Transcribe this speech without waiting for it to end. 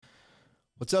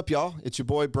What's up, y'all? It's your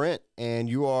boy Brent, and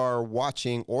you are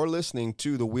watching or listening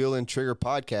to the Wheel and Trigger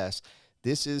podcast.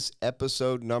 This is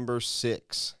episode number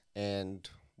 6, and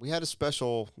we had a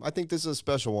special, I think this is a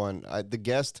special one. The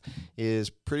guest is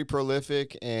pretty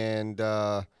prolific, and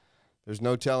there's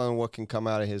no telling what can come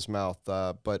out of his mouth,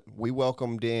 but we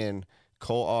welcomed in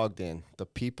Cole Ogden, the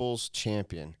People's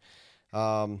Champion.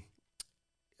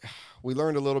 We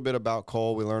learned a little bit about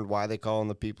Cole. We learned why they call him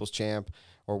the People's Champ,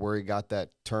 or where he got that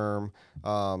term.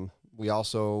 We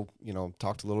also,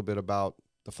 talked a little bit about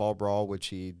the Fall Brawl, which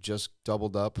he just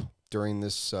doubled up during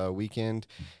this weekend.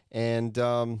 And,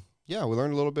 we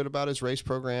learned a little bit about his race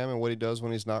program and what he does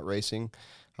when he's not racing.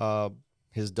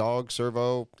 His dog,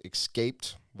 Servo,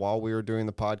 escaped while we were doing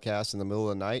the podcast in the middle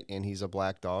of the night, and he's a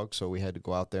black dog, so we had to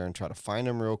go out there and try to find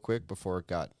him real quick before it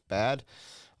got bad.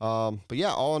 All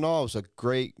in all, it was a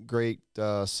great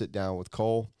sit down with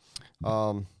Cole.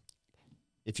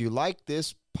 If you like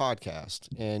this podcast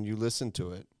and you listen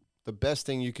to it, the best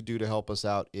thing you could do to help us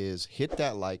out is hit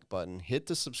that like button, hit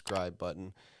the subscribe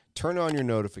button, turn on your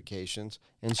notifications,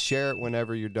 and share it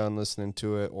whenever you're done listening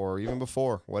to it, or even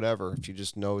before, whatever. If you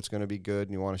just know it's going to be good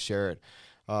and you want to share it,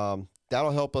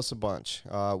 that'll help us a bunch.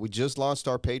 We just launched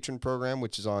our patron program,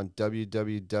 which is on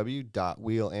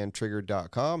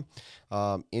www.wheelandtrigger.com.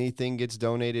 Anything gets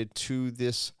donated to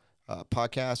this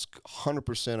podcast,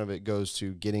 100% of it goes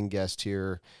to getting guests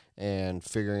here and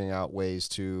figuring out ways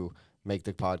to make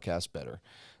the podcast better.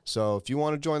 So if you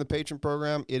want to join the patron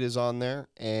program, it is on there,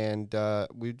 and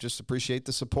we just appreciate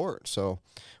the support. So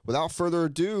without further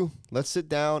ado, let's sit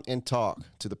down and talk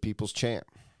to the People's Champ.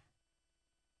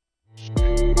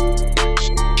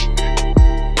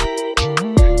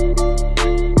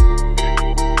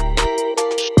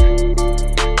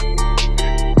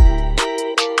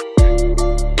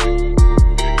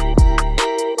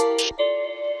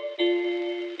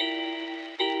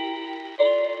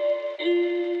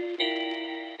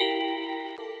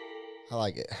 I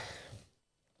like it.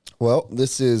 Well,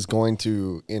 this is going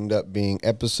to end up being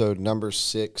episode number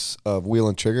 6 of Wheel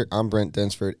and Trigger. I'm Brent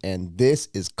Densford, and this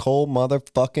is Cole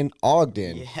motherfucking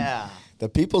Ogden. Yeah. The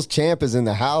People's Champ is in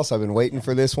the house. I've been waiting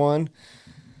for this one.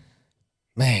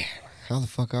 Man, how the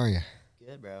fuck are you?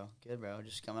 Good, bro.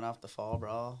 Just coming off the Fall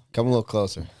Brawl. Come a little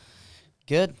closer.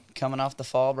 Good. Coming off the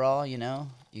Fall Brawl, you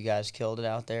guys killed it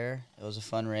out there. It was a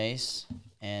fun race.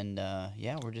 And,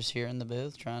 we're just here in the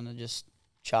booth trying to just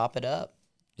chop it up.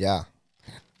 Yeah.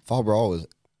 Fall Brawl was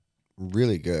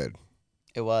really good.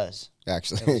 It was.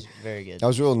 Actually. It was very good. I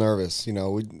was real nervous.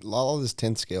 All this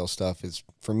 10th scale stuff is,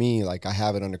 for me, like, I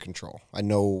have it under control. I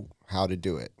know how to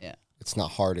do it. Yeah. It's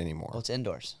not hard anymore. Well, it's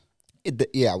indoors. We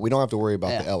don't have to worry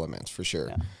about the elements, for sure.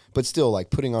 Yeah. But still, like,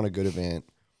 putting on a good event,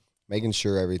 making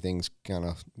sure everything's kind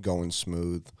of going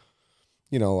smooth.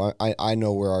 I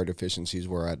know where our deficiencies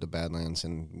were at the Badlands,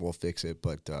 and we'll fix it.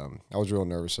 But I was real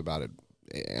nervous about it,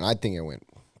 and I think it went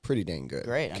pretty dang good.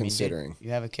 Great. Considering. I mean, dude,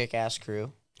 you have a kick-ass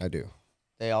crew. I do.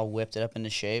 They all whipped it up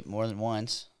into shape more than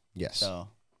once. Yes. So,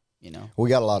 We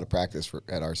got a lot of practice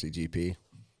at RCGP.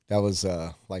 That was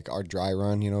like our dry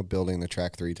run, building the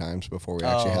track 3 times before we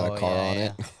actually had a car on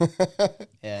it.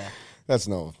 Yeah. That's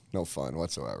no fun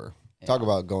whatsoever. Yeah. Talk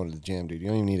about going to the gym, dude. You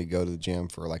don't even need to go to the gym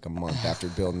for like a month after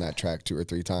building that track 2 or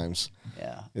 3 times.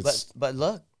 Yeah. But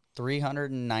look,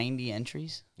 390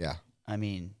 entries. Yeah. I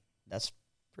mean, that's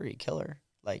pretty killer.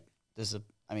 Like,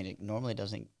 it normally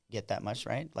doesn't get that much,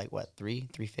 right? Like, what,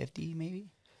 350 maybe?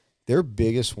 Their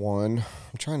biggest one,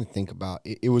 I'm trying to think about,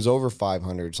 it was over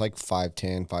 500. It's like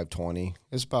 510, 520. It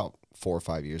was about 4 or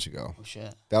 5 years ago. Oh,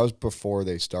 shit. That was before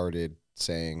they started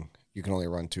saying you can only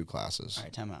run 2 classes. All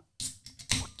right, time out.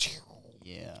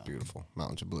 Yeah. Beautiful.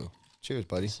 Mountains of blue. Cheers,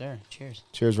 buddy. Yes, sir. Cheers.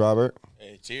 Cheers, Robert.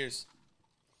 Hey, cheers.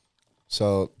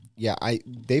 So, yeah,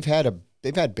 they've had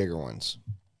bigger ones,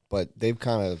 but they've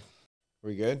kind of. Are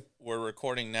we good? We're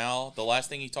recording now. The last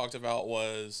thing you talked about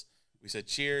was we said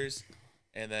cheers,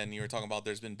 and then you were talking about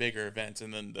there's been bigger events,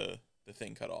 and then the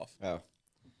thing cut off. Oh,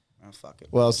 fuck it.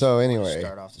 Well, so anyway,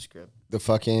 start off the script. The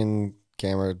fucking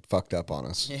camera fucked up on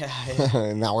us. Yeah.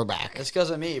 And now we're back. It's because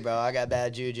of me, bro. I got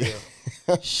bad juju.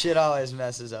 Shit always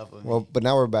messes up with me. Well, but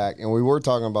now we're back, and we were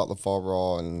talking about the Fall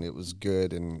Brawl, and it was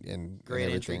good and great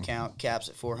and entry count. Caps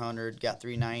at 400. Got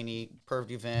 390.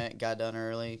 Perfect event. Got done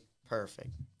early.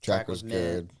 Perfect. Track was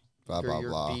good. Blah blah your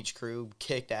blah. Beach crew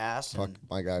kicked ass. Fuck,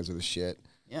 my guys are the shit.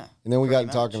 Yeah. And then we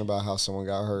got talking about how someone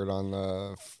got hurt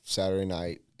on Saturday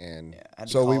night, and I had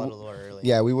to so call it a little early.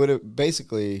 Yeah, we would have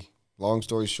basically. Long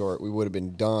story short, we would have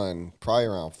been done probably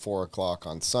around 4 o'clock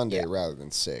on Sunday rather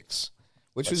than 6,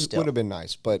 which would have been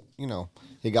nice. But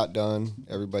it got done.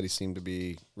 Everybody seemed to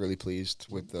be really pleased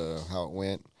with how it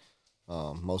went.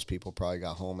 Most people probably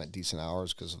got home at decent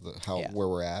hours because of Yeah. where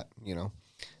we're at, you know.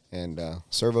 And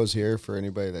Servo's here for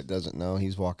anybody that doesn't know.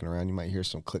 He's walking around. You might hear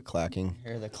some click clacking.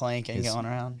 Hear the clanking going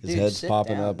around. His Dude, head's sit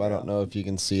popping down, up. I don't bro. know if you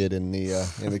can see it in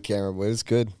the camera, but it's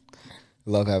good.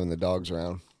 Love having the dogs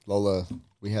around. Lola,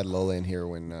 we had Lola in here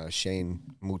when Shane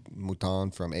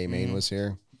Mouton from A Main was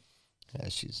here. Yeah,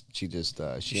 she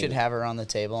should have her on the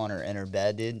table in her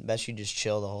bed, dude. Bet she just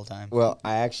chill the whole time. Well,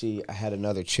 I had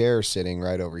another chair sitting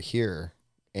right over here,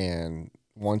 and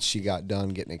once she got done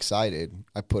getting excited,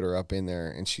 I put her up in there,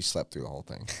 and she slept through the whole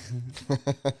thing.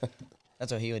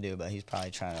 That's what he would do, but he's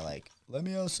probably trying to like. Let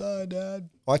me outside, Dad.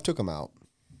 Well, I took him out.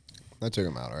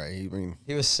 All right.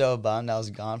 He was so bummed I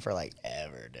was gone for like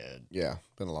ever, dude. Yeah,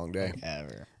 been a long day. Like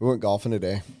ever. We went golfing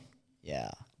today. Yeah,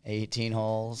 18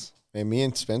 holes. Man, me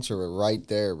and Spencer were right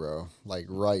there, bro. Like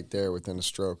right there within a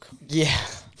stroke. Yeah.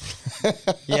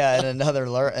 Yeah, in another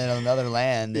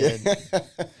land, dude.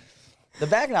 The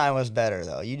back nine was better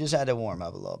though. You just had to warm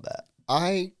up a little bit.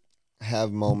 I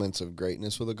have moments of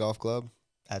greatness with a golf club.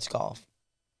 That's golf.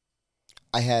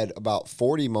 I had about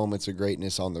 40 moments of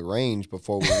greatness on the range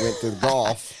before we went to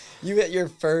golf. You hit your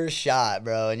first shot,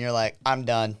 bro, and you're like, I'm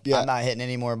done. Yeah. I'm not hitting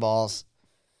any more balls.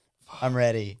 I'm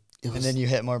ready. And then you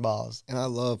hit more balls. And I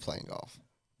love playing golf.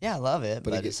 Yeah, I love it.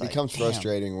 But it it's like, becomes damn.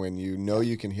 frustrating when you know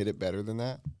you can hit it better than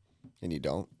that and you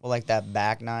don't. Well, like that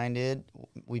back nine, dude.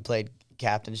 We played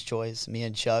captain's choice. Me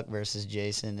and Chuck versus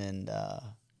Jason and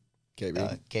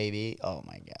KB. Oh,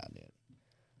 my God, dude.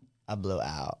 I blew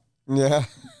out. Yeah.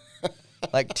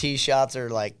 Like, tee shots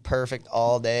are, like, perfect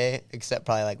all day, except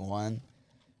probably, like, one.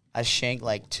 I shanked,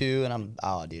 like, two, and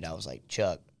dude, I was like,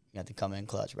 Chuck, you have to come in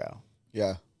clutch, bro.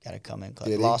 Yeah. Got to come in clutch.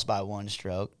 Did he? Lost by one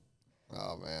stroke.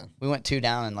 Oh, man. We went 2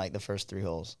 down in, like, the first 3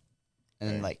 holes, and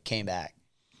then, like, came back.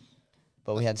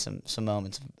 But we had some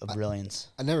moments of brilliance.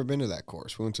 I've never been to that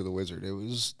course. We went to the Wizard.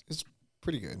 It's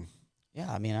pretty good.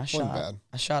 Yeah, I mean, I bad.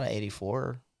 shot a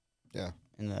 84. Yeah.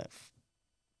 In the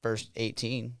first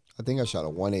 18. I think I shot a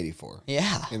 184.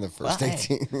 Yeah. In the first Well,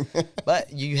 18.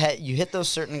 But you hit those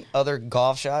certain other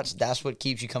golf shots. That's what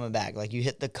keeps you coming back. Like you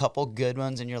hit the couple good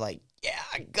ones, and you're like, yeah,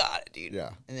 I got it, dude. Yeah.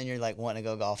 And then you're like wanting to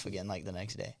go golf again, like the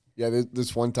next day. Yeah.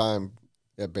 This one time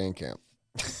at band camp.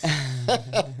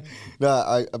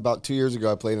 No, about 2 years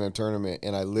ago I played in a tournament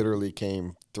and I literally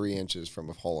came 3 inches from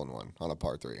a hole in one on a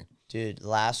par 3. Dude,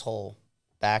 last hole,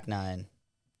 back nine,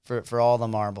 for all the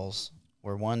marbles,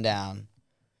 we're 1 down.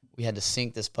 We had to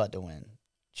sink this putt to win.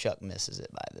 Chuck misses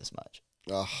it by this much.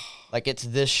 Ugh. Like it's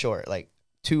this short, like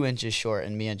 2 inches short,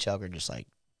 and me and Chuck are just like,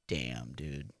 damn,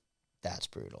 dude, that's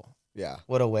brutal. Yeah.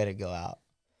 What a way to go out.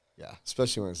 Yeah.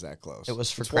 Especially when it's that close. It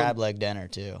was for crab leg dinner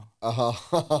too. Uh-huh.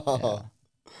 Yeah.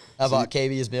 I bought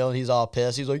KB his meal, and he's all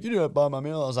pissed. He's like, "You didn't buy my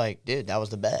meal." I was like, "Dude, that was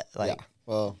the bet." Like, yeah.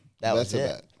 Well, that's a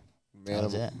it.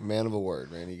 bet. Man of a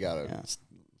word, man. You gotta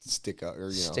stick up,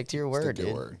 or stick to your word, stick to dude.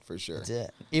 your word for sure. That's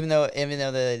it. Even though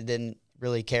they didn't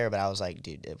really care, but I was like,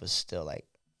 dude, it was still like,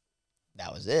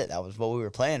 that was it. That was what we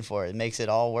were playing for. It makes it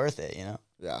all worth it, you know.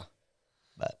 Yeah.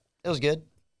 But it was good.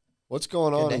 What's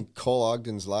going on day. in Cole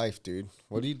Ogden's life, dude?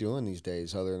 What are you doing these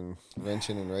days other than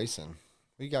wrenching and racing?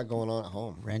 What you got going on at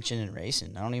home? Wrenching and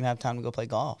racing. I don't even have time to go play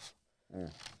golf.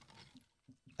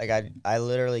 Like I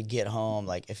literally get home.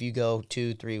 Like if you go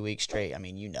 2-3 weeks straight, I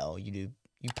mean, you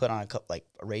put on a couple like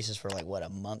races for like what, a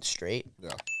month straight.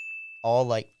 Yeah. All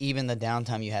like even the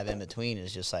downtime you have in between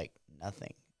is just like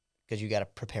nothing, because you got to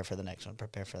prepare for the next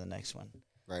one.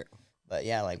 Right. But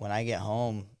yeah, like when I get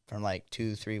home from like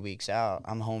 2-3 weeks out,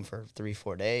 I'm home for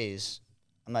 3-4 days.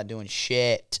 I'm not doing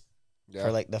shit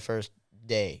for like the first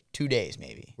day, 2 days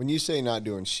maybe. When you say not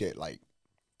doing shit, like,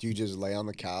 do you just lay on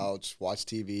the couch, watch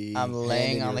TV? I'm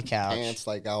laying on the couch. Pants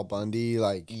like Al Bundy,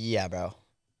 like. Yeah, bro.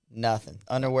 Nothing.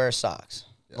 Underwear, socks,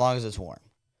 as long as it's warm.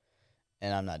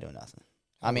 And I'm not doing nothing.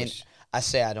 I mean, I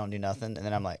say I don't do nothing, and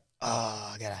then I'm like,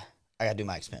 oh, I gotta do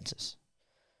my expenses,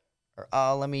 or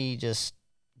oh, let me just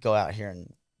go out here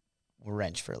and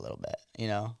wrench for a little bit, you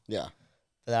know. Yeah.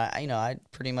 But I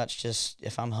pretty much just,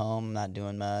 if I'm home, I'm not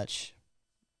doing much.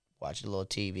 Watch a little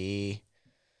TV,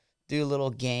 do a little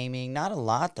gaming. Not a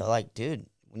lot though. Like, dude,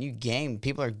 when you game,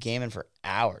 people are gaming for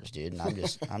hours, dude. And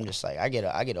I'm just like, I get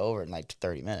over it in like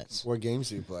 30 minutes. What games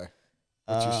do you play?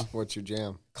 What's your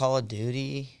jam? Call of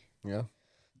Duty. Yeah.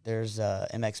 There's a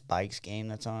MX Bikes game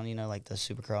that's on, you know, like the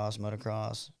Supercross,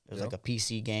 motocross. There's like a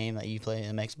PC game that you play,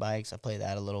 MX Bikes. I play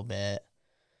that a little bit.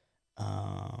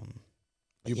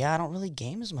 But yeah, I don't really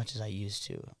game as much as I used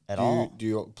to at all. Do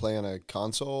you play on a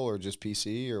console or just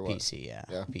PC or what? PC, yeah.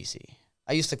 PC.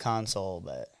 I used to console,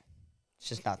 but it's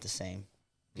just not the same.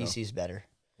 PC's better.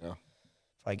 Yeah.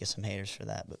 Probably get some haters for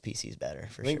that, but PC's better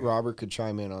for I think sure. Robert could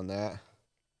chime in on that.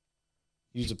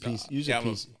 Use a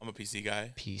PC. I'm a PC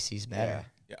guy. PC's better.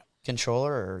 Yeah.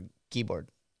 Controller or keyboard?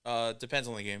 Depends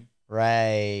on the game.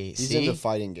 Right. He's See? into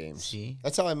fighting games. See?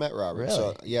 That's how I met Robert. Really?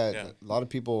 So Yeah. a lot of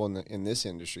people in this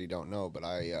industry don't know, but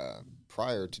I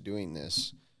prior to doing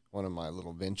this, one of my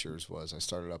little ventures was I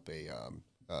started up a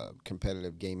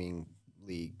competitive gaming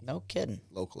league No kidding.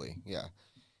 locally. Yeah,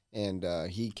 and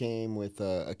he came with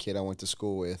a kid I went to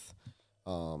school with,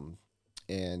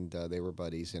 and they were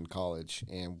buddies in college,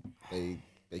 and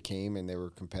they came and they were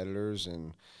competitors,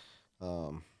 and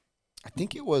I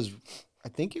think it was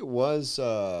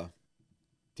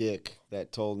Dick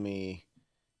that told me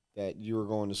that you were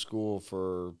going to school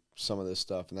for some of this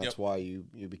stuff, and that's why you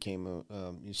became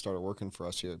you started working for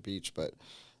us here at Beach. But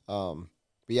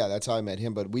yeah, that's how I met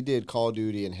him. But we did Call of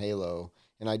Duty and Halo,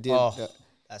 and I did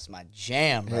That's my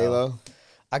jam, bro. Halo.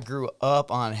 I grew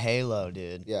up on Halo,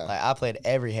 dude. Yeah. Like I played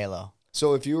every Halo.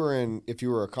 So if you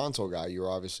were a console guy, you were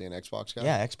obviously an Xbox guy.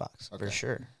 Yeah, Xbox Okay. for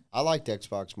sure. I liked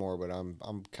Xbox more, but I'm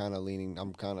kind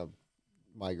of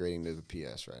migrating to the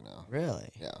PS right now. Really?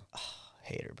 Yeah.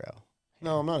 Hater, bro.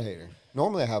 No, I'm not a hater.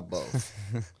 Normally I have both,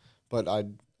 but I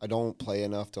don't play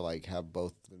enough to like have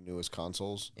both the newest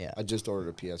consoles. Yeah. I just ordered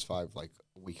a PS5 like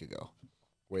a week ago,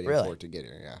 waiting Really? for it to get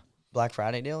here. Yeah. Black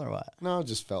Friday deal or what? No, it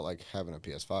just felt like having a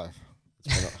PS5.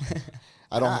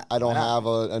 I don't have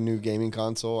a new gaming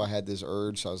console. I had this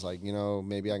urge. So I was like,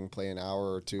 maybe I can play an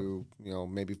hour or two,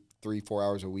 maybe 3-4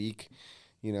 hours a week.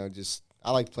 Just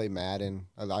I like to play Madden.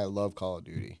 I love Call of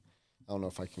Duty. I don't know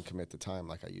if I can commit the time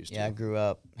like I used to. Yeah, I grew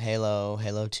up Halo,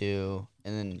 Halo 2,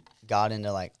 and then got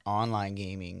into like online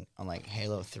gaming on like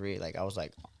Halo 3. Like I was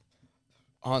like,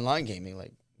 online gaming,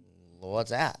 like,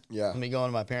 what's that? Yeah. Let me go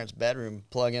into my parents' bedroom,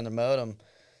 plug in the modem,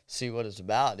 see what it's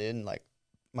about, dude. And like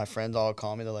my friends all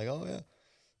call me. They're like, oh yeah,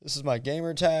 this is my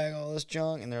gamer tag, all this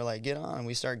junk, and they're like, get on. And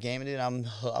we start gaming, dude. I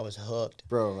was hooked.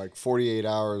 Bro, like 48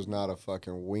 hours, not a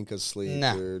fucking wink of sleep,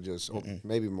 Nah. dude. Just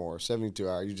maybe more, 72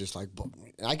 hours. You're just like, boom.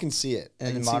 And I can see it. I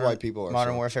And can then see why people are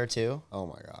Modern so- Warfare 2. Oh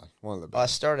my god, one of the I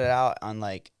best. started out on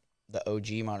like the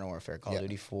OG Modern Warfare, Call of Yeah.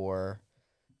 Duty 4.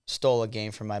 Stole a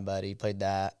game from my buddy, played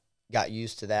that, got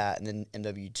used to that, and then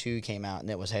MW2 came out, and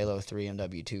it was Halo 3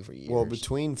 MW2 for years. Well,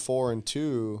 between 4 and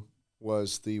 2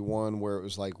 was the one where it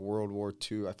was like World War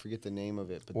II. I forget the name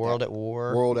of it. But World at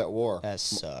War. World at War. That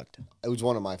sucked. It was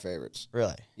one of my favorites.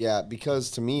 Really? Yeah,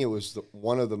 because to me it was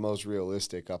one of the most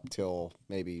realistic up till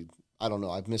maybe, I don't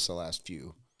know, I've missed the last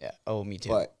few. Yeah. Oh, me too.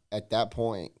 But at that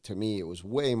point, to me, it was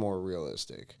way more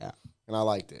realistic. Yeah. And I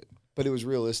liked it. But it was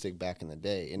realistic back in the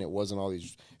day, and it wasn't all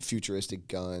these futuristic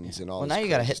guns and all well, this now you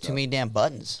got to crazy hit stuff. too many damn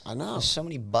buttons. I know. There's so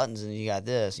many buttons, and you got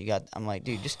this. I'm like,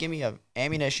 dude, just give me a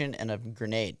ammunition and a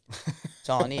grenade. That's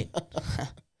all I need.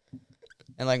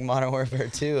 And like Modern Warfare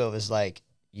 2, it was like,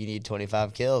 you need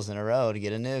 25 kills in a row to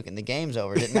get a nuke, and the game's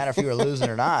over. It didn't matter if you were losing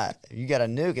or not. If you got a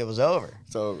nuke, it was over.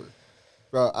 It's over.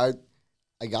 Bro,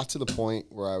 I got to the point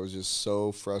where I was just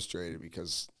so frustrated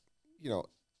because,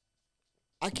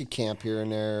 I could camp here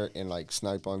and there and like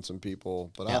snipe on some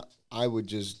people, but Yeah. I would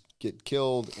just get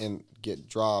killed and get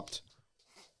dropped,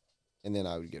 and then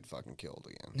I would get fucking killed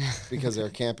again because they're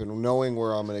camping, knowing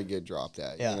where I'm gonna get dropped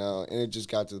at, Yeah. And it just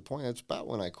got to the point. That's about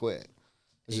when I quit.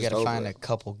 It's You just got to over find it. a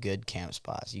couple good camp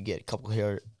spots. You get a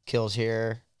couple kills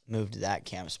here, move to that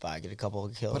camp spot, get a couple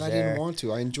of kills But I there. didn't want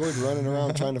to. I enjoyed running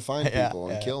around trying to find Yeah, people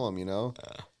and yeah. kill them,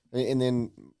 And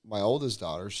then my oldest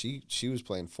daughter, she was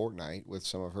playing Fortnite with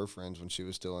some of her friends when she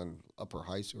was still in upper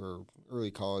high school or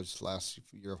early college, last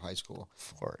year of high school.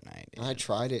 Fortnite. And I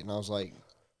tried it, and I was like,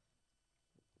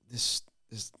 this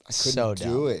I couldn't So do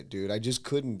dumb. it, dude. I just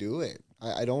couldn't do it.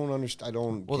 I don't understand. I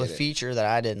don't Well, get the it. feature that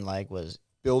I didn't like was,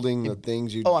 Building the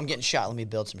things you... oh, I'm getting shot. Let me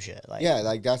build some shit. Like, yeah,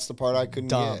 like that's the part I couldn't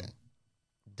dumb. get.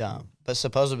 Dumb. But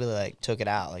supposedly, like, took it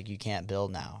out. Like, you can't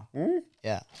build now. Hmm?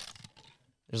 Yeah.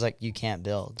 There's like, you can't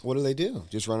build. What do they do?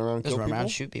 Just run around and Just kill run people? around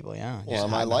and shoot people, yeah. Well, Just I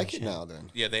might hide like behind it shit. now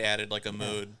then. Yeah, they added like a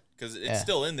mode because it's Yeah.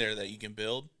 still in there that you can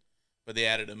build, but they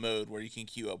added a mode where you can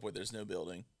queue up where there's no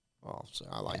building. Oh, so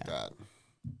I like Yeah. that.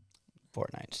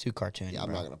 Fortnite. It's too cartoony. Yeah, I'm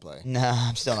bro. not going to play. No,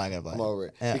 I'm still not going to play. I'm over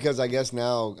it. Yeah. Because I guess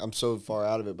now I'm so far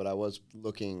out of it, but I was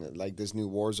looking at like this new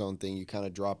Warzone thing. You kind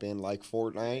of drop in like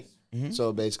Fortnite. Mhm.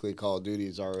 So basically Call of Duty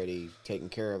is already taking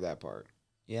care of that part.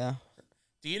 Yeah.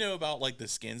 Do you know about like the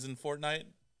skins in Fortnite?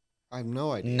 I have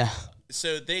no idea. No.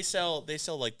 So they sell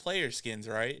like player skins,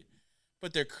 right?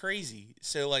 But they're crazy.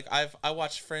 So like I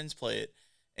watched friends play it,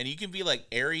 and you can be like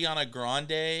Ariana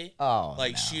Grande, Oh,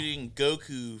 like no. shooting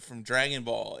Goku from Dragon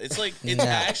Ball. It's like it's No.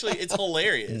 actually it's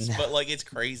hilarious, No. but like it's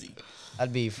crazy.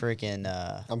 I'd be freaking,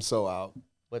 I'm so out.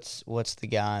 What's the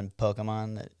guy in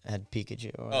Pokemon that had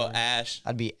Pikachu? Or Oh, whatever? Ash.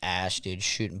 I'd be Ash, dude,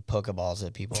 shooting Pokeballs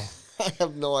at people. I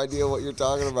have no idea what you're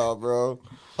talking about, bro.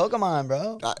 Pokemon,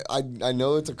 bro. I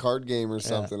know it's a card game or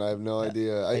something. I have no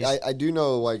idea. I do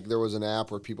know like there was an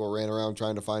app where people ran around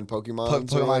trying to find Pokemon.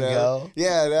 Pokemon Go.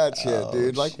 Yeah, that shit, Oh,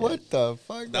 dude. Like shit. what the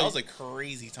fuck? That was a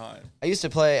crazy time. I used to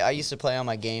play on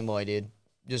my Game Boy, dude.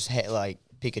 Just like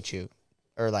Pikachu,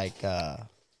 or like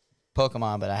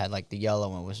Pokemon, but I had like the yellow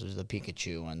one, which was the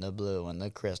Pikachu one, the blue one, the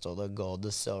crystal, the gold,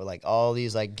 the silver, like all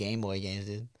these like Game Boy games,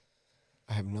 dude.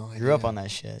 I have no idea. Grew up on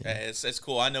that shit. Yeah, it's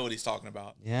cool. I know what he's talking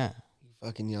about. Yeah.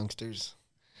 Fucking youngsters.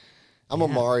 I'm a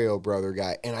Mario Brother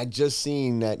guy, and I just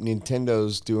seen that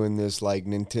Nintendo's doing this like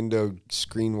Nintendo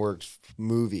Screenworks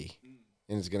movie,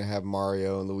 and it's gonna have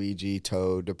Mario and Luigi,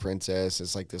 Toad, the princess.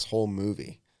 It's like this whole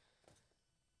movie.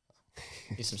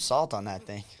 Need some salt on that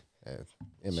thing.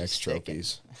 MX Just stick it.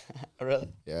 trophies. Really?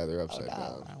 Yeah, they're upside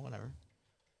Oh, down. whatever.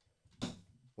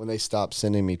 When they stopped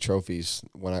sending me trophies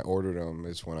when I ordered them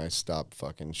is when I stopped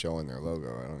fucking showing their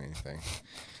logo. I don't need anything.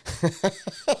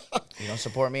 You don't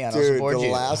support me, I don't Dude, support the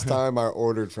you. last time I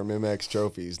ordered from MX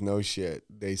Trophies, no shit,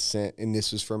 they sent, and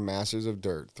this was from Masters of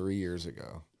Dirt 3 years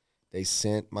ago. They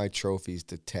sent my trophies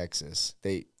to Texas.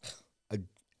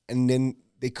 And then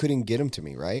they couldn't get them to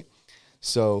me, right?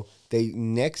 So they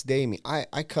next day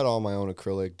I cut all my own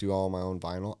acrylic, do all my own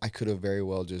vinyl. I could have very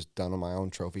well just done my own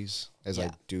trophies as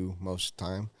I do most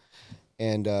time.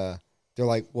 And they're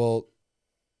like, well,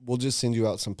 we'll just send you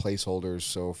out some placeholders.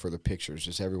 So for the pictures,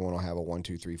 just everyone will have a 1,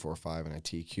 2, 3, 4, 5 and a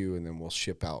TQ, and then we'll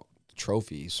ship out the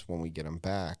trophies when we get them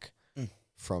back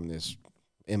from this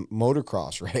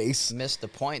motocross race. Missed the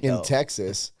point in though.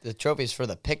 Texas. The trophy's for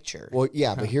the picture. Well,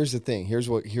 yeah, but here's the thing. Here's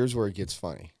where it gets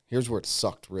funny. Here's where it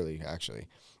sucked really, actually,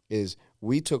 is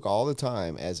we took all the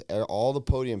time as all the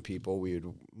podium people, we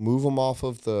would move them off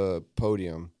of the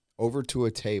podium over to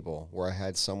a table where I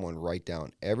had someone write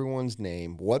down everyone's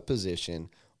name, what position,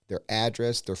 their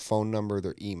address, their phone number,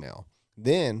 their email.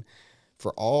 Then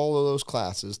for all of those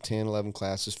classes, 10, 11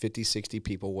 classes, 50, 60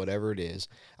 people, whatever it is,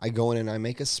 I go in and I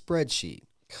make a spreadsheet.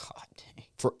 God dang.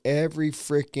 For every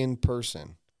freaking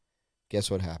person. Guess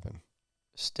what happened?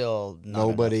 Still not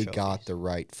Nobody enough got trophies. the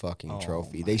right fucking Oh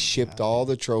trophy. my They shipped God. all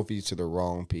the trophies to the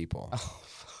wrong people. Oh,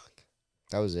 fuck.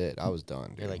 That was it. I was done,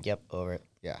 dude. You're like, yep, over it.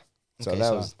 Yeah. So Okay, that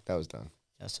so- was done.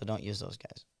 Yeah, so don't use those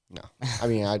guys. No. I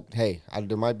mean,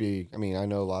 there might be, I mean, I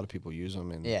know a lot of people use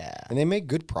them and Yeah. and they make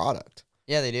good product.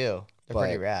 Yeah, they do. They're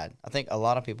pretty But- rad. I think a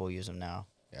lot of people use them now.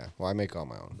 Yeah. Well, I make all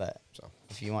my own. But So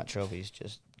if you want trophies,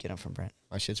 just get them from Brent.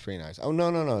 my shit's pretty nice. Oh,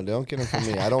 no. Don't get them from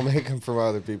me. I don't make them from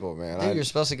other people, man. Dude, you're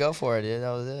supposed to go for it, dude.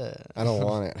 That was it. I don't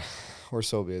want it. We're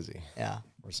so busy. Yeah.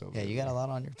 We're so Yeah, busy. you got a lot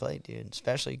on your plate, dude.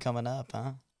 Especially coming up,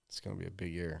 huh? It's going to be a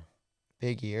big year.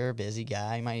 Big year, busy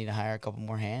guy. You might need to hire a couple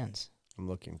more hands. I'm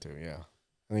looking to, yeah.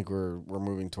 I think we're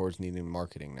moving towards needing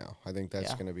marketing now. I think that's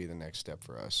Yeah. going to be the next step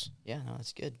for us. Yeah, no,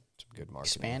 that's good. Some good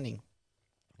marketing. Expanding.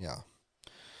 Yeah.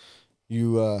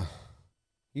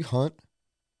 You hunt?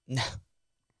 No.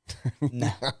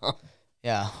 No.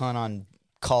 Yeah, hunt on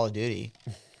Call of Duty.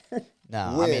 No,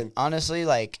 I When? mean, honestly,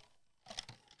 like,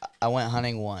 I went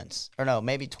hunting once. Or no,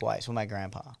 maybe twice with my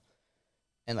grandpa.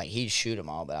 And, like, he'd shoot them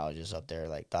all, but I was just up there,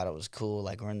 like, thought it was cool.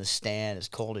 Like, we're in the stand. It's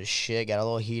cold as shit. Got a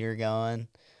little heater going.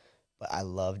 But I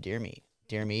love deer meat.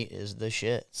 Deer meat is the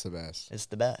shit. It's the best. It's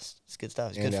the best. It's good stuff.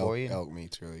 It's And good for you. Elk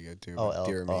meat's really good too. Oh, but elk.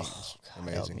 deer meat Oh, is God,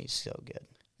 amazing. elk meat's so good.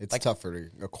 It's like- tougher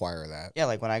to acquire that. Yeah,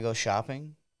 like when I go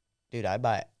shopping, dude, I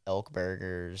buy elk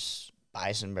burgers,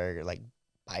 bison burger, like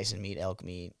bison meat, elk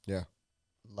meat. Yeah.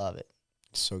 Love it.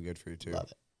 It's so good for you too.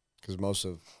 Love it. Because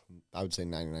I would say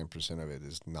 99% of it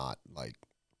is not like,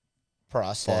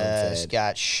 Processed, Farm-fed.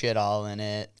 got shit all in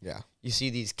it. yeah. You see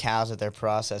these cows that they're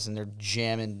processing, they're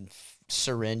jamming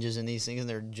syringes in these things, and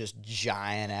they're just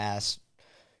giant ass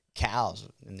cows,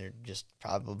 and they're just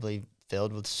probably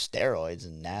filled with steroids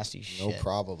and nasty shit. No,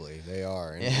 probably they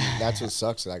are, and Yeah. that's what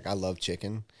sucks. Like I love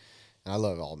chicken, and I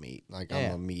love all meat. Like I'm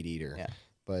Yeah. a meat eater, Yeah.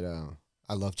 but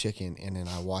I love chicken, and then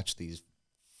I watch these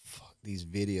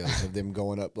videos of them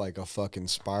going up like a fucking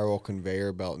spiral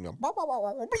conveyor belt, and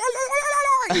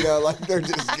you know, like they're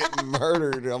just getting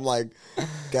murdered. And I'm like,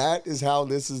 that is how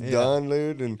this is done,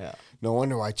 dude. And Yeah. no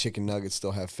wonder why chicken nuggets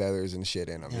still have feathers and shit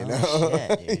in them. You know,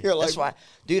 Shit, dude. You're That's like, why,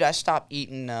 dude, I stopped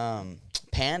eating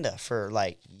panda for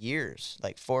like years,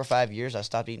 like 4 or 5 years. I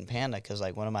stopped eating panda because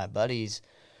like one of my buddies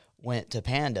went to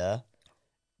Panda,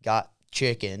 got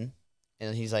chicken,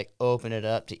 and he's like, open it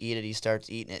up to eat it. He starts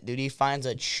eating it, dude. He finds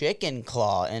a chicken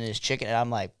claw in his chicken, and I'm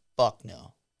like, fuck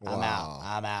no, I'm Wow.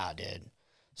 out, dude.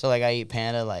 So like I eat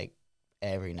panda like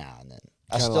every now and then.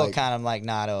 I still kind of like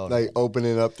not over. Like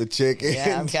opening up the chicken.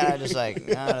 Yeah, I'm kind of just like,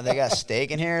 I don't know, they got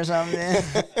steak in here or something.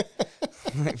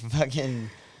 Like fucking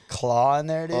claw in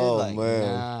there, dude. Oh, like, man.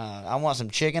 nah, I want some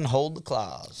chicken. Hold the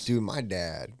claws. Dude, my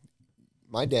dad,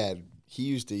 he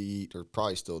used to eat, or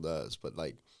probably still does, but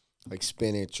like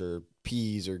spinach or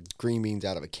peas or green beans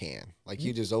out of a can. Like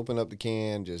you just open up the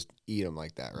can, just eat them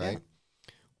like that, right?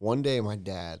 Yeah. One day, my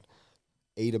dad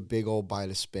ate a big old bite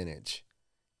of spinach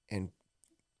and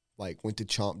like went to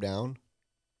chomp down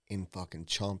and fucking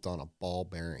chomped on a ball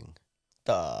bearing.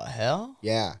 The hell?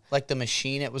 Yeah. Like the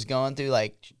machine it was going through,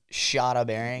 like shot a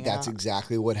bearing. That's out?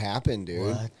 exactly what happened,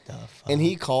 dude. What the fuck? And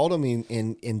he called him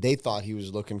and they thought he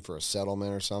was looking for a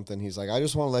settlement or something. He's like, I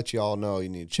just want to let you all know you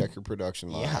need to check your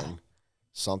production line. Yeah.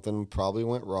 Something probably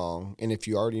went wrong. And if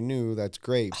you already knew, that's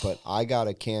great. But I got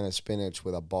a can of spinach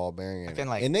with a ball bearing in it.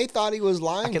 And they thought he was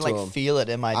lying to him. I can feel it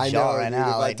in my jaw right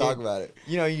now. Like, talk about it.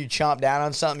 You know, you chomp down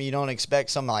on something, you don't expect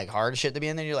some like hard shit to be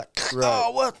in there. You're like,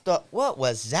 oh, what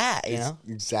was that? You know?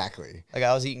 Exactly. Like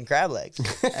I was eating crab legs.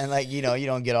 And like, you know, you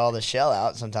don't get all the shell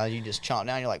out. Sometimes you just chomp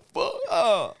down. You're like,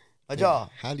 oh, my jaw.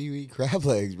 How do you eat crab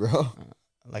legs, bro?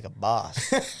 Like a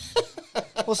boss.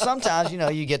 Well, sometimes, you know,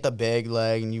 you get the big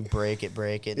leg and you break it. Yeah,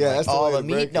 like, that's all the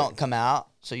meat don't come out,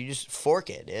 so you just fork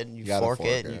it, dude. You fork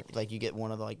it. And you get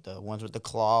one of the ones with the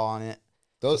claw on it.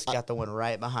 Those got the one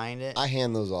right behind it. I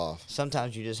hand those off.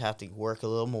 Sometimes you just have to work a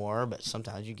little more, but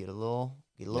sometimes you get a little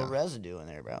residue in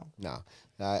there, bro. No,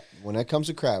 when it comes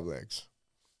to crab legs,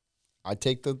 I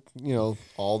take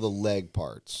all the leg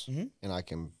parts, and I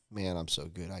can. Man, I'm so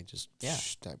good. I just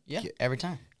every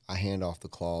time. I hand off the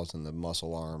claws and the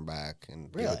muscle arm back and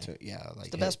really? give it to like it's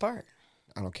the best part.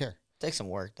 I don't care. Takes some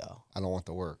work though. I don't want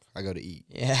the work. I go to eat.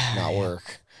 Yeah. Not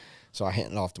work. So I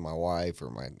hand it off to my wife or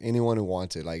anyone who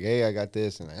wants it. Like, hey, I got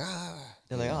this, and they're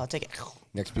like, oh, I'll take it.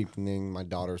 Next thing, my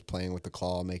daughter's playing with the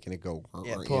claw, making it go.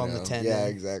 Yeah, pull on the tendon. Yeah,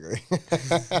 exactly.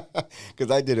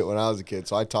 Because I did it when I was a kid,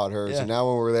 so I taught her. Yeah. So now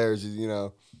when we're there, she,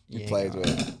 plays with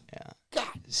it. Yeah. God,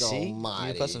 see,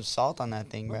 almighty. You put some salt on that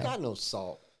thing, bro. I got no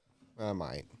salt. I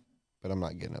might. But I'm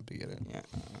not getting up to get it. Yeah.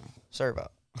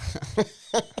 Servo.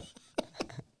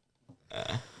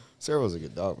 Servo's a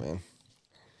good dog, man.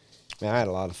 Man, I had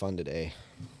a lot of fun today.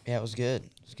 Yeah, it was good.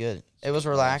 It was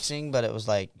relaxing, but it was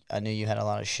like I knew you had a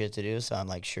lot of shit to do, so I'm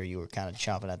like sure you were kind of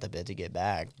chomping at the bit to get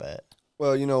back. But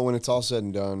well, when it's all said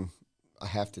and done, I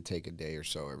have to take a day or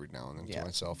so every now and then to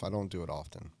myself. I don't do it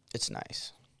often. It's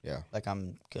nice. Yeah. Like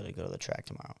I'm gonna go to the track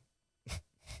tomorrow.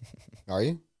 Are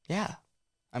you? Yeah.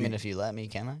 I mean, if you let me,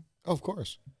 can I? Oh, of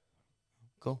course.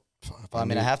 Cool.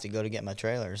 Well, I have to go to get my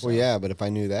trailer. So. Well, yeah, but if I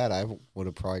knew that, I would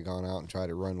have probably gone out and tried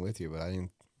to run with you, but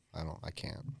I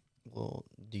can't. Well,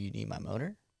 do you need my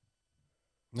motor?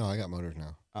 No, I got motors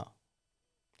now. Oh.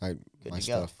 My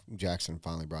stuff, Jackson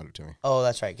finally brought it to me. Oh,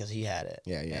 that's right, because he had it.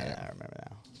 Yeah, I remember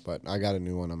now. But I got a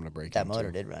new one I'm going to break That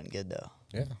motor did run good, though.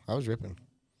 Yeah, I was ripping.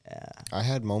 Yeah. I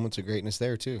had moments of greatness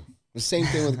there, too. The same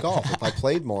thing with golf. If I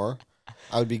played more,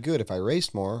 I would be good. If I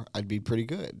raced more, I'd be pretty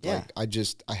good. Yeah. Like,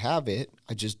 I have it.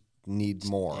 I just need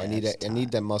more. Yeah, I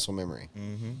need that muscle memory.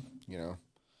 Mm-hmm.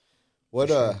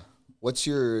 What's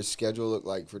your schedule look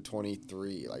like for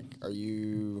 23? Like, are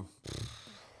you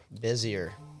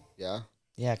busier? Yeah.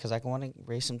 Yeah, because I want to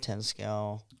race some 10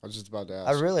 scale. I was just about to ask.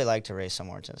 I really like to race some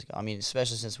more 10 scale. I mean,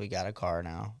 especially since we got a car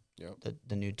now. Yep.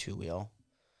 The new 2-wheel.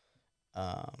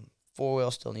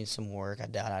 4-wheel still needs some work. I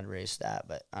doubt I'd race that,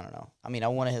 but I don't know. I mean, I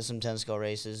want to hit some 10 scale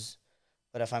races,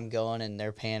 but if I'm going and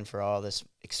they're paying for all this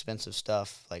expensive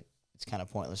stuff, like it's kind of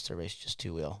pointless to race just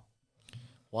 2-wheel.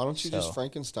 Why don't you just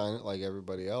Frankenstein it like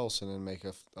everybody else, and then make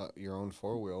your own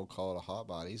 4-wheel, call it a Hot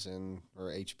Bodies or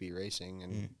HB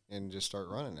Racing, and just start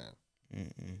running it.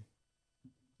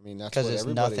 I mean, that's what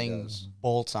everybody does. Because nothing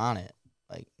bolts on it,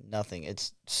 like nothing.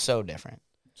 It's so different.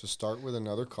 So start with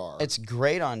another car. It's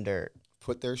great on dirt.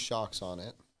 Put their shocks on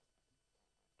it.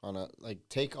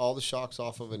 Take all the shocks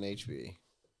off of an HB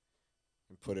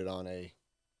and put it on a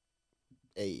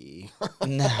AE.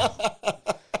 No.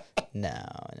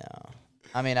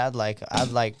 I mean, I'd like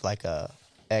a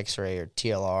X-Ray or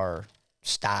TLR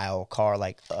style car,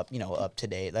 like up to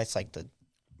date. That's like the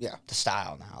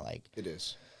style now. Like it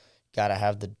is. Gotta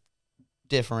have the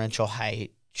differential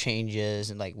height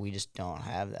changes, and like we just don't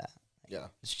have that. Yeah,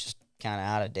 it's just kind of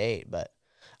out of date. But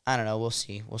I don't know. We'll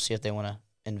see. We'll see if they want to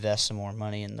invest some more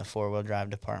money in the 4-wheel drive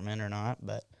department or not.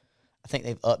 But I think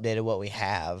they've updated what we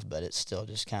have, but it's still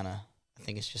just kind of. I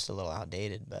think it's just a little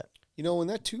outdated. But when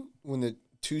the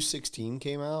 216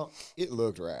 came out, it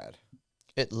looked rad.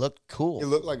 It looked cool. It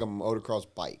looked like a motocross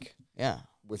bike. Yeah.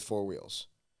 With 4 wheels.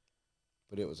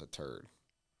 But it was a turd.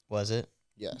 Was it?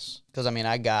 Yes. Because I mean,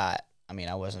 I got I mean,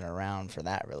 I wasn't around for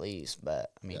that release,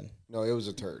 but I mean, no, it was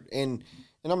a turd. And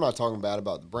I'm not talking bad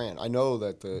about the brand. I know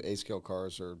that the A scale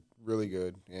cars are really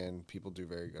good, and people do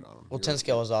very good on them. well, 10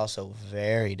 scale was also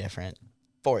very different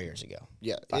 4 years ago.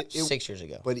 Yeah, 6 years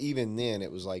ago. But even then,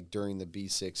 it was like during the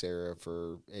B6 era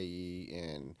for AE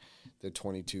and the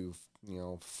 22,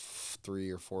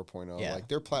 3 or 4.0. Yeah. Like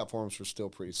their platforms were still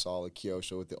pretty solid.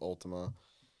 Kyosho with the Ultima.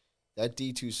 That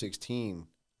D216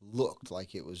 looked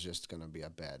like it was just going to be a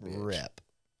bad bitch. Rip.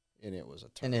 And it was a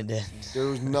turd. And it did. There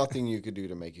was nothing you could do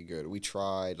to make it good. We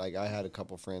tried. Like I had a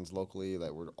couple friends locally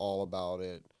that were all about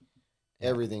it. Yeah.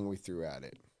 Everything we threw at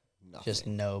it. Nothing. Just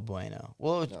no bueno.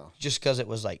 Well, No. just because it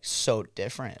was like so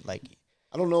different. Like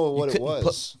I don't know what it was.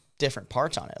 Put different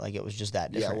parts on it. Like it was just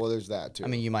that different. Yeah, well, there's that too. I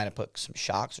mean, you might have put some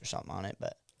shocks or something on it,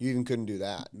 but you even couldn't do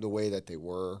that. The way that they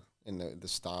were and the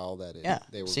style that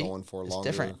they were going for longer.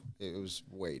 Different. It was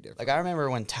way different. Like I remember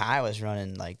when Ty was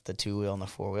running like the 2-wheel and the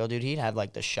 4-wheel, dude, he'd have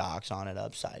like the shocks on it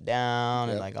upside down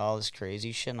and like all this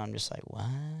crazy shit. And I'm just like, what?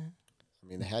 I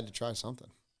mean, they had to try something.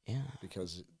 Yeah.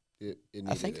 Because it needed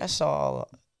I think I saw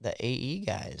the AE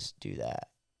guys do that.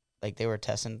 Like they were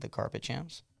testing the carpet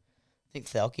champs. I think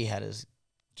Thelke had his.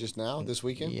 Just now, this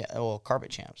weekend? Yeah, well, carpet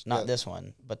champs. Not this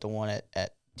one, but the one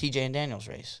at TJ and Daniel's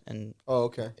race. Oh,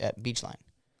 okay. At Beachline.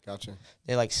 Gotcha.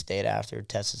 They like stayed after,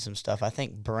 tested some stuff. I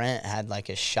think Brent had like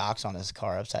his shocks on his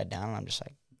car upside down, and I'm just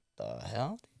like, the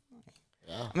hell?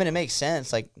 Yeah. I mean, it makes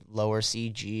sense. Like lower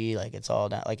CG, like it's all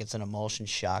down, like it's an emulsion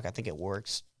shock. I think it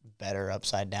works better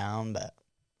upside down, but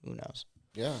who knows?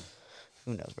 Yeah.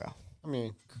 Who knows, bro? I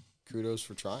mean, kudos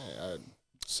for trying.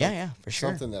 Yeah, for sure.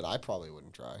 Something that I probably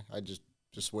wouldn't try. I just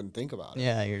wouldn't think about it.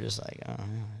 Yeah, you're just like, oh,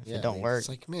 if it don't work. It's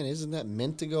like, man, isn't that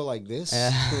meant to go like this?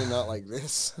 Not like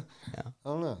this. Yeah. I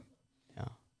don't know. Yeah.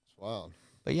 It's wild.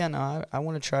 But yeah, no, I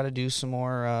want to try to do some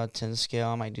more 10 scale.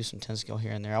 I might do some 10 scale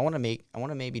here and there. I want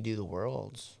to maybe do the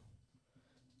worlds.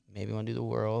 Maybe want to do the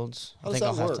worlds. How does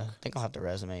that work? I think I'll have to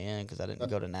resume in because I didn't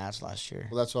go to Nats last year.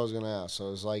 Well, that's what I was going to ask.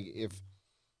 So it's like,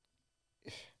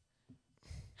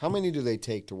 how many do they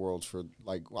take to Worlds for,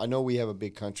 like, I know we have a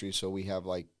big country, so we have,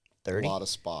 like, 30? A lot of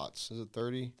spots. Is it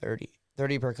 30?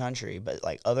 30 per country, but,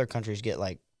 like, other countries get,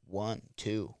 like, 1,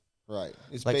 2. Right.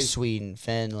 It's like Sweden,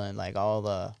 Finland, like, all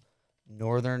the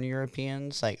Northern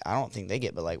Europeans. Like, I don't think they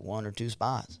get but, like, 1 or 2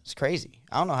 spots. It's crazy.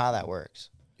 I don't know how that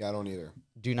works. Yeah, I don't either.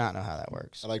 Do not know how that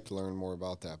works. I'd like to learn more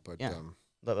about that, but... Yeah.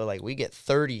 But, like, we get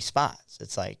 30 spots.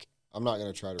 It's like... I'm not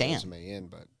going to try to resume in,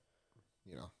 but...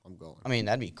 I'm going. I mean,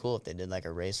 that'd be cool if they did like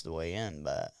a race the way in,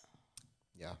 but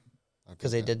yeah,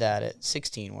 because they did that at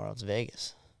 16 Worlds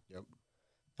Vegas. Yep,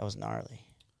 that was gnarly.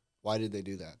 Why did they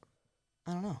do that?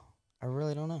 I don't know. I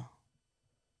really don't know.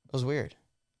 It was weird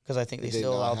because I think they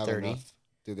still allowed 30.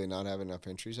 Did they not have enough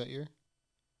entries that year?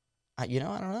 I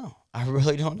don't know. I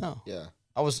really don't know. Yeah,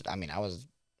 I was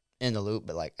in the loop,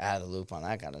 but like out of the loop on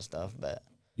that kind of stuff. But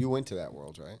you went to that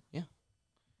Worlds, right? Yeah.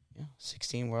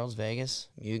 16 Worlds Vegas,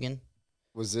 Mugen.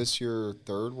 Was this your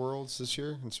third Worlds this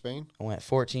year in Spain? I went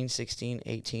 14, 16,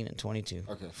 18, and 22.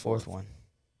 Okay. Fourth one.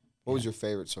 What was your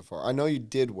favorite so far? I know you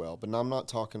did well, but I'm not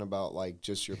talking about like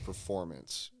just your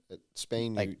performance. At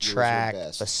Spain, like you track, was your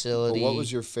best. Facility. But what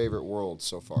was your favorite World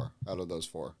so far out of those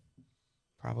 4?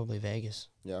 Probably Vegas.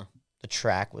 Yeah. The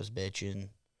track was bitching.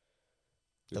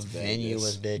 The venue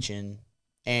was bitching.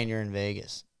 And you're in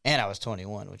Vegas. And I was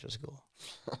 21, which was cool.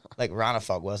 Like,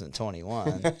 Ronafog wasn't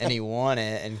 21, and he won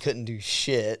it and couldn't do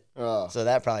shit. So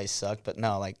that probably sucked. But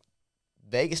no, like,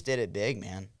 Vegas did it big,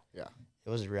 man. Yeah.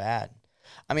 It was rad.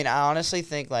 I mean, I honestly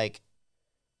think, like,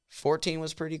 14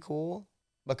 was pretty cool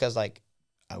because, like,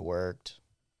 I worked.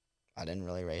 I didn't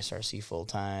really race RC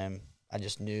full-time. I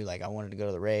just knew, like, I wanted to go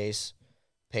to the race,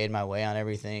 paid my way on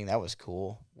everything. That was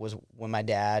cool. Was when my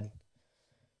dad,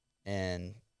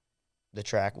 and the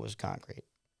track was concrete.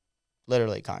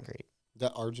 Literally concrete.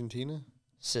 That Argentina?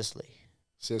 Sicily,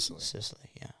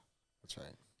 yeah. That's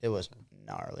right. It was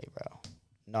gnarly, bro.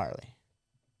 Gnarly.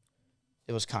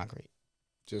 It was concrete.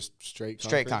 Just straight concrete?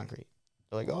 Straight concrete.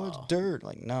 They're like, oh, it's dirt.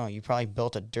 Like, no, you probably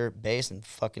built a dirt base and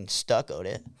fucking stuccoed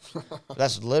it.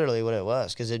 That's literally what it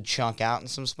was, because it'd chunk out in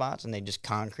some spots, and they just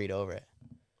concrete over it.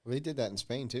 Well, they did that in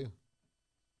Spain, too.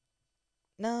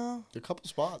 No. A couple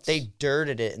spots. They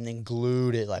dirted it and then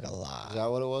glued it like a lot. Is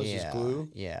that what it was? Yeah. Just glue?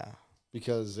 Yeah.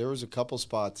 Because there was a couple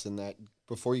spots in that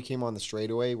before you came on the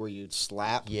straightaway where you'd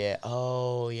slap. Yeah.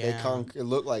 Oh, yeah. It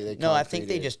looked like they No, I think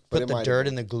they just put the dirt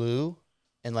in the glue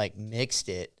and, like, mixed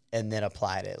it and then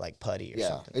applied it like putty or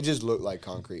something. It just looked like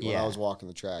concrete when I was walking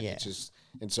the track. Yeah. It's just,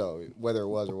 and so whether it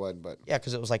was or wasn't, but. Yeah,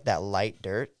 because it was like that light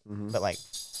dirt, but, like,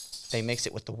 they mixed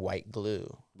it with the white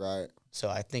glue. Right. So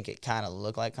I think it kind of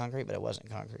looked like concrete, but it wasn't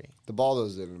concrete. The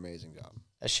Baldos did an amazing job.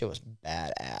 That shit was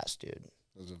badass, dude.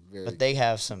 It was a very, but they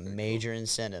have some major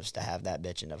incentives to have that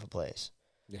bitchin' of a place.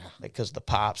 Yeah. Because the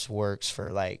Pops works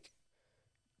for, like,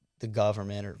 the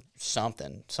government or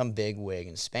something, some big wig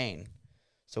in Spain.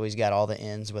 So he's got all the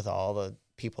ends with all the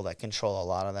people that control a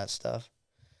lot of that stuff.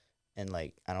 And,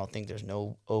 like, I don't think there's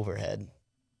no overhead.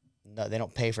 No, they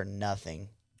don't pay for nothing.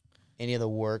 Any of the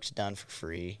work's done for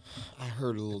free. I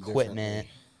heard a little equipment, differently.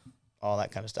 all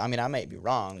that kind of stuff. I mean, I may be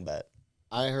wrong, but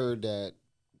I heard that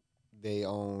they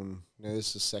own. Now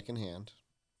this is secondhand,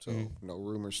 so no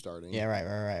rumors starting. Yeah,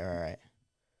 right.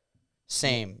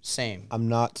 Same. I'm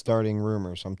not starting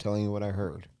rumors. I'm telling you what I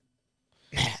heard.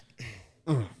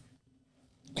 Oh.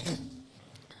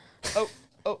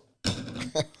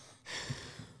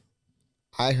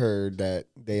 I heard that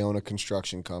they own a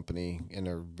construction company and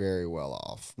are very well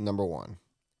off. Number one.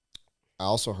 I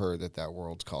also heard that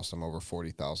world's cost them over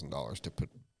 $40,000 to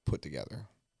put together.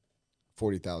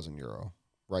 40,000 euro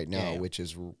right now, which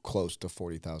is close to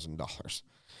 $40,000.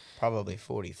 Probably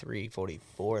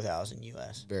 44,000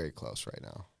 US. Very close right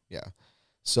now. Yeah.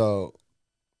 So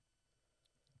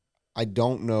I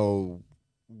don't know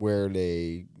where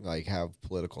they like have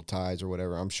political ties or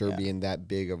whatever. I'm sure being that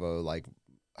big of a like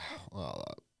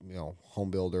home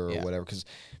builder or whatever, because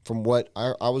from what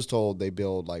I was told, they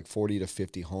build like 40 to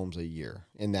 50 homes a year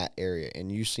in that area,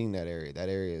 and you've seen that area. That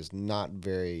area is not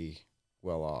very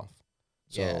well off.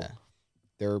 So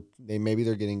maybe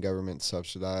they're getting government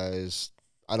subsidized.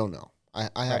 I don't know.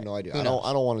 I have no idea. I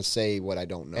don't want to say what I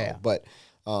don't know, but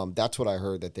that's what I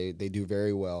heard, that they do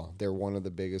very well. They're one of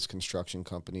the biggest construction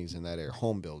companies in that area,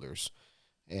 home builders,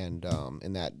 and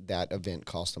that event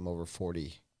cost them over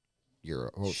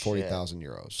 40,000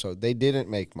 euros. So they didn't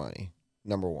make money.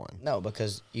 Number one. No,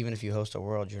 because even if you host a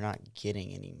world, you're not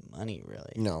getting any money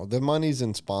really. No, the money's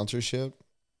in sponsorship.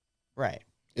 Right.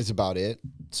 It's about it.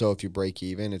 So if you break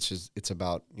even, it's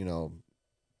about,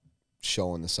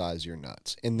 showing the size of your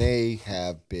nuts. And they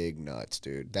have big nuts,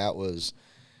 dude. That was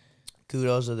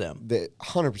kudos to them.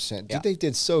 100%. Dude, they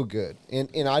did so good.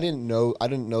 And I didn't know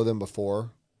them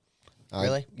before.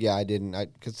 Really? Yeah, I didn't.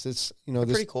 Because this,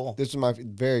 pretty cool. This is my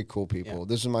very cool people. Yeah.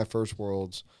 This is my first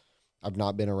Worlds. I've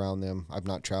not been around them. I've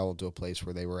not traveled to a place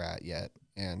where they were at yet.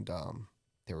 And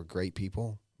they were great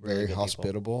people, very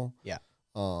hospitable. People.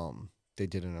 Yeah. They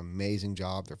did an amazing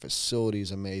job. Their facility is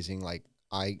amazing. Like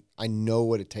I know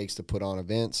what it takes to put on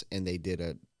events, and they did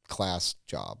a class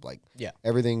job. Like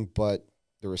everything but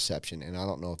the reception. And I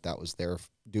don't know if that was their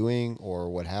doing or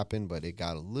what happened, but it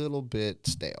got a little bit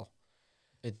stale.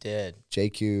 It did.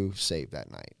 JQ saved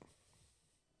that night.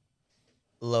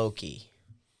 Loki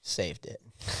saved it.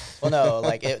 Well, no,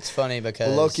 like it's funny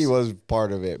because Loki was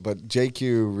part of it, but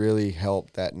JQ really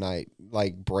helped that night,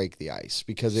 like break the ice,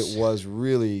 because it was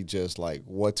really just like,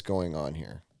 what's going on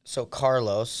here? So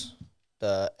Carlos,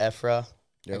 the EFRA,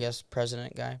 I guess,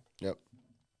 president guy. Yep.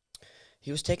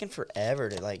 He was taking forever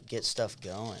to like get stuff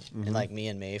going, and like me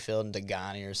and Mayfield and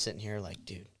Dagani are sitting here like,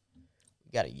 dude,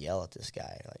 we got to yell at this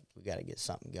guy. Like, we got to get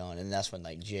something going. And that's when,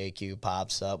 like, JQ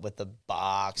pops up with the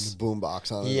box. The boom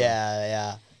box on it.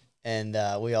 Yeah. And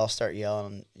we all start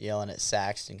yelling at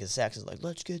Saxton, because Saxton's like,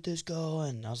 let's get this going.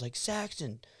 And I was like,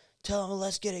 Saxton, tell him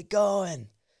let's get it going.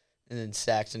 And then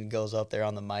Saxton goes up there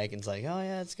on the mic and's like, oh,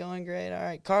 yeah, it's going great. All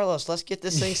right, Carlos, let's get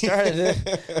this thing started.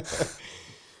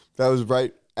 That was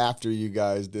right after you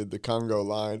guys did the Congo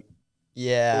line.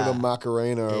 Yeah. Or the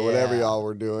Macarena or whatever y'all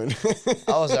were doing.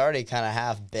 I was already kind of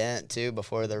half bent, too,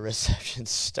 before the reception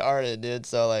started, dude.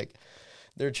 So, like,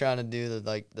 they're trying to do,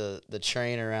 the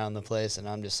train around the place, and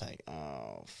I'm just like,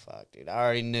 oh, fuck, dude. I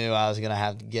already knew I was going to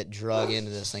have to get drug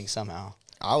into this thing somehow.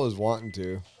 I was wanting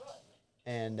to.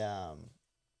 And, the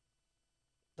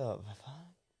fuck?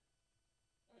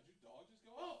 Did your dog just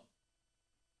go out?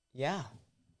 Yeah,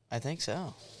 I think so.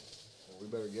 Well, we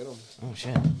better get them. Oh,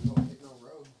 shit. We don't hit no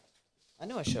road. I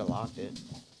knew I should have locked it.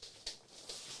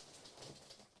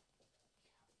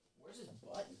 Where's his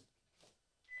button?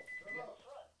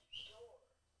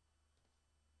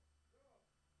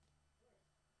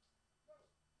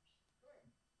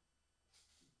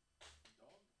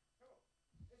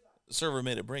 The server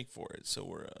made a break for it, so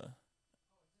we're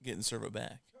getting server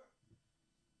back.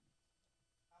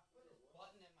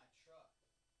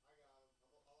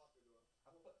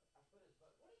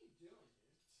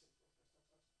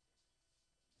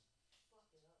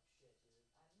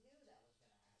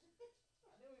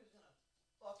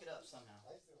 Fuck it up somehow.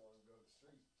 I still want to go to the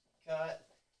street. Cut.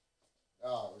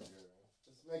 Oh, we're good, man.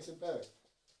 This makes it better.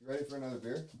 You ready for another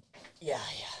beer? Yeah.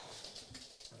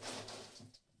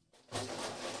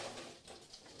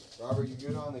 Robert, you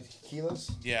good on the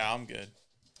tequilas? Yeah, I'm good.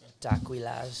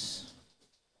 Taquilas.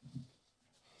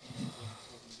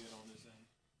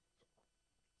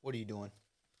 What are you doing?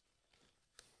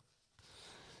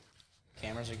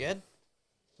 Cameras are good?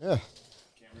 Yeah.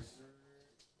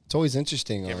 It's always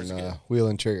interesting Cameras on are good. Wheel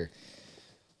and Trigger.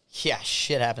 Yeah,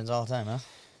 shit happens all the time, huh?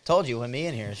 Told you, when me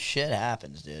in here, shit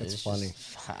happens, dude. That's It's funny. Just,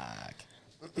 fuck.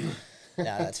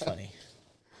 Nah, that's funny.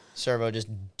 Servo just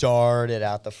darted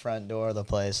out the front door of the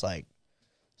place like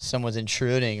someone's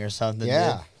intruding or something.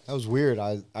 Yeah, Dude. that was weird.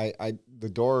 The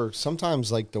door,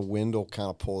 sometimes like the wind will kind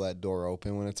of pull that door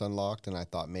open when it's unlocked, and I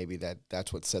thought maybe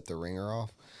that's what set the ringer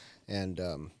off. And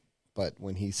but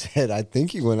when he said, I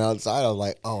think he went outside, I was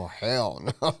like, oh hell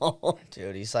no.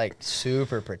 Dude, he's like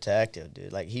super protective,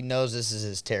 dude. Like he knows this is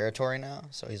his territory now,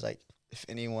 so he's like, if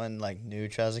anyone like new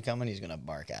tries to come in, he's gonna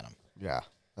bark at him. Yeah,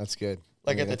 that's good.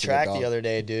 Like at the that's a good track dog. the other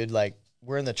day, dude. Like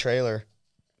we're in the trailer,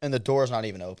 and the door's not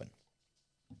even open,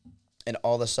 and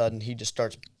all of a sudden he just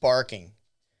starts barking.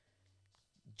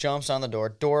 Jumps on the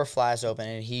door flies open,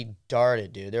 and he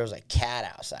darted, dude. There was a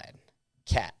cat outside.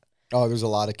 Cat. Oh, there's a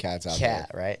lot of cats out there.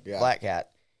 Cat, right? Yeah. Black cat.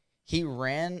 He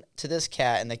ran to this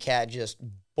cat, and the cat just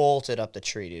bolted up the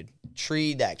tree, dude.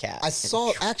 Treed that cat. I saw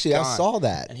I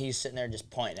that. And he's sitting there just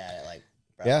pointing at it like,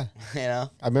 bro. Yeah. You know?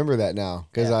 I remember that now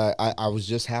because Yeah. I was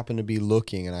just happened to be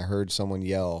looking and I heard someone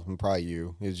yell, and probably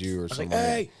you, it was you or I was like, somebody.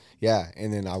 hey. Yeah,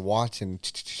 and then I watched and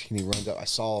he runs up.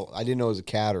 I didn't know it was a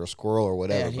cat or a squirrel or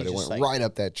whatever, and but it he's went just, like, right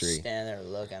up that tree. Standing there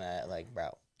looking at it like,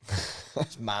 bro,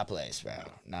 it's my place, bro,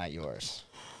 not yours.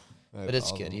 But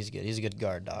it's good. He's good. He's a good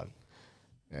guard dog.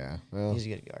 Yeah, well, He's a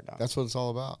good guard dog. that's what it's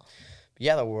all about. But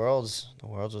yeah, the worlds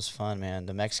was fun, man.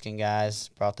 The Mexican guys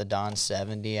brought the Don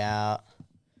 70 out,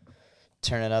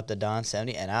 turn it up the Don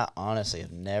 70, and I honestly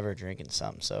have never drinking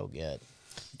something so good.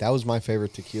 That was my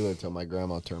favorite tequila until my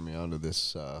grandma turned me on to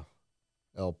this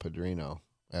El Padrino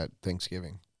at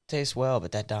Thanksgiving. Tastes well,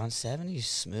 but that Don 70 is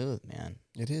smooth, man.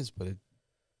 It is, but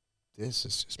this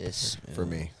is just It's better for smooth.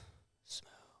 me.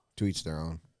 To each their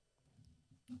own.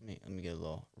 Let me get a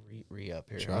little re-up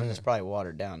here. Try It's it. probably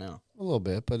watered down now. A little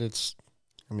bit, but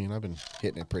I've been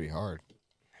hitting it pretty hard.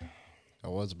 I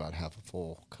was about half a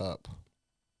full cup.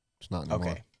 It's not anymore.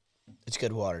 Okay. It's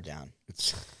good watered down.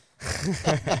 It's.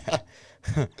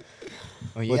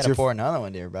 Well, you What's got to your pour another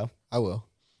one, dear bro. I will.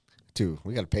 Dude,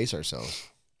 we got to pace ourselves.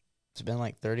 It's been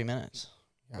like 30 minutes.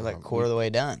 Yeah, We're like a quarter of the way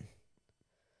done.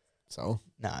 So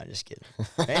Nah, just kidding.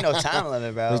 There ain't no time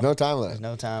limit, bro. there's no time left. There's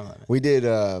no time limit. We did.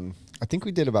 I think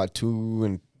we did about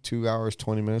 2 hours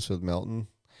 20 minutes with Melton.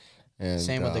 And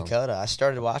Same with Dakota. I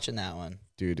started watching that one.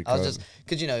 Dude, I Dakota, was just,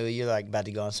 because, you're like about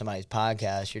to go on somebody's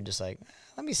podcast. You're just like,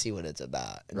 let me see what it's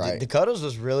about. And Right. Dakota's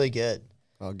was really good.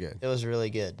 oh good. It was really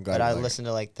good. glad But you I like it. listened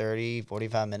to like 30,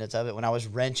 45 minutes of it when I was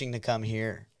wrenching to come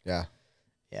here. Yeah,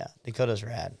 Yeah, Dakota's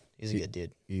rad. He's a good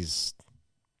dude. he's.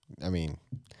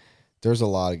 There's a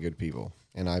lot of good people,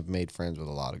 and I've made friends with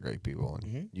a lot of great people. And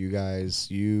Mhm. you guys,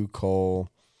 you Cole,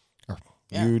 or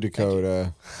Yeah, you thank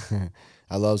Dakota.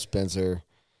 I love Spencer.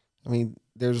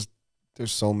 There's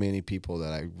so many people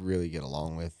that I really get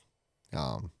along with.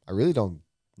 I really don't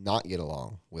not get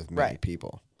along with many Right.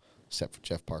 people, except for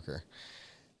Jeff Parker.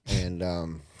 And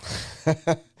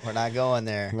We're not going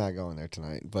there. I'm not going there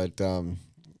tonight. But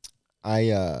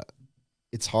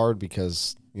it's hard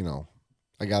because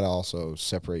I gotta also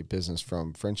separate business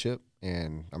from friendship,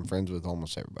 and I'm friends with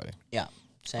almost everybody.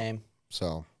 Same.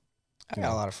 So I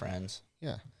got a lot of friends.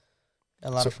 yeah. Got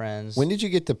a lot So of friends. When did you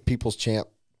get the People's Champ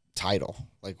title?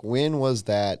 Like, when was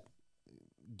that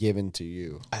given to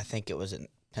you? I think it was in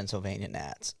Pennsylvania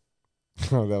Nats.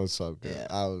 Oh, that was so good. Yeah.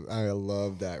 I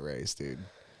love that race, dude.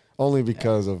 Only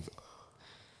because of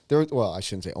I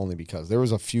shouldn't say only because there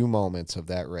was a few moments of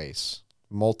that race,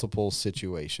 multiple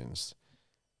situations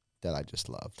that I just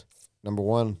loved. Number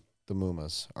one, the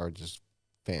Mumas are just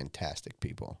fantastic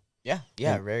people. Yeah,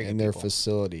 and, very good. And their people.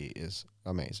 facility is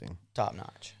amazing, Top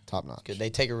notch. top notch. Good. They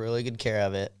take a really good care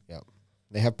of it.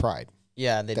 They have pride.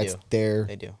 Yeah, they That's do. their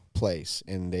They do. place,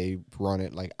 and they run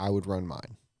it like I would run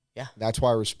mine. Yeah. That's why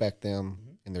I respect them,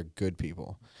 Mhm. and they're good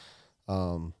people.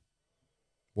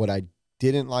 What I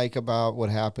didn't like about what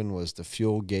happened was the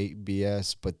fuel gate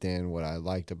BS, but then what I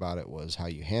liked about it was how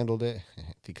you handled it,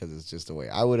 because it's just the way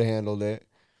I would have handled it.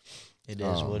 It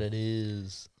is what it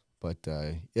is. But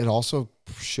it also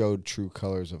showed true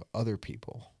colors of other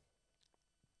people.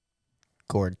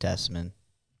 Gord Testman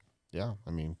Yeah,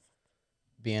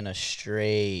 being a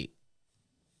straight.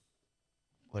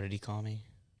 What did he call me?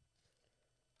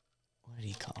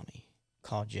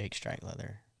 Called Jake Strike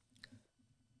Leather.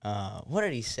 What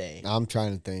did he say? I'm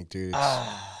trying to think, dude.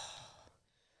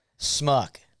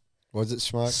 Smuck. Was it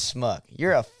Schmuck? Smuck.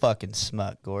 You're a fucking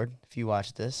smuck, Gord. If you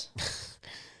watch this.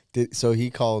 So he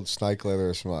called Snike Leather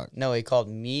a Schmuck. No, he called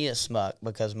me a smuck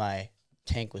because my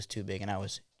tank was too big and I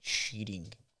was cheating.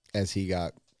 As he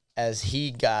got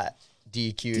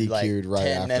DQ'd like right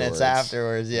 10 minutes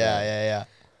afterwards. Yeah.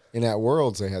 And at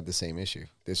Worlds, they had the same issue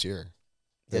this year.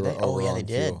 Did they? Oh, yeah, they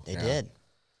did. Fuel. They did.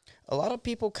 A lot of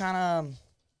people kind of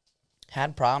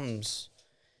had problems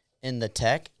in the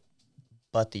tech,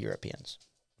 but the Europeans.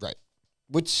 Right.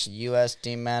 Which U.S.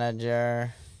 team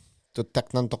manager. the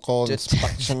technical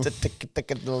inspection.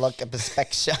 The look of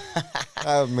inspection.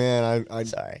 Oh man, I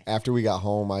Sorry. After we got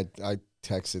home, I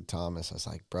texted Thomas. I was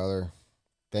like, brother,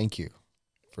 thank you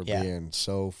for being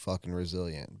so fucking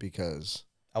resilient, because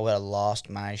I would have lost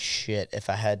my shit if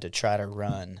I had to try to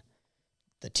run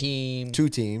the team, 2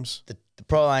 teams, the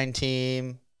Pro Line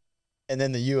team, and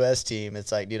then the U.S. team.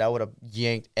 It's like, dude, I would have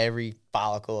yanked every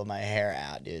follicle of my hair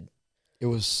out, dude. it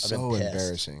was I've been so pissed.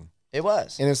 embarrassing. It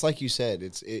was. And it's like you said,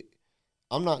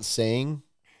 I'm not saying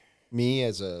me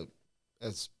as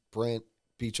Brent,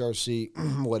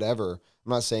 BHRC, whatever, I'm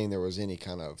not saying there was any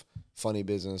kind of funny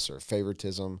business or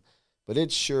favoritism, but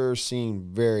it sure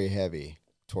seemed very heavy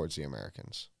towards the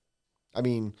Americans. I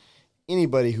mean,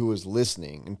 anybody who was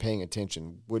listening and paying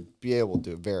attention would be able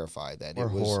to verify that We're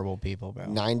it was horrible people, bro.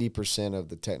 90% of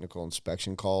the technical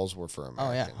inspection calls were for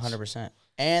Americans. Oh, yeah, 100%.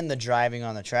 And the driving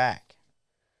on the track.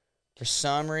 For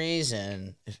some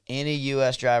reason, if any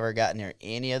U.S. driver got near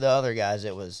any of the other guys,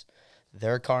 it was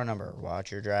their car number,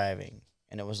 watch your driving.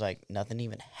 And it was like nothing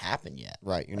even happened yet.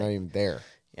 Right, you're not even there.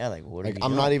 Yeah, like, what are Like, you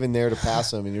I'm doing? not even there to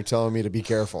pass them, and you're telling me to be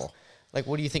careful. Like,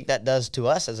 what do you think that does to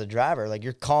us as a driver? Like,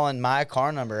 you're calling my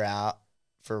car number out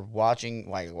for watching,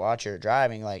 like, watch your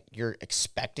driving. Like, you're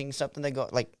expecting something to go,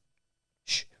 like,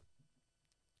 shh,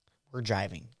 we're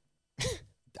driving.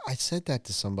 I said that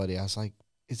to somebody. I was like,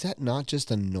 is that not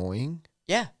just annoying?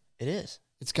 Yeah, it is.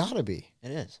 It's got to be.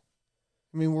 It is.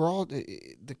 I mean, we're all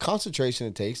the concentration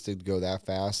it takes to go that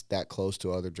fast, that close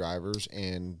to other drivers,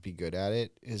 and be good at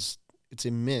it it's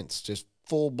immense. Just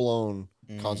full blown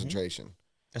concentration.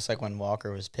 It's like when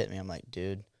Walker was pitting me. I'm like,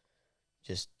 dude,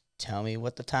 just tell me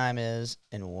what the time is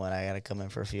and when I gotta come in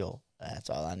for fuel. That's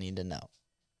all I need to know.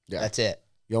 Yeah, That's it.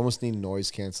 You almost need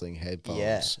noise canceling headphones.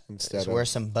 Yeah, instead just of wear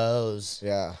some Bose.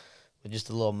 Yeah, With just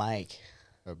a little mic.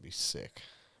 that'd be sick.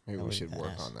 Maybe That we would should be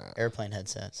work nice. on that. Airplane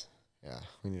headsets. Yeah,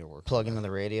 we need to work. Plug on into that.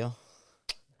 the radio.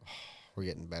 We're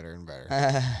getting better and better.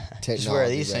 Just wear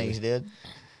Technology, these baby. things, dude.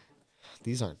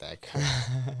 These aren't that good.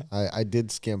 I did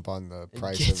skimp on the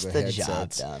price Gets of the the job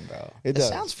headsets. done, bro. It It does.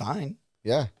 sounds fine.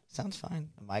 Yeah. Sounds fine.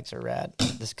 The mics are rad.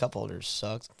 This cup holder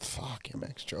sucks. Fuck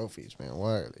MX Trophies, man.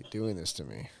 Why are they doing this to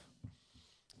me?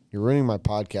 You're ruining my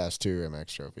podcast too,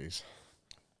 MX Trophies.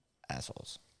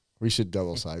 Assholes. We should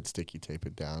double side sticky tape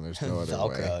it down. There's no other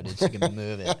Velcro, way. dude. So you can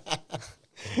move it.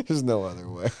 There's no other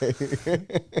way.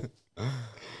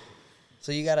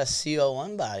 So you got a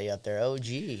CO1 body up there, OG.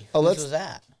 Oh, Whose was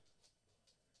that?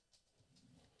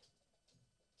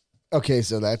 Okay,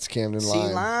 so that's Camden Lime.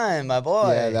 C-Lime, my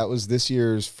boy. Yeah, that was this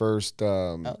year's first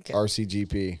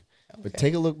RCGP. But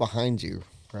take a look behind you,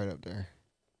 right up there.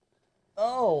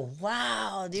 Oh,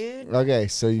 wow, dude. Okay,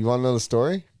 so you want to know the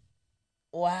story?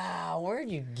 Wow,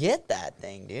 where'd you get that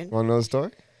thing, dude? Want to know the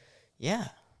story? Yeah.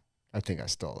 I think I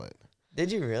stole it.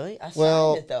 Did you really? I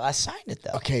Well- signed it, though. I signed it,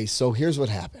 though. Okay, so here's what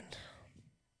happened.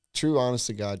 True, honest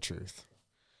to God truth.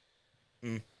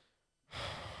 Mm. It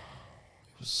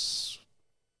was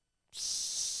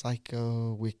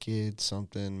Psycho, Wicked,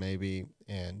 something maybe.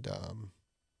 And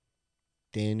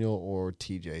Daniel or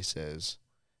TJ says,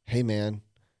 hey, man,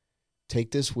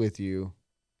 take this with you,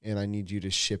 and I need you to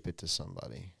ship it to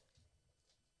somebody.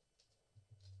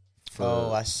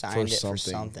 I signed it for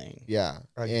something. Yeah.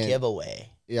 Or a and- giveaway.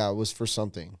 Yeah, it was for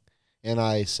something. And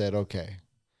I said, okay.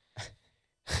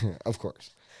 Of course.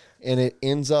 And it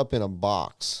ends up in a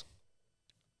box.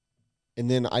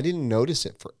 And then I didn't notice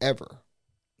it forever.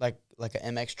 Like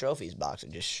an MX Trophies box.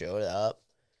 It just showed up.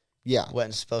 Yeah.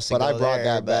 Wasn't supposed to But go I brought there,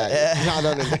 that but- back.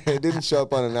 No, it didn't show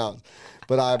up unannounced.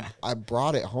 But I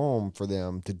brought it home for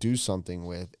them to do something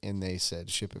with, and they said,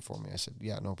 ship it for me. I said,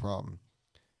 yeah, no problem.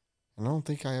 And I don't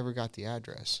think I ever got the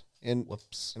address. And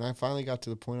Whoops. And I finally got to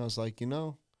the point I was like,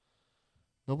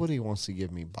 nobody wants to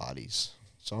give me bodies.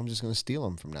 So I'm just going to steal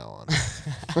them from now on.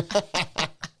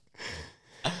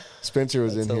 Spencer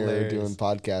was That's in here hilarious. doing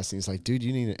podcasting. He's like, dude,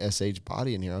 you need an SH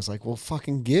body in here. I was like, well,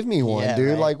 fucking give me one, Yeah, dude.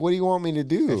 right. Like, what do you want me to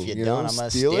do? If you don't, I'm going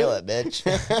to steal it, bitch.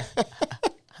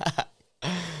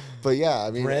 But yeah, I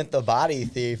mean, Rent the body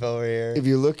thief over here. if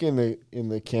you look in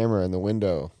the camera in the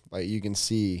window, like you can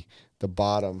see the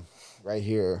bottom right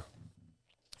here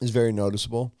is very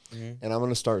noticeable. Mm-hmm. And I'm going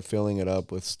to start filling it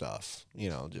up with stuff,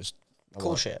 just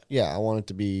Cool shit. Yeah, I want it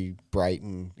to be bright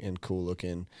and cool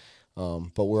looking.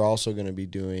 But we're also going to be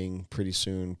doing pretty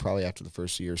soon, probably after the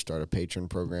first year, start a patron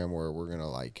program where we're going to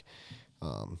like,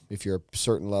 if you're a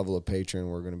certain level of patron,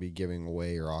 we're going to be giving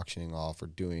away or auctioning off or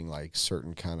doing like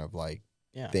certain kind of like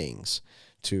things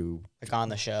to like on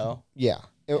the show. Yeah.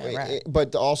 Right.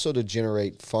 But also to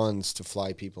generate funds to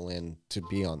fly people in to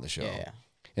be on the show. Yeah.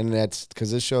 And that's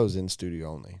because this show is in studio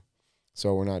only.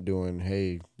 So we're not doing,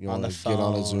 hey, you want to get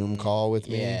on a Zoom call with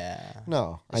me? Yeah.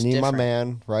 No. It's I need different. my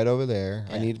man right over there.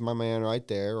 Yeah. I need my man right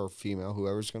there, or female,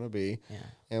 whoever's going to be. Yeah.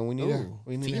 And we need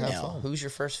to have female. fun. Who's your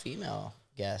first female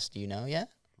guest? Do you know yet?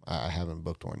 I haven't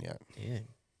booked one yet. Dude.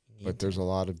 But there's a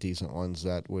lot of decent ones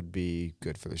that would be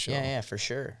good for the show. Yeah, for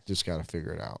sure. Just got to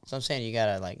figure it out. So I'm saying you got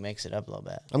to like mix it up a little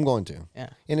bit. I'm going to. Yeah.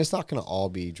 And it's not going to all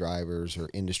be drivers or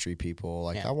industry people.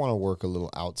 Like I want to work a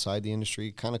little outside the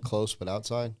industry, kind of close but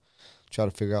outside. Try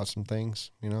to figure out some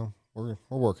things, you know. We're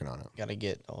working on it. Got to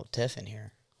get old Tiff in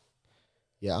here.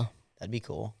 Yeah. That'd be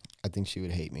cool. I think she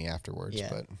would hate me afterwards, Yeah.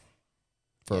 but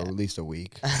for at least a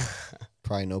week.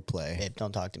 Probably no play. Babe,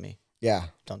 don't talk to me. Yeah.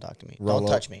 Don't talk to me. Don't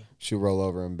touch me. She'll roll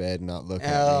over in bed and not look at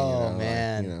me. Oh,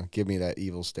 man. Like, give me that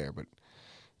evil stare. But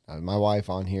my wife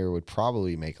on here would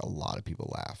probably make a lot of people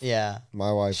laugh. Yeah.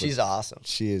 My wife. She's awesome.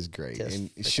 She is great. Tiff's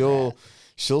And freaking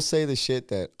she'll say the shit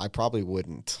that I probably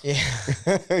wouldn't. Yeah.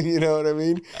 You know what I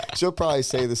mean? She'll probably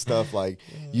say the stuff like,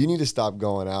 you need to stop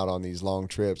going out on these long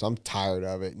trips. I'm tired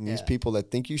of it. And these people that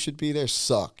think you should be there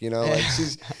suck. You know, like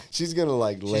she's going to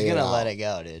like lay it out. She's going to let it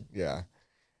go, dude. Yeah.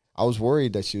 I was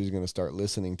worried that she was going to start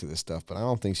listening to this stuff, but I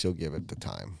don't think she'll give it the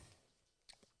time.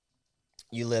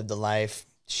 You live the life.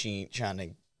 She trying to,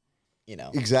 you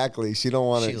know. Exactly. She don't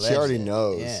want to. She already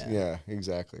knows. Yeah. Yeah,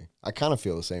 exactly. I kind of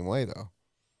feel the same way, though.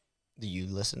 Do you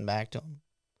listen back to them?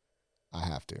 I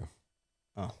have to.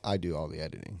 Oh. I do all the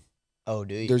editing. Oh,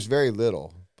 do you? There's very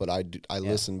little, but I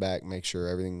listen back, make sure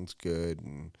everything's good,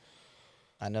 and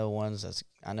I know one that's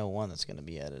going to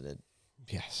be edited.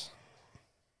 yes.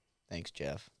 Thanks,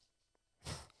 Jeff.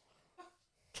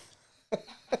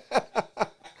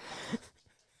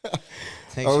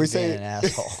 Thanks Are for we being saying an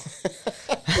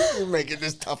asshole? You're making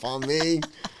this tough on me?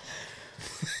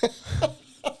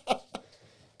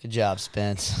 Good job,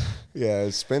 Spence. Yeah,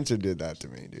 Spencer did that to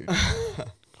me, dude.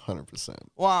 100%.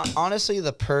 Well, honestly,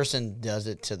 the person does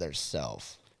it to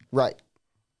theirself. Right.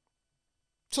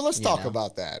 So let's talk know?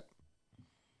 about that.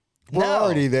 We're No.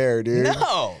 already there, dude.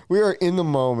 No. We are in the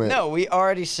moment. No, we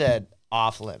already said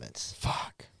off limits.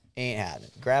 Fuck. Ain't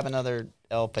happening. Grab another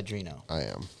El Padrino. I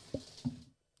am.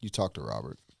 You talk to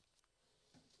Robert.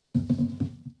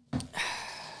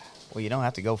 Well, you don't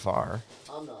have to go far.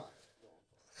 I'm not.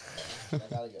 I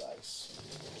gotta get ice.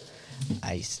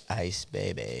 Ice, ice,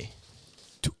 baby.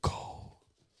 Too cold.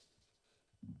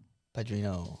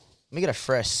 Padrino. Let me get a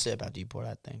fresh sip after you pour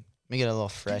that thing. Let me get a little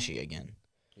freshy again.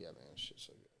 Yeah, man. Shit's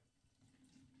so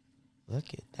good. Look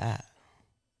at that.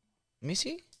 Let me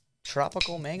see.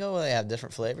 Tropical mango. They have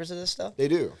different flavors of this stuff. They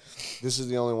do. This is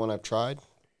the only one I've tried,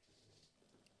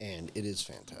 and it is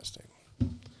fantastic.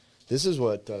 This is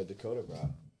what Dakota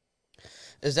brought.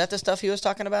 Is that the stuff he was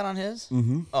talking about on his?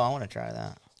 Mm-hmm. Oh, I want to try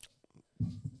that.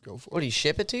 Go for it. What, do you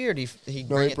ship it to you, or do he No,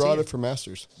 bring he it to brought you? it for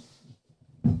Masters.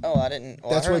 Oh, I didn't.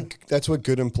 Well, That's what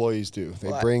good employees do. They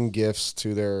Well, bring gifts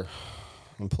to their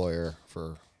employer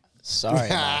for. Sorry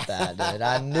about that, dude.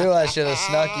 I knew I should have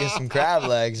snuck you some crab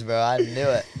legs, bro. I knew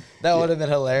it. That would have been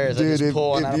hilarious. I Dude, just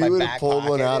pull one out if of you my would back have pulled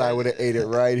one pocket, out, dude. I would have ate it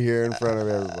right here in front of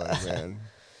everybody, man.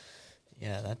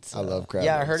 Yeah, that's. I love crab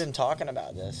Yeah, I legs. heard him talking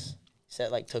about this. He said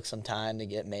it, like took some time to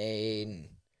get made, and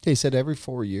He said every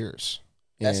 4 years.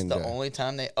 that's And, the only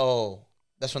time they. Oh,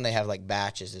 that's when they have like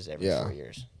batches. Is every Yeah. 4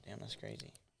 years. Damn, that's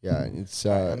crazy. Yeah, it's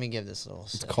All right, let me give this a little.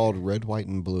 it's sip. called red, white,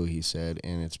 and blue. He said,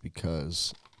 and it's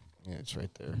because it's right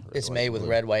there. Red, It's white, made and with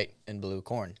blue. red, white, and blue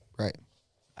corn. Right.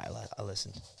 I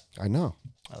listened. I know.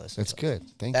 I listened. That's good.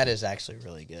 Thank That you. is actually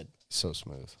really good. So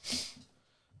smooth.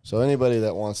 So anybody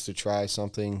that wants to try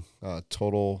something,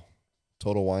 Total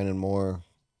Wine and More,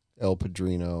 El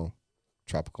Padrino,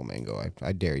 Tropical Mango,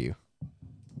 I dare you.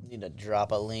 Need to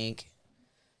drop a link.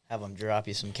 Have them drop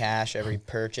you some cash every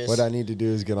purchase. What I need to do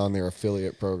is get on their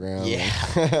affiliate program.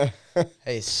 Yeah.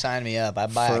 Hey, sign me up. I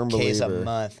buy Firm a case believer. a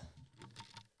month.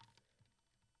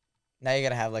 Now you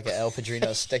gotta have like an El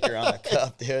Padrino sticker on the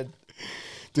cup, dude.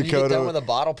 When you get done with a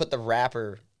bottle, put the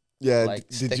wrapper. yeah. like,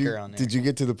 did sticker you on there. did you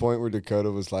get to the point where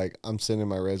Dakota was like, "I'm sending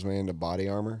my resume into Body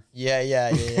Armor"? Yeah.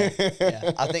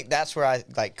 I think that's where I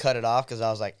like cut it off because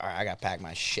I was like, all right, I gotta pack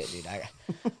my shit, dude. I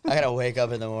gotta wake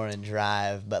up in the morning and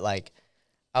drive. But like,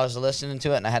 I was listening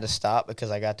to it and I had to stop because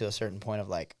I got to a certain point of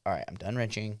like, all right, I'm done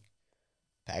wrenching.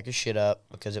 Pack your shit up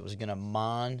because it was gonna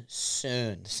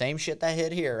monsoon. The same shit that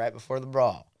hit here right before the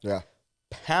brawl. Yeah.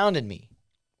 pounded me.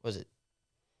 Was it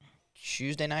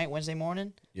Tuesday night, Wednesday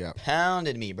morning? Yeah.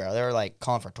 Pounded me, bro. They were like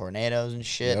calling for tornadoes and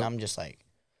shit. Yep. And I'm just like,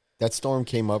 that storm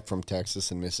came up from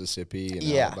Texas and Mississippi and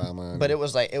Alabama. But it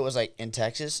was like in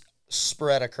Texas,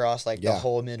 spread across like the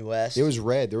whole Midwest. It was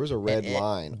red. There was a red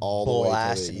line all the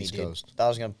way to the East Coast. Thought I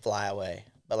was gonna fly away,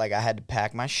 but like I had to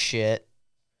pack my shit,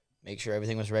 make sure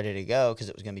everything was ready to go because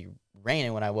it was gonna be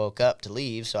raining when I woke up to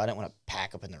leave. So I didn't want to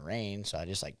pack up in the rain. So I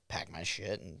just like packed my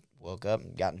shit and woke up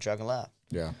and got in the truck and left.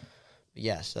 Yeah. But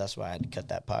yeah, so that's why I had to cut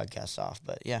that podcast off.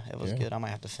 But yeah, it was good. I might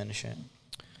have to finish it.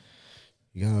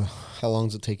 Yeah. How long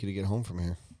does it take you to get home from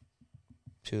here?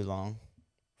 Too long.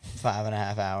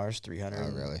 5.5 hours,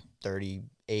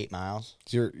 338 miles.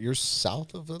 You're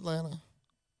south of Atlanta?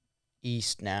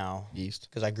 East now. East?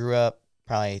 Because I grew up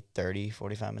probably 30,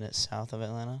 45 minutes south of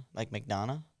Atlanta, like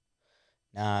McDonough.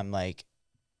 Now I'm like,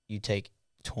 you take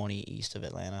 20 east of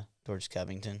Atlanta towards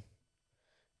Covington,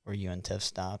 where you and Tiff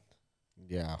stopped.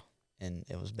 Yeah. And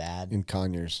it was bad. In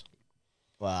Conyers.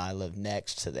 Well, I live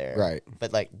next to there. Right.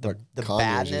 But like the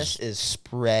badness is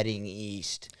spreading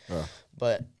east.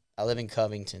 But I live in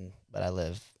Covington, but I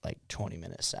live like 20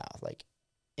 minutes south, like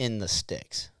in the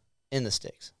sticks. In the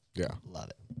sticks. Yeah. Love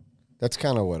it. That's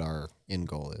kind of what our end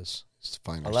goal is to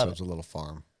find ourselves a little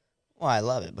farm. Well, I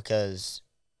love it because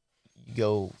you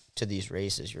go to these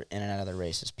races, you're in and out of the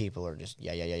races, people are just,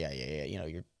 yeah. You know,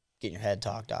 you're getting your head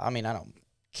talked out. I mean, I don't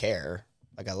care.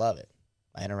 Like, I love it.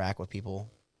 I interact with people,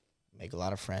 make a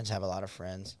lot of friends, have a lot of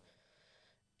friends.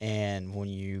 And when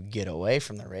you get away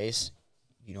from the race,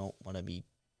 you don't want to be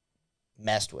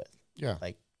messed with. Yeah.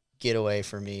 Like, get away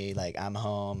from me. Like, I'm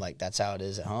home. Like, that's how it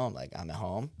is at home. Like, I'm at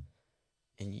home.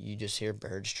 And you just hear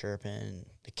birds chirping, and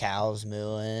the cows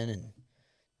mooing, and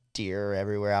deer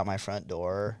everywhere out my front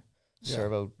door. Yeah.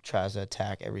 Servo tries to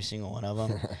attack every single one of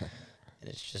them. And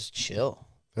it's just chill.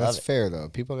 That's fair, though.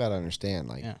 People got to understand.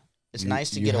 Like, it's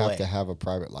nice to get away. You have to have a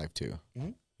private life, too. Mm-hmm.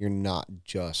 You're not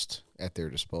just at their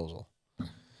disposal.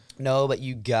 No, but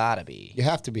you got to be. You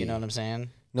have to be. You know what I'm saying?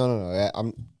 No.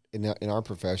 I'm in our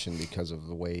profession, because of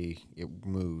the way it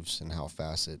moves and how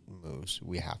fast it moves,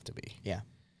 we have to be. Yeah.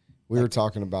 We were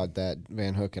talking about that,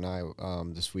 Van Hook and I,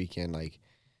 this weekend. Like,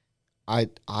 I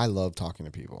love talking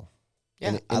to people.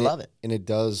 Yeah, I love it. And it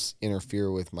does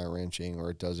interfere with my wrenching,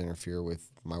 or it does interfere with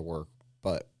my work.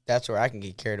 But that's where I can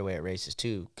get carried away at races,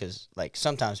 too, because, like,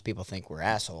 sometimes people think we're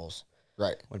assholes.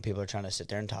 Right. When people are trying to sit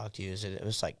there and talk to you. It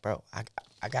was like, bro,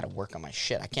 I got to work on my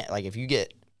shit. I can't, like, if you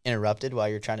get interrupted while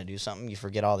you're trying to do something, you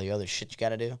forget all the other shit you got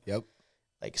to do. Yep.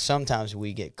 Like, sometimes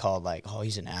we get called, like, oh,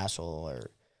 he's an asshole,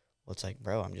 or, well, it's like,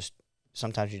 bro,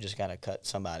 sometimes you just got to cut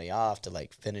somebody off to,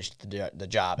 like, finish the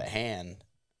job at hand.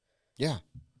 Yeah.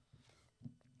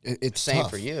 It's same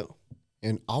tough. For you.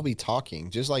 And I'll be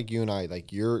talking, just like you and I,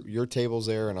 like your table's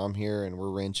there and I'm here and we're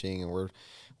wrenching and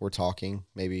we're talking.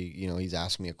 Maybe, you know, he's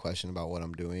asking me a question about what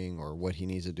I'm doing or what he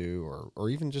needs to do, or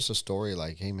even just a story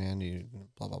like, hey man, you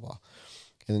blah, blah, blah.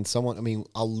 And then someone, I mean,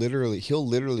 he'll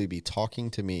literally be talking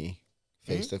to me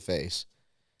face to face.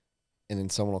 And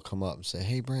then someone will come up and say,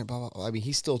 hey Brent, blah, blah, blah. I mean,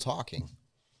 he's still talking.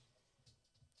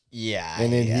 Yeah.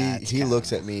 And then he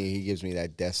looks at me, he gives me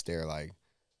that death stare, like,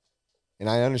 and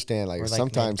I understand, like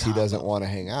sometimes he doesn't want to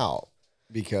hang out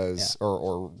because,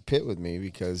 or pit with me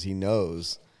because he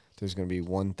knows there's going to be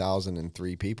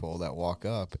 1,003 people that walk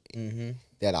up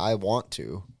that I want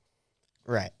to.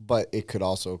 Right. But it could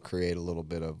also create a little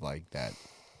bit of like that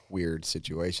weird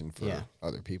situation for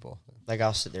other people. Like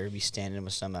I'll sit there and be standing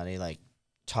with somebody, like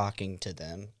talking to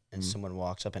them, and someone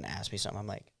walks up and asks me something. I'm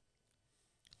like,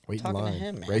 wait in line. To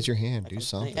him, man. Raise your hand. Like, do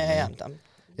something. Yeah, I'm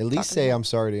at least say I'm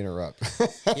sorry to interrupt.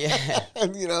 Yeah.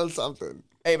 You know, something.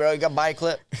 Hey, bro, you got a bike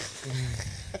clip?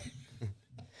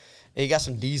 Hey, you got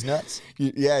some D's nuts?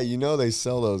 Yeah, you know they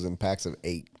sell those in packs of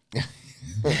 8.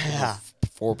 Yeah.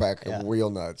 4-pack of wheel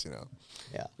nuts, you know.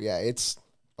 Yeah. Yeah, it's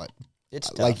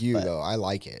tough, like you, though. I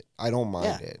like it. I don't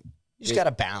mind it. You just got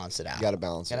to balance it out. You got to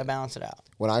balance it out.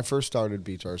 When I first started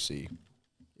Beach RC,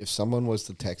 if someone was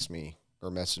to text me or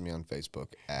message me on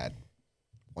Facebook at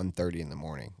 1:30 in the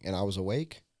morning and I was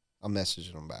awake, I'm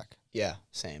messaging them back. Yeah,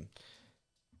 same.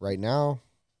 Right now,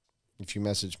 if you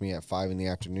message me at 5 in the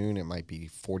afternoon, it might be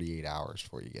 48 hours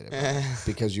before you get it back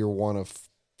because you're one of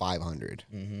 500.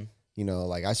 Mm-hmm. You know,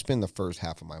 like I spend the first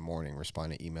half of my morning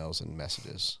responding to emails and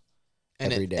messages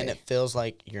every day. And it feels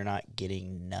like you're not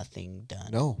getting nothing done.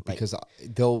 No, because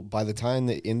by the time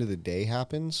the end of the day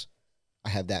happens, I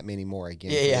have that many more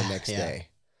again for the next day.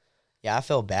 Yeah, I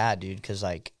feel bad, dude, because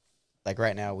like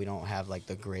right now we don't have like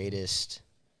the greatest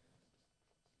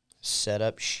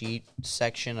setup sheet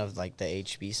section of like the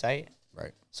HB site.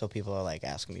 Right. So people are like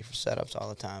asking me for setups all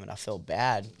the time, and I feel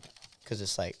bad because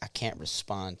it's like I can't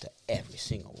respond to every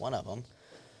single one of them.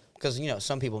 Because, you know,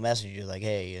 some people message you like,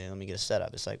 hey, let me get a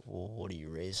setup. It's like, well, what are you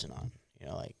racing on? You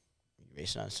know, like, you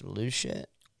racing on some loose shit?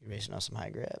 You racing on some high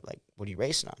grip? Like, what are you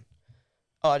racing on?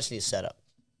 Oh, I just need a setup.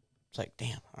 It's like,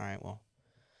 damn, all right, well.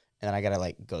 And then I got to,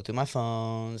 like, go through my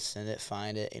phone, send it,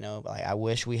 find it, you know. Like, I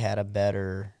wish we had a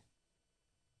better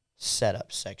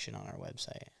setup section on our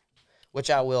website, which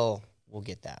we'll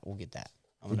get that. We'll get that.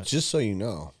 Just so you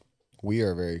know, we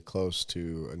are very close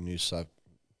to a new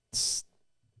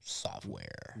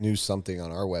something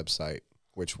on our website,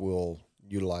 which will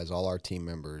utilize all our team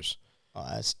members. Oh,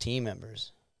 that's team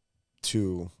members.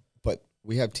 But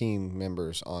we have team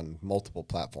members on multiple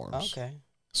platforms. Okay.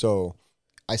 So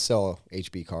I sell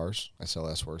HB cars, I sell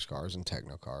S-Works cars and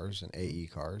Techno cars and AE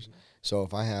cars. So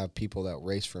if I have people that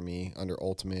race for me under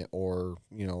Ultimate or,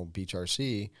 you know, Beach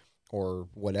RC or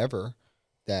whatever,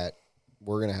 that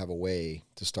we're going to have a way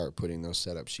to start putting those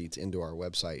setup sheets into our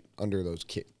website under those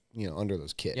kits.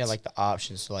 Yeah, like the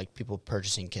options. So, like, people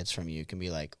purchasing kits from you can be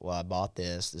like, well, I bought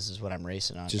this. This is what I'm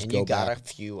racing on. Just and go you got back. a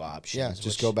few options. Yeah,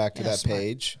 just go back to that smart.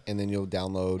 page, and then you'll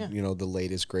download, you know, the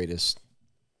latest, greatest,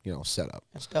 you know, setup.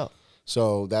 That's dope.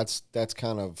 So that's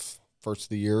kind of first of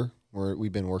the year.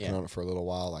 We've been working on it for a little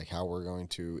while, like how we're going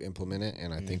to implement it,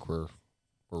 and I think we're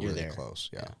really there. close.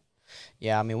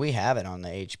 Yeah, I mean, we have it on the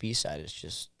HP side. It's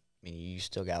just, I mean, you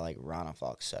still got, like, Rana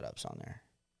Fox setups on there.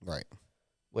 Right.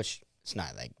 Which, it's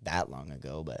not, like, that long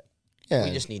ago, but Yeah.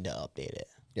 we just need to update it.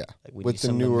 Yeah. Like, we With need the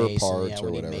some newer Mason, parts or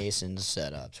we whatever. need Mason's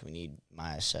setups. We need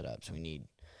Maya setups. We need,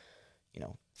 you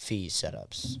know, Fee's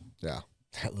setups. Yeah.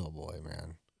 That little boy,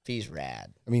 man. Fee's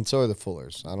rad. I mean, so are the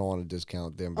Fullers. I don't want to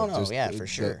discount them. But for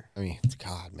sure. I mean,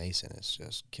 God, Mason is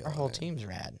just killing Our whole it. team's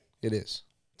rad. It is.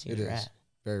 Team's It is. rad.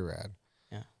 Very rad.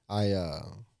 Yeah. I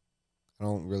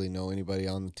don't really know anybody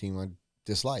on the team I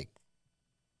dislike.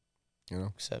 You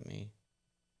know? Except me.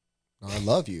 No, I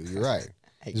love you. You're right.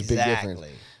 Exactly. There's a big difference.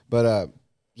 But,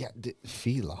 yeah,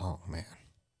 Fee Long, man.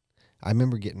 I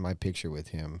remember getting my picture with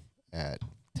him at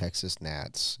Texas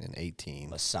Nats in 18.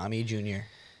 Masami Jr.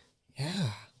 Yeah.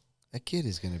 That kid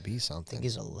is going to be I something. think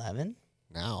he's 11,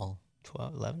 Now.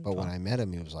 12, 11, But 12. when I met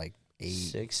him, he was like 8.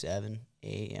 6, 7,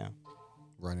 8, yeah.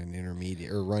 Running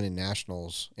intermediate or running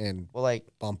nationals and Well, like,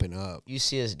 bumping up. you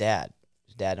see his dad.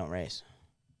 His dad don't race.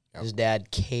 Yep. His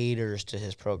dad caters to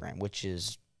his program, which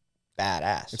is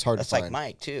badass. It's hard to That's like find.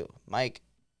 Mike, too. Mike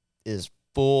is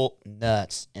full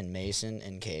nuts in Mason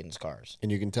and Caden's cars.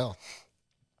 And you can tell.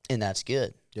 And that's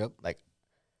good. Yep. Like,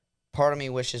 part of me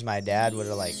wishes my dad would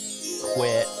have, like,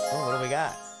 quit. Oh, what do we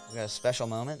got? We got a special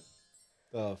moment?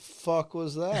 The fuck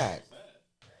was that?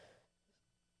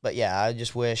 But, yeah, I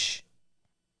just wish...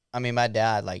 I mean, my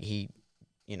dad, like, he,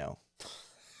 you know,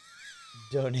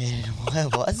 donated...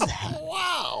 What was that?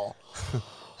 Wow.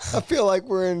 I feel like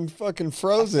we're in fucking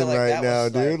Frozen like right that now,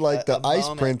 was, dude. Like the a Ice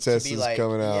moment Princess to be is like,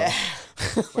 coming out. Yeah.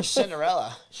 Where's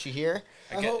Cinderella? Is she here?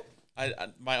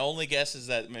 My only guess is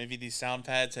that maybe these sound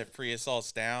pads have pre-assault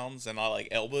downs, and I like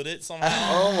elbowed it somehow.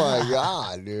 Oh my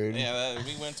god, dude. Yeah,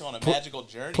 we went on a magical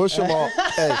journey. Push them all.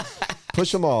 Hey,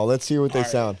 push them all. Let's see what they All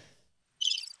right. sound.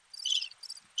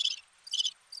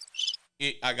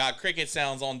 I got cricket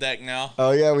sounds on deck now. Oh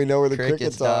yeah, we know where the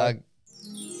Crickets, crickets are. dog.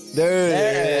 There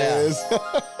There it it is.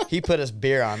 He put us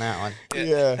beer on that one.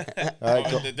 Yeah. All right,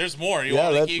 cool. There's more. You Yeah,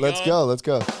 want to keep let's going? go. Let's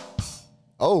go.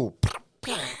 Oh.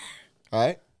 All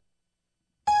right.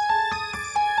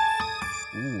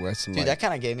 Ooh, that's some Dude, like, that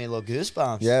kind of gave me a little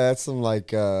goosebumps. yeah, that's some like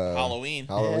Halloween.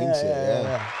 Halloween shit.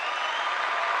 Yeah.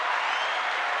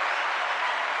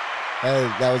 Hey,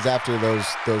 that was after those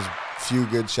few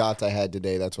good shots I had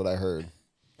today. That's what I heard.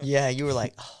 Yeah, you were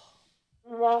like,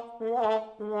 Yeah.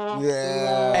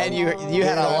 and you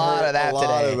had a lot of that a lot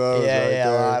today. of those yeah, right yeah,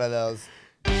 there. a lot of those.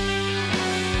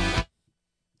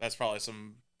 That's probably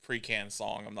some pre-canned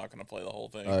song. I'm not going to play the whole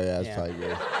thing. Oh yeah, that's Yeah. probably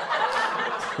good.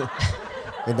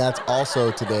 And that's also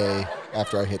today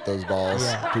after I hit those balls.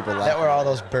 Yeah. People laughing. That were all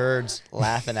those birds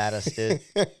laughing at us, dude.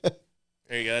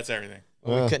 There you go. That's everything.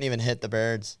 We couldn't even hit the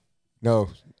birds. No,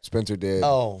 Spencer did.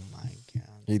 Oh my god,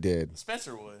 He did.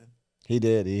 Spencer would. He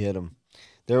did. He hit him.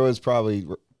 There was probably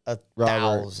a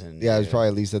Robert, 1,000. Yeah, it was dude. probably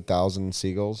at least 1,000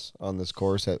 seagulls on this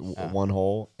course at one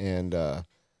hole, and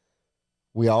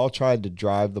we all tried to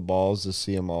drive the balls to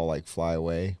see them all like fly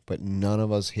away, but none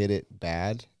of us hit it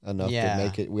bad enough Yeah. to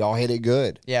make it. We all hit it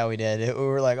good. Yeah, we did. We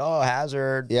were like, oh,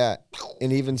 hazard. Yeah,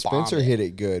 and even Spencer Bombed it. hit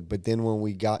it good, but then when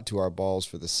we got to our balls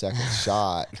for the second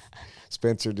shot,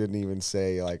 Spencer didn't even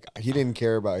say, like, he didn't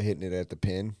care about hitting it at the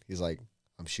pin. He's like,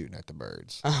 I'm shooting at the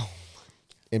birds. Oh,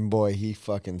 And boy, he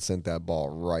fucking sent that ball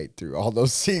right through all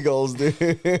those seagulls, dude.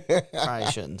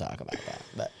 probably shouldn't talk about that,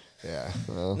 but Yeah.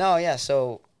 Well, No, yeah.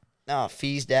 So, no,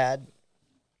 Fee's dad.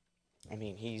 I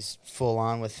mean, he's full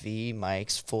on with Fee.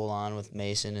 Mike's full on with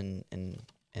Mason and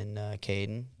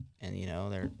Caden,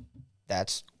 and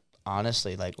that's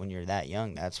honestly like when you're that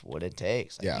young, that's what it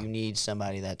takes. Like, Yeah. you need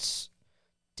somebody that's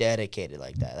dedicated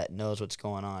like that, that knows what's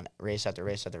going on, race after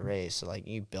race after race. So like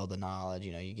you build the knowledge,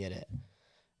 you get it.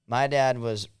 My dad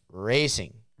was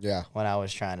racing yeah. when I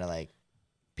was trying to like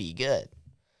be good.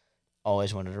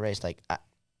 Always wanted to race. Like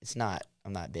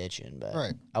I'm not bitching, but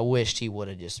Right. I wished he would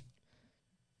have just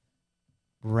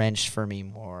wrenched for me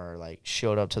more, like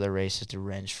showed up to the races to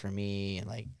wrench for me, and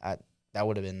like that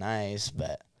would have been nice.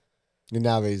 But And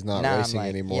now that he's not now I'm racing like,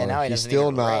 anymore, yeah, now he he's doesn't still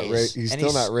even not. race. He's And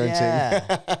still not wrenching.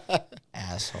 Yeah,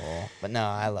 asshole. But no,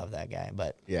 I love that guy.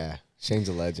 But yeah, Shane's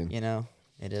a legend.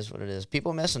 it is what it is.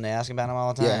 People miss him. They ask about him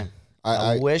all the Yeah. time. I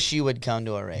I wish you would come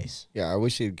to a race. Yeah, I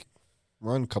wish he'd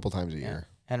run a couple times a Yeah. year.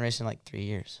 Hadn't raced in like 3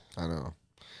 years. I know.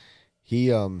 He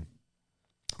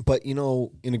but in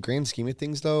the grand scheme of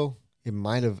things though, it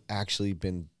might have actually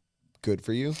been good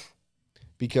for you.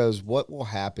 Because what will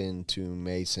happen to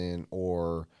Mason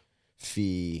or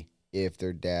Fee if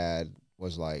their dad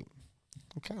was like,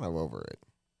 I'm kind of over it?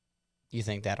 You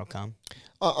think that'll come?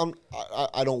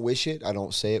 I don't wish it. I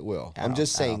don't say it will. I'm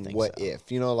just I don't saying think what so.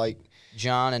 if. Like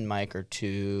John and Mike are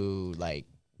too like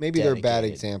maybe they're bad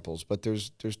dedicated. examples, but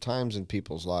there's times in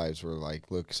people's lives where like,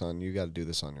 look, son, you got to do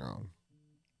this on your own.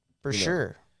 for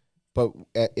sure. But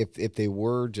if they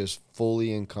were just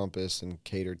fully encompassed and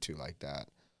catered to like that,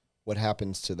 what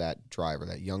happens to that driver,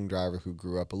 that young driver who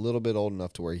grew up a little bit old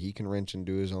enough to where he can wrench and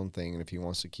do his own thing, and if he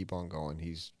wants to keep on going,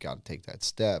 he's got to take that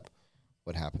step.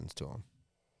 What happens to him?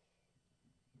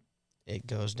 It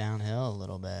goes downhill a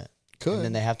little bit. Could. And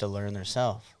then they have to learn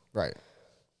themselves. Right.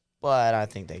 But I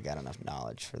think they got enough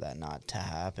knowledge for that not to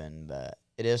happen. But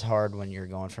it is hard when you're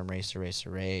going from race to race to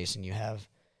race and you have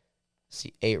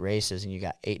 8 races and you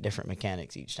got 8 different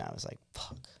mechanics each time. It's like,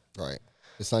 fuck. Right.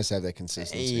 It's nice to have that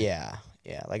consistency. Yeah.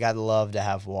 Yeah. Like, I'd love to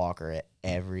have Walker at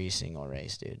every single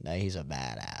race, dude. Now, he's a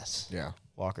badass. Yeah.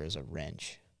 Walker is a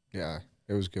wrench. Yeah.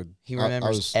 It was good. He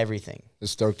remembers everything. I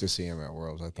was stoked to see him at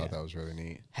Worlds. I thought that was really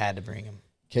neat. Had to bring him.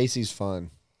 Casey's fun.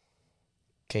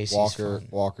 Casey's fun.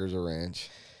 Walker's a wrench.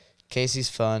 Casey's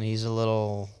fun. He's a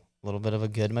little bit of a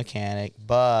good mechanic,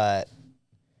 but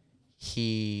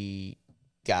he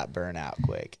got burnt out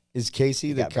quick. Is Casey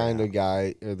He the got kind burnt of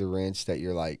guy or the wrench that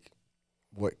you're like,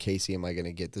 what Casey am I going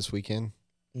to get this weekend?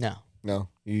 No. No,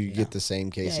 you No. get the same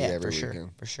Casey every for weekend. sure.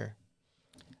 For sure.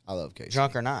 I love Casey.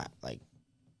 Drunk or not, like,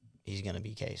 he's going to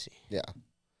be Casey. Yeah.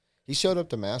 He showed up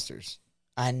to Masters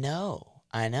I know.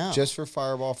 just for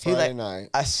Fireball Friday night.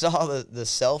 I saw the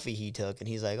selfie he took, and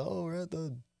he's like, oh,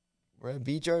 we're at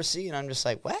Beach RC, and I'm just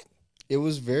like, what? It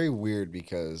was very weird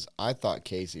because I thought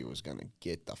Casey was going to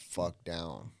get the fuck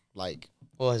down. Like,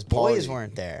 Well, his boys Party.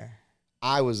 weren't there,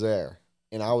 I was there,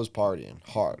 and I was partying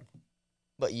hard.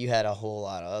 but you had a whole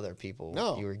lot of other people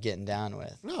No. you were getting down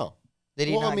with. No. Did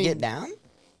he Well, I not mean, get down?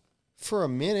 For a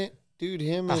minute, dude,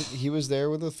 he was there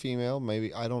with a female,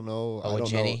 maybe, I don't know. Oh, I with don't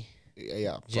Jenny? know.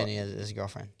 Yeah. Jenny is his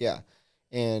girlfriend. Yeah.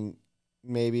 And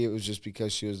maybe it was just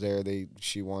because she was there,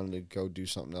 she wanted to go do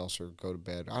something else or go to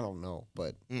bed. I don't know.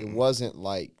 But it wasn't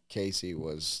like Casey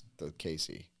was the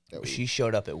Casey. She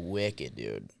showed up at Wicked,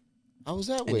 dude. I was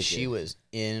at And Wicked. she was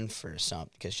in for something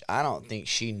because I don't think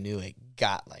she knew it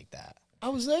got like that. I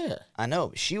was there. I know,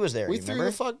 but she was there. We remember? threw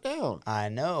the fuck down. I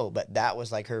know, but that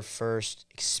was like her first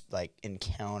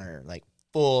encounter, like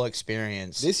full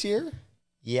experience. This year?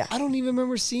 Yeah, I don't even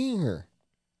remember seeing her.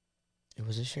 it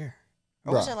was this year.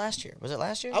 Or Bruh. was it last year? Was it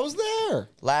last year? I was there.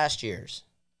 Last year's.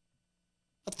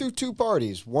 I threw 2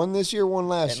 parties. One this year, one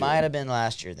last It year. might have been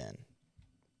last year then.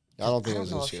 I don't think it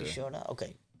was know this if year. she showed up.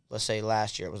 Okay, let's say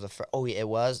last year. It was the first. Oh, yeah, it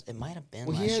was. It might have been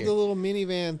Well, last he had year. the little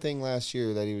minivan thing last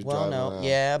year that he was Well, driving no, around.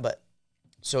 yeah, but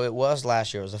so it was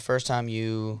last year. It was the first time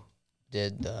you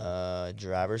did the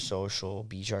driver social,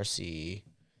 Beach RC,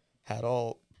 had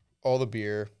all the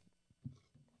beer,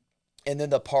 and then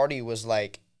the party was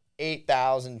like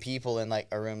 8,000 people in like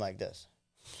a room like this.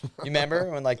 You remember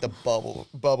when like the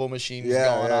bubble machine was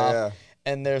going off,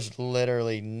 and there's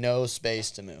literally no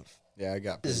space to move. Yeah, I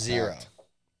got pretty Zero. packed.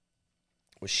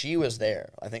 Well, she was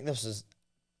there. I think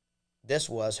this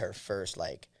was her first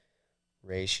like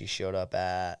race she showed up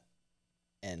at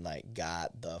and like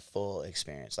got the full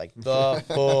experience. Like the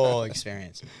full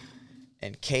experience.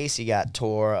 And Casey got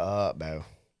tore up, bro.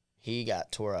 He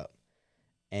got tore up.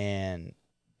 And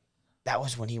that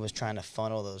was when he was trying to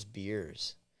funnel those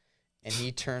beers. And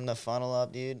he turned the funnel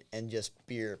up, dude, and just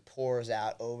beer pours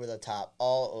out over the top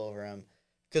all over him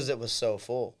because it was so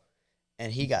full.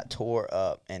 and he got tore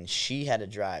up, and she had to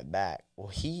drive back.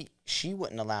 Well, she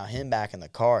wouldn't allow him back in the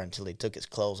car until he took his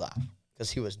clothes off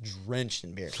because he was drenched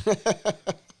in beer.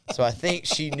 So I think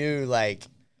she knew like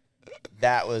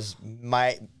that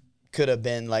could have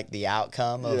been like the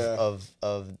outcome of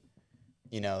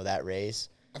that race.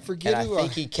 I forget and I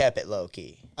think he kept it low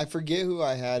key. I forget who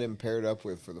I had him paired up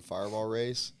with for the Fireball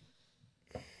race.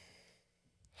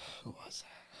 Who was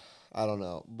that? I don't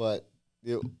know, but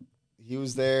he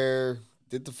was there,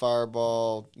 did the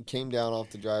Fireball, he came down off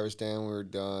the driver's stand, we were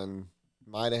done.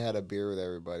 Might have had a beer with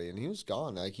everybody, and he was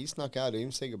gone. Like, he snuck out, didn't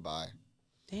even say goodbye.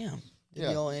 Damn. Did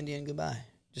the old Indian goodbye.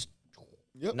 Just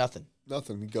nothing.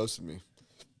 Nothing. He ghosted me.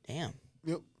 Damn.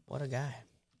 Yep. What a guy.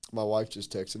 My wife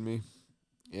just texted me,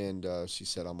 and she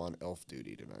said I'm on elf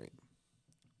duty tonight.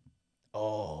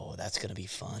 Oh, that's going to be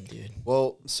fun, dude.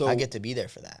 Well, so I get to be there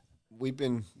for that. You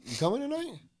coming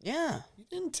tonight? Yeah. You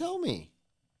didn't tell me.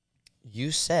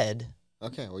 You said.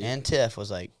 Okay. Well, and Tiff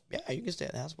was like, "Yeah, you can stay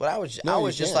at the house." But I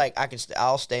was just like,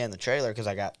 I'll stay in the trailer because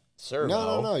I got servo.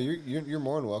 No. You're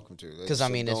more than welcome to. Because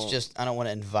it's just I don't want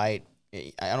to invite.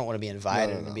 I don't want to be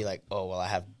invited and be like, "Oh, well, I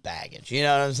have baggage." You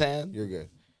know what I'm saying? You're good.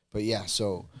 But yeah,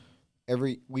 so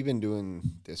we've been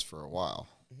doing this for a while.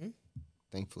 Mm-hmm.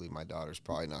 Thankfully, my daughter's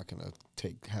probably not going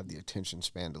to have the attention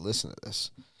span to listen to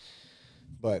this.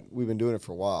 But we've been doing it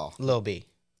for a while. Lil B.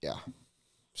 Yeah,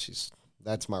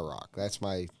 that's my rock.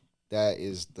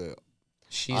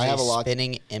 She's a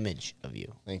spinning image of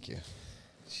you. Thank you.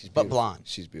 But blonde.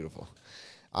 She's beautiful.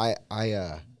 I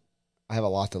have a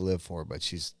lot to live for, but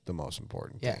she's the most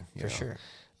important thing. Yeah, for sure.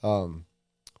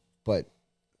 But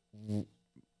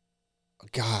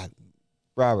God,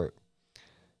 Robert,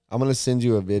 I'm gonna send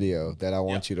you a video that I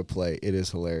want you to play. It is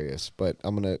hilarious, but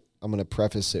I'm gonna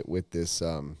preface it with this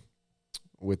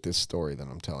story that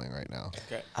I'm telling right now.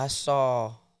 Okay.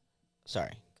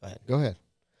 Sorry, go ahead. Go ahead.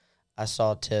 I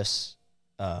saw Tiff's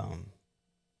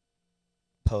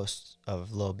post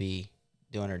of Lil B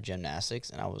doing her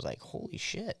gymnastics, and I was like, holy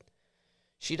shit.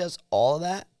 She does all of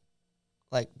that?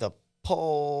 Like the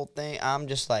pole thing? I'm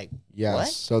just like, what?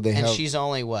 So she's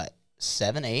only, what,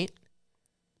 7, 8?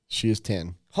 She is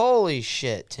 10. Holy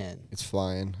shit, 10. It's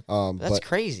flying. That's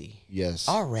crazy. Yes.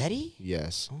 Already?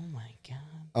 Yes. Oh, my God.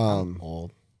 I'm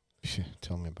old.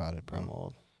 Tell me about it, bro. I'm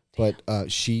old. But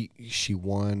she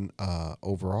won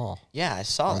overall. Yeah, I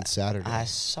saw that on Saturday. I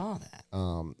saw that.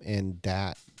 And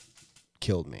that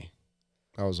killed me.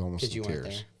 I was almost in you tears.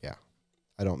 weren't there. Yeah,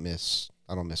 I don't miss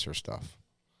her stuff.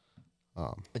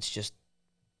 It's just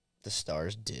the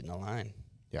stars didn't align.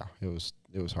 Yeah, it was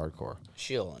hardcore.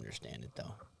 She'll understand it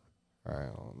though. All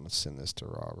right, well, I'm gonna send this to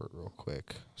Robert real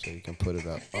quick so you can put it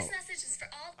up. This message is for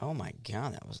all. Oh my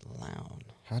God, that was loud.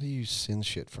 How do you send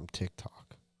shit from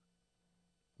TikTok?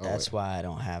 That's why I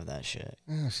don't have that shit.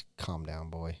 Calm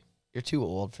down, boy. You're too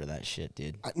old for that shit,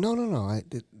 dude. No.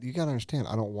 You gotta understand.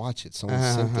 I don't watch it. Someone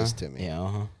sent this to me.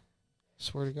 Yeah.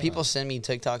 Swear to God. People send me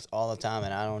TikToks all the time,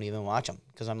 and I don't even watch them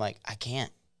because I'm like, I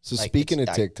can't. So speaking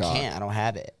of TikTok, I don't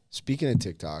have it. Speaking of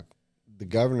TikTok, the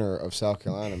governor of South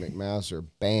Carolina, McMaster,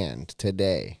 banned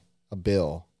today a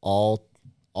bill. All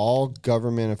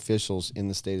government officials in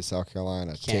the state of South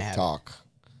Carolina TikTok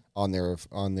on their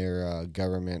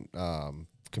government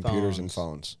computers and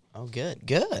phones. Oh, good.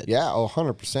 Yeah,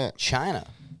 100%. China.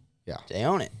 Yeah. They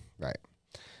own it. Right.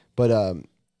 But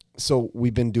so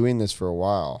we've been doing this for a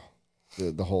while,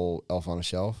 the whole Elf on a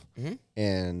Shelf,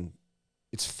 and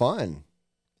it's fun.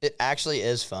 It actually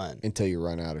is fun. Until you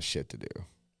run out of shit to do.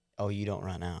 Oh, you don't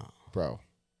run out. Bro.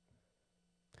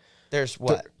 There's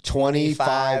what?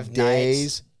 25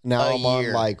 days. Now I'm on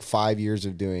year. like 5 years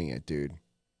of doing it, dude.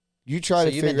 You try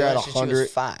to figure out 100.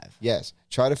 5. Yes.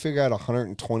 Try to figure out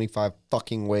 125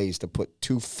 fucking ways to put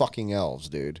 2 fucking elves,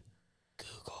 dude.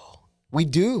 Google. We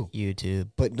do. YouTube.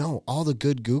 But no, all the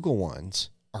good Google ones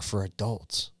are for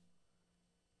adults.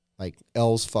 Like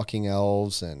elves fucking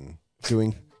elves and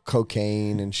doing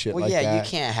cocaine and shit like that. Well, yeah, you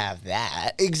can't have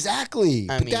that. Exactly.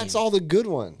 But that's all the good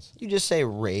ones. You just say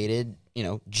rated,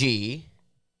 G,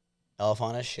 Elf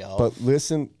on a Shelf. But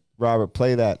listen, Robert,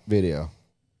 play that video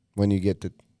when you get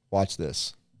to watch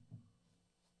this.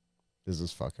 This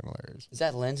is fucking hilarious. Is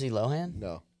that Lindsay Lohan?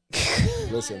 No.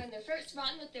 Listen. When they're first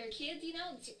run with their kids,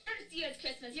 it's your first year as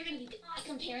Christmas. You're going to be the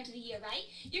awesome parent of the year, right?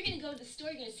 You're going to go to the store.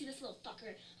 You're going to see this little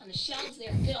fucker on the shelves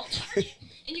there built. And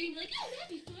you're going to be like, oh, that'd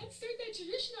be fun. Start that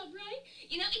tradition up, right?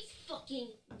 It's fucking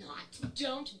not.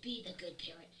 Don't be the good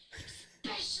parent.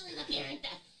 Especially the parent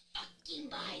that fucking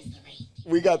buys the reindeer.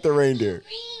 We got the reindeer.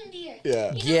 Reindeer.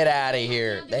 Yeah. Get out of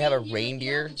here. They have a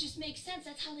reindeer? It just makes sense.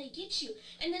 That's how they get you.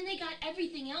 And then they got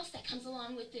everything else that comes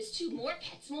along with this, too. More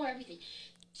pets, more everything.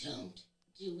 Don't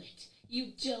do it.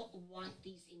 You don't want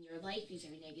these in your life. These are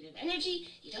negative energy.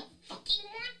 You don't fucking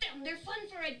want them. They're fun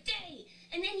for a day.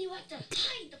 And then you have to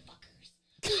hide the fuckers.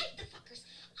 Hide the fuckers.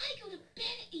 I go to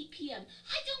bed at 8 p.m.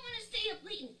 I don't want to stay up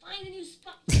late and find a new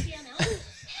spot for the damn elf.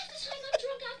 Half the time I'm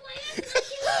drunk off my ass and I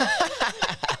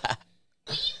can't.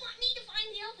 Do you want me to find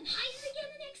the elf and hide it again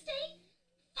the next day?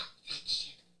 Fuck that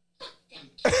shit. Fuck them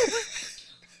kids.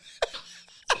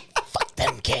 Fuck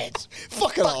them kids.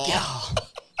 Fuck it all. Y'all.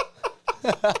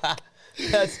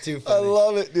 That's too funny. I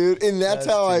love it, dude. And that's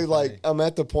how I too like. funny. I'm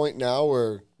at the point now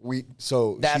where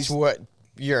That's she's what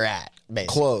you're at,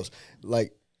 basically. close.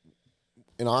 Like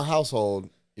in our household,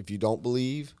 if you don't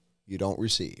believe, you don't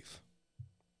receive.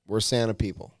 We're Santa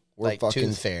people. We're Like fucking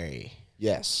Tooth Fairy.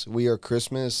 yes. We are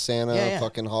Christmas, Santa, Yeah, yeah.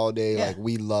 fucking holiday. Yeah. Like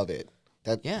we love it.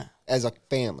 That Yeah. as a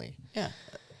family. Yeah.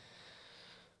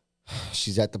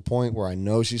 She's at the point where I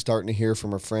know she's starting to hear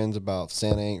from her friends about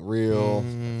Santa ain't real.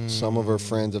 Some of her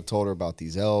friends have told her about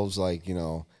these elves. Like,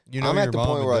 I'm at the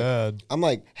point where I'm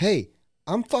like, hey,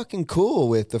 I'm fucking cool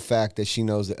with the fact that she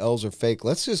knows the elves are fake.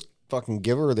 Let's just fucking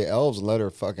give her the elves and let her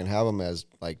fucking have them as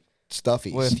like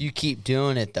stuffies. Well, if you keep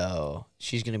doing it, though,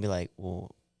 she's going to be like,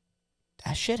 well,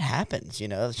 that shit happens, She's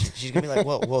going to be like,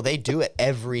 well, they do it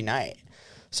every night.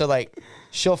 So, like,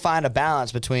 she'll find a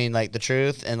balance between, like, the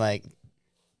truth and, like,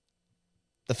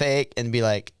 the fake and be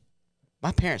like,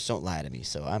 my parents don't lie to me,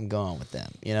 so I'm going with them.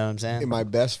 You know what I'm saying? And my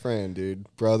best friend, dude,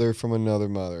 brother from another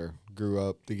mother, grew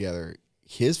up together.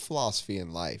 His philosophy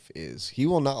in life is he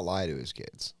will not lie to his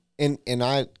kids. And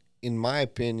I, in my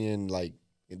opinion, like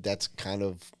that's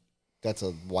a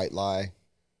white lie.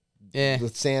 Yeah.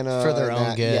 With Santa For their and own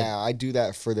that, good. yeah, I do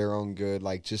that for their own good,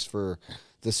 like just for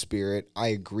the spirit. I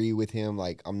agree with him.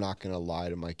 Like I'm not gonna lie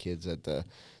to my kids that the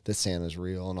Santa's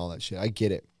real and all that shit. I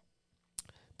get it,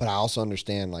 but I also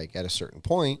understand like at a certain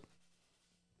point,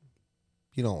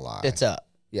 you don't lie. It's up.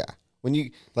 Yeah, when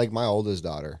you like my oldest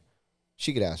daughter,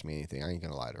 she could ask me anything. I ain't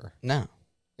gonna lie to her. No.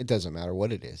 It doesn't matter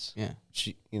what it is. Yeah.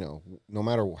 She, no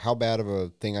matter how bad of a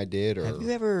thing I did, or Have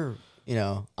you ever,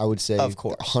 I would say, Of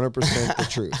course. 100% the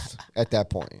truth at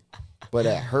that point. But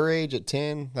at her age, at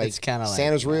 10, like It's kinda like,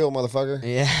 Santa's real, motherfucker.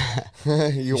 Yeah.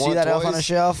 you You see want that elf on toys? the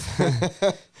shelf?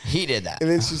 He did that. And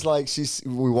then she's like,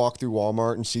 we walk through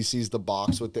Walmart and she sees the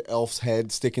box with the elf's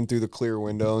head sticking through the clear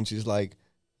window, and she's like,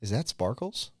 "Is that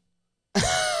Sparkles?"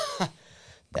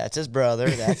 That's his brother.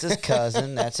 That's his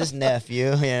cousin. That's his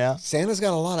nephew, Santa's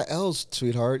got a lot of elves,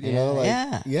 sweetheart. You Yeah. know,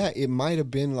 like Yeah. it might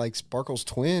have been like Sparkles'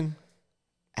 twin.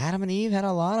 Adam and Eve had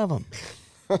a lot of them.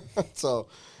 So,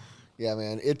 yeah,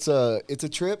 man, it's a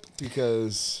trip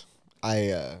because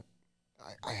I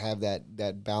have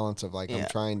that balance of like Yeah. I'm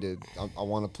trying to I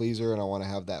want to please her and I want to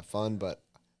have that fun, but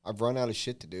I've run out of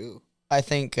shit to do. I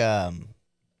think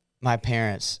my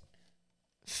parents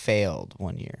failed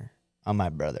one year on my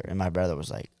brother, and my brother was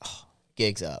like, oh,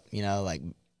 gigs up, like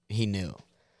he knew.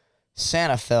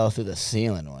 Santa fell through the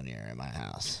ceiling one year in my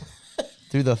house.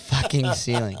 Through the fucking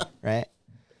ceiling, right?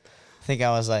 I think I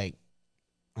was like,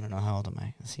 I don't know, how old am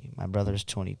I? Let's see. My brother's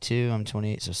 22, I'm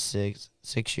 28, so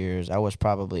 6 years. I was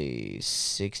probably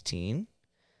 16,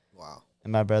 Wow.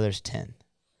 and my brother's 10.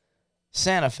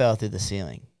 Santa fell through the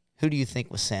ceiling. Who do you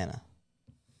think was Santa?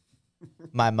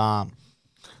 My mom.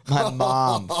 My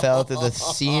mom fell through the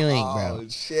ceiling, bro. Oh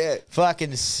shit.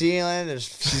 Fucking ceiling.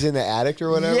 She's in the attic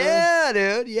or whatever. Yeah,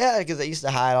 dude. Yeah, because I used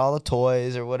to hide all the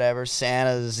toys or whatever,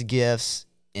 Santa's gifts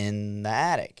in the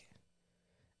attic.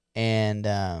 And,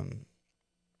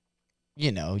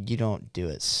 you don't do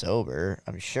it sober,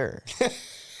 I'm sure.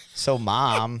 So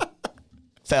mom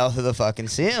fell through the fucking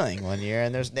ceiling one year,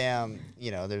 and there's damn,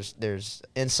 there's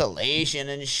insulation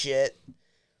and shit.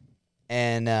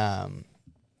 And,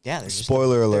 yeah,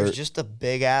 Spoiler alert. There's just a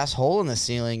big ass hole in the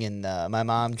ceiling, and my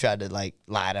mom tried to like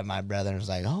lie to my brother and was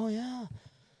like, "Oh yeah,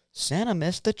 Santa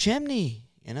missed the chimney,"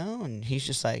 and he's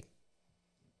just like,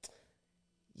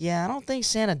 "Yeah, I don't think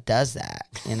Santa does that,"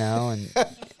 and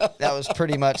that was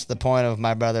pretty much the point of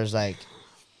my brother's like,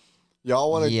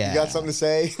 Y'all want to? Yeah. You got something to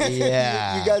say?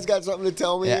 Yeah. you guys got something to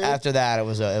tell me? yeah. here? After that, it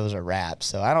was a wrap.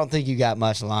 So I don't think you got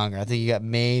much longer. I think you got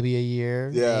maybe a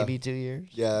year, Yeah. maybe 2 years.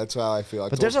 Yeah, that's how I feel.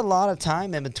 But there's a lot of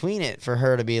time in between it for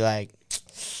her to be like,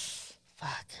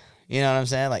 fuck. You know what I'm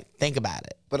saying? Like, think about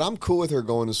it. But I'm cool with her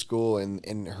going to school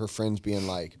and her friends being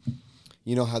like,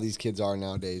 you know how these kids are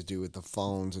nowadays, do with the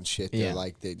phones and shit. They're Yeah.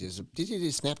 like, did you just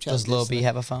Snapchat? Does Lil this B and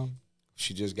have a phone?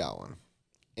 She just got one.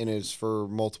 And it's for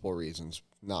multiple reasons,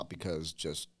 not because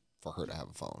just for her to have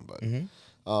a phone.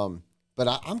 But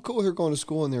I'm cool with her going to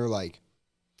school and they're like,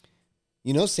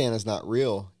 Santa's not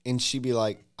real. And she'd be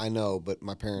like, I know, but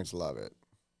my parents love it.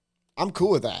 I'm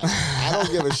cool with that. I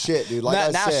don't give a shit, dude. Like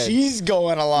I now said, she's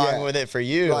going along with it for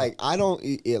you. like I don't.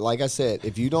 Like I said,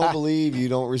 if you don't believe, you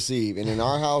don't receive. And in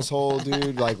our household,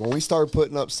 dude, like when we start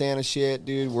putting up Santa shit,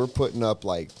 dude, we're putting up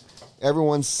like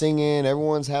everyone's singing,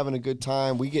 everyone's having a good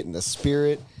time. We get in the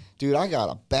spirit, dude. I got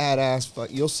a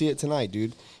badass. You'll see it tonight,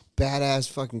 dude.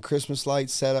 Badass fucking Christmas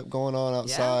lights setup going on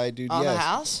outside, dude. On yes. the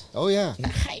house? Oh yeah.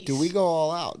 Nice. Dude, we go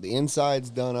all out. The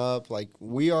inside's done up. Like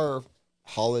we are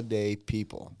holiday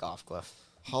people. Golf Cliff.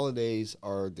 Holidays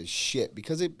are the shit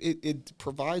because it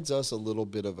provides us a little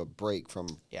bit of a break from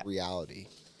reality,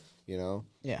 you know?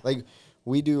 Yeah. Like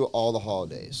we do all the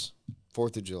holidays.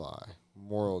 4th of July,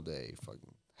 Memorial Day,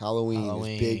 fucking Halloween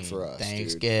is big for us.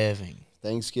 Thanksgiving. Dude.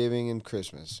 Thanksgiving and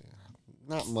Christmas.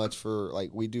 Not much for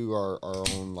like we do our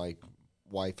own like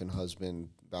wife and husband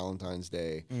Valentine's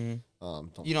Day.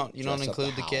 Mm-hmm. You don't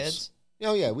include the kids?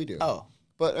 Oh yeah, we do. Oh.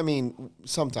 But I mean,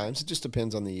 sometimes it just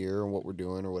depends on the year and what we're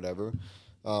doing or whatever.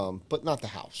 But not the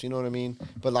house, you know what I mean?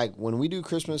 But like when we do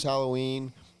Christmas,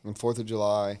 Halloween, and 4th of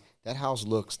July, that house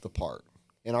looks the part.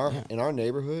 In our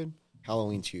neighborhood,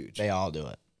 Halloween's huge. They all do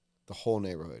it. The whole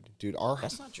neighborhood, dude.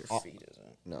 That's not your feet, is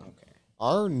it? No. Okay.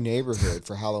 Our neighborhood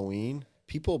for Halloween,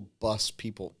 people bus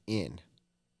people in.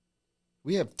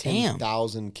 We have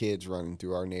 10,000 kids running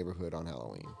through our neighborhood on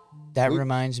Halloween. That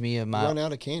reminds me of my run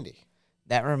out of candy.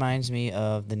 That reminds me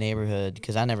of the neighborhood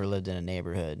because I never lived in a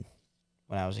neighborhood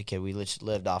when I was a kid. We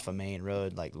lived off a main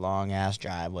road, like long ass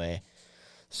driveway.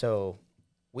 So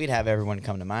we'd have everyone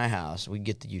come to my house. We'd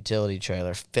get the utility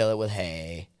trailer, fill it with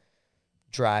hay,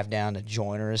 drive down to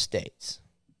Joyner Estates.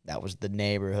 That was the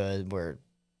neighborhood where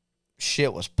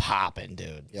shit was popping,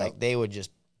 dude. Yep. Like they would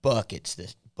just buckets,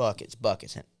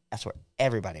 and that's where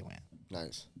everybody went.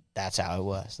 Nice. That's how it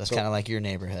was. That's kind of like your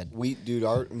neighborhood.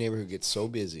 Our neighborhood gets so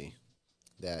busy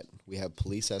that we have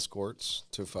police escorts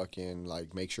to fucking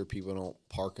like make sure people don't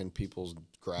park in people's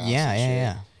grass.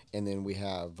 Yeah. And then we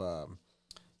have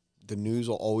the news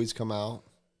will always come out.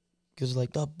 Because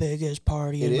like the biggest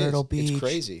party in Myrtle Beach. It's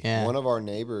crazy. Yeah. One of our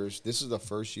neighbors, this is the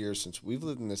first year since we've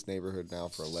lived in this neighborhood now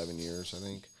for 11 years, I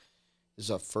think. This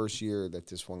is our first year that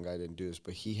this one guy didn't do this,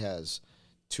 but he has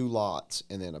 2 lots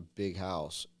and then a big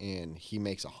house, and he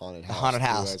makes a haunted house. A haunted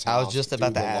house. I was just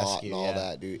about to ask you. And all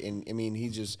that, dude. And I mean,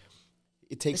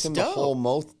 it takes him the whole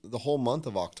month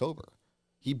of October.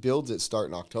 He builds it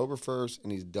starting October 1st,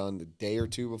 and he's done the day or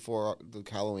two before the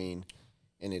Halloween,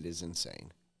 and it is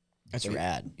insane. That's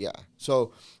rad. Yeah.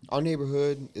 So our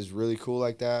neighborhood is really cool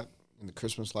like that, and the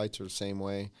Christmas lights are the same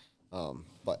way.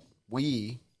 But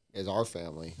we, as our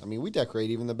family, I mean, we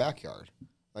decorate even the backyard.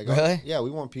 Like, really? Yeah, we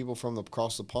want people from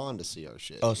across the pond to see our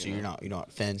shit. Oh, so you're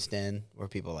not fenced in where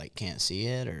people like can't see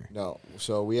it, or no?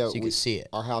 So you can see it.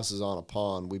 Our house is on a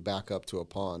pond. We back up to a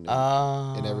pond,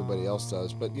 and everybody else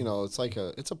does. But it's like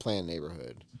it's a planned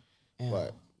neighborhood. Yeah.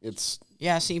 But it's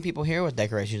I've seen people here with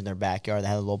decorations in their backyard that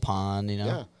have a little pond.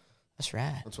 Yeah, that's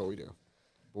rad. That's what we do.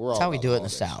 That's how we do it in the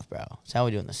South, bro. That's how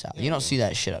we do it in the South. You don't see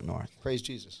that shit up north. Praise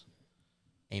Jesus.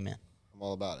 Amen. I'm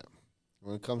all about it.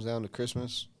 When it comes down to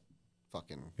Christmas,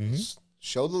 fucking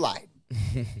show the light.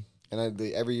 And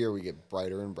every year we get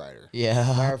brighter and brighter. Yeah.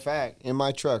 Matter of fact, in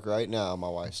my truck right now, my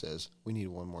wife says we need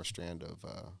one more strand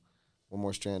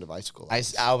of icicle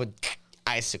lights.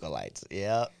 Icicle lights.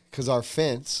 Yeah. Because our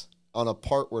fence on a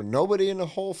part where nobody in the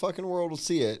whole fucking world will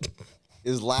see it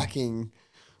is lacking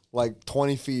like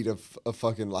 20 feet of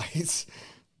fucking lights.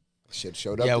 Shit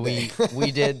showed up. Yeah,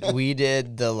 we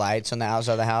did the lights on the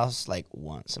outside of the house like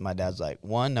once, and my dad's like,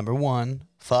 number one,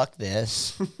 fuck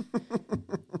this.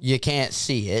 You can't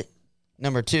see it.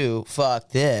 Number 2, fuck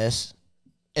this.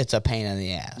 It's a pain in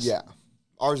the ass. Yeah.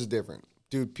 Ours is different.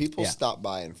 Dude, people stop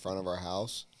by in front of our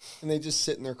house, and they just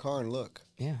sit in their car and look.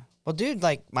 Yeah. Well, dude,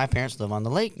 like, my parents live on the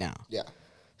lake now. Yeah.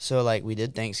 So, like, we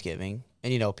did Thanksgiving,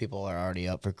 and, people are already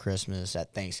up for Christmas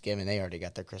at Thanksgiving. They already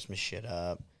got their Christmas shit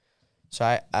up. So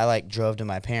I like, drove to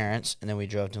my parents, and then we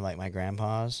drove to, like, my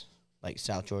grandpa's, like,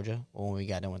 South Georgia. When we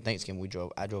got done with Thanksgiving,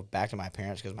 I drove back to my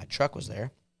parents because my truck was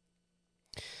there.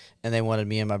 And they wanted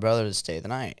me and my brother to stay the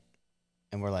night.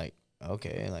 And we're like,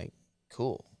 okay, like,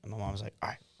 cool. And my mom was like, all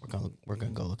right, we're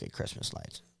gonna go look at Christmas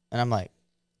lights. And I'm like,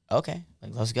 okay,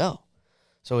 like, let's go.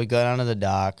 So we go down to the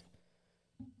dock,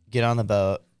 get on the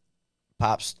boat.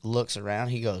 Pops looks around.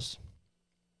 He goes,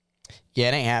 yeah,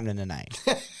 it ain't happening tonight.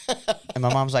 And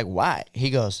my mom's like, why? He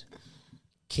goes,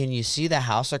 can you see the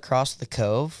house across the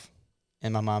cove?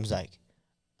 And my mom's like,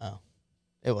 oh,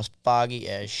 it was foggy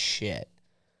as shit.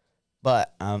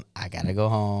 But I got to go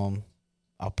home.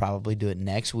 I'll probably do it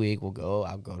next week. I'll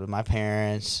go to my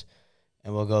parents,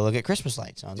 and we'll go look at Christmas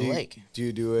lights on the lake. Do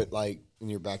you do it like in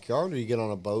your backyard, or you get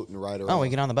on a boat and ride around? Oh, we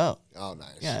get on the boat. Oh, nice.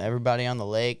 Yeah, everybody on the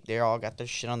lake, they all got their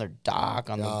shit on their dock,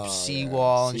 on the Oh,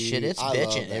 seawall and See, shit. It's I love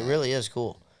bitching. It that. really is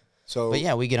cool. So, But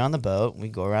yeah, we get on the boat, we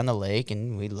go around the lake,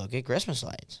 and we look at Christmas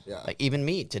lights. Yeah. Like even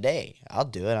me today, I'll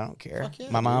do it. I don't care. Fuck yeah,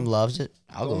 My mom dude. loves it.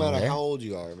 I'll no go over matter there. how old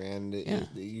you are, man, Yeah.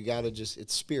 you gotta just,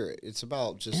 it's spirit. It's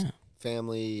about just Yeah.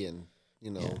 family and,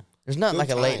 you know. Yeah. There's nothing good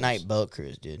like a late times. night boat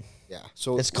cruise, dude. Yeah.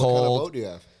 So It's what kind of cold. boat do you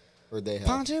have? Or they have?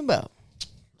 Pontoon boat.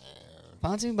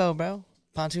 Pontoon boat, bro.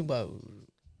 Pontoon boat.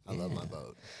 I love my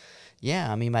boat.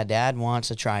 Yeah, I mean, my dad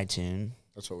wants a tri-tune.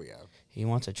 That's what we have. He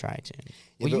wants a tri-tune.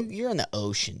 Yeah, Well, but- you're in the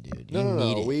ocean, dude. No, You no,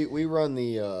 need no. it. We run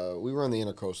the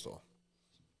intercoastal.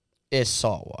 It's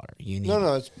salt water. You need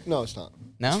No, it. it's not.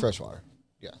 No? It's freshwater.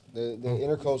 Yeah, the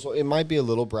intercoastal. It might be a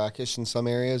little brackish in some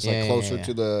areas, Yeah, like yeah, closer yeah.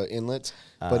 to the inlets,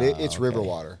 but it's river okay.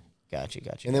 water. Gotcha.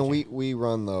 And then we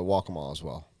run the Waccamaw as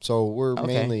well. So we're Okay.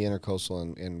 mainly intercoastal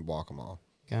and Waccamaw.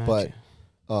 Gotcha.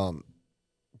 But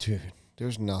dude,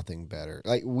 there's nothing better.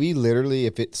 Like we literally,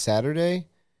 if it's Saturday,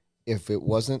 if it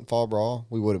wasn't fall brawl,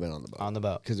 we would have been on the boat on the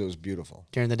boat because it was beautiful.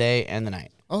 during the day and the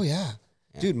night. Oh yeah.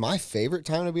 Dude, my favorite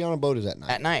time to be on a boat is at night.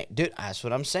 At night, dude. That's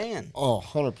what I'm saying. Oh,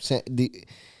 100%.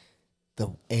 The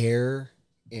air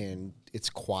and it's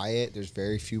quiet. There's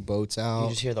very few boats out. You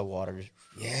just hear the water.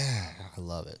 Yeah, I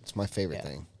love it. It's my favorite Yeah.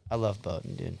 thing. I love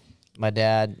boating, dude. My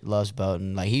dad loves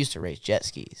boating. Like he used to race jet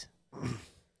skis.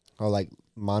 Oh, like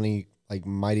Mighty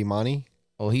Monty?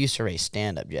 Well, he used to race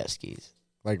stand-up jet skis.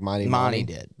 Like Mighty Monty Monty?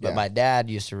 did, but Yeah. my dad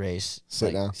used to race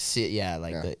Sit down?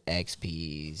 like Yeah. the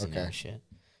XPs, you know, Okay. shit.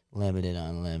 Limited,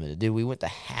 unlimited. Dude, we went to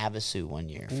Havasu one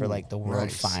year for like the world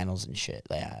nice. finals and shit.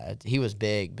 Yeah, he was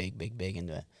big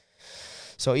into it.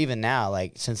 So even now,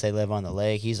 like since they live on the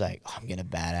lake, he's like, oh, I'm getting a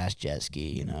badass jet ski.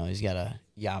 You know, he's got a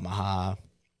Yamaha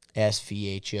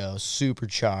SVHO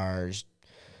supercharged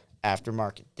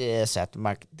aftermarket this,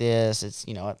 aftermarket this. It's,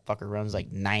 you know, that fucker runs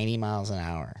like 90 miles an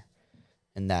hour.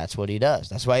 And that's what he does.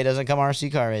 That's why he doesn't come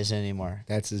RC car racing anymore.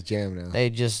 That's his jam now. He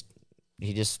just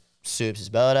soups his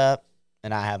boat up,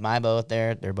 and I have my boat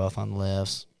there. They're both on the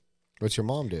lifts. What's your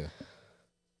mom do?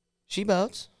 She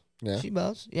boats. Yeah. She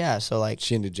boats. Yeah, so like,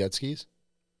 She into jet skis?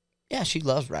 yeah, she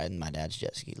loves riding my dad's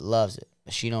jet ski. Loves it.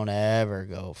 But she don't ever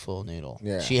go full noodle.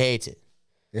 Yeah. She hates it.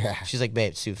 Yeah. She's like,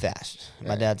 babe, it's too fast.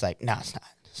 My Yeah. dad's like, no, it's not.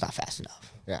 It's not fast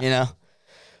enough. Yeah. You know?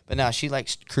 But now she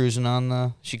likes cruising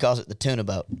on she calls it the tuna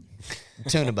boat.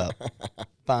 Tuna boat.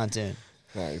 Pontoon.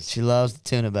 Nice. She loves the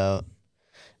tuna boat.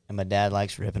 And my dad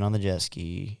likes ripping on the jet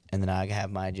ski. And then I have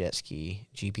my jet ski,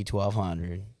 GP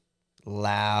 1200.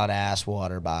 Loud ass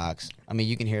water box. I mean,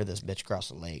 you can hear this bitch across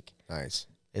the lake. Nice.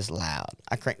 It's loud.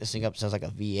 I crank this thing up, it sounds like a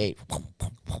V8.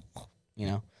 You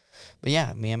know? But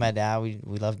yeah, me and my dad, we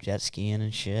love jet skiing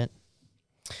and shit.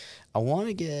 I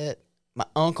want to my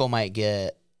uncle might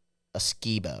get a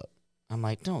ski boat. I'm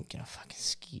like, don't get a fucking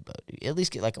ski boat, dude. At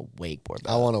least get like a wakeboard boat.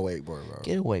 I want a wakeboard, bro.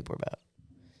 Get a wakeboard boat.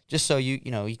 Just so you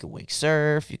can wake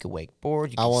surf, you can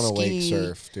wakeboard, you can I want to wake ski.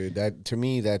 surf, dude. That to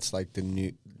me, that's like the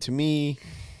new. To me,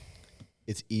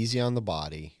 it's easy on the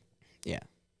body. Yeah.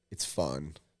 It's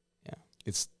fun. Yeah.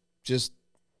 It's just,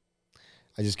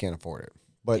 I just can't afford it.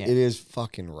 But Yeah. it is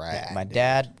fucking rad. Yeah, my dude.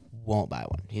 dad won't buy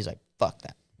one. He's like, fuck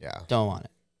that. Yeah. Don't want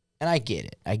it. And I get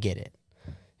it.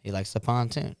 He likes the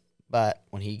pontoon. But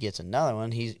when he gets another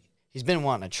one, he's been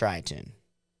wanting a tri-tune.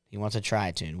 He wants a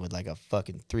tri-tune with like a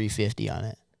fucking 350 on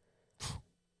it.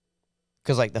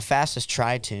 Because like the fastest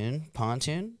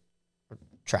pontoon, or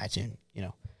tri-tune, you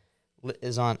know,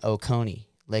 is on Oconee,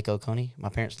 Lake Oconee. My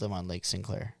parents live on Lake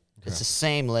Sinclair. It's the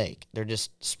same lake. They're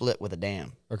just split with a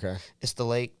dam. Okay. It's the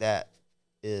lake that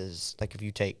is, like if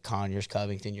you take Conyers,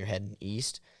 Covington, you're heading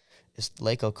east. It's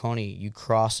Lake Oconee. You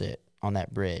cross it on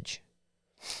that bridge.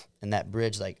 And that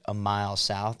bridge, like a mile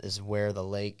south, is where the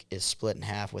lake is split in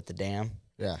half with the dam.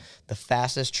 Yeah. The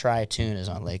fastest tri-tune is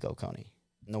on Lake Oconee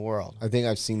in the world. I think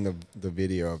I've seen the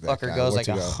video of that. Fucker guy. goes What's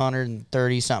like it go?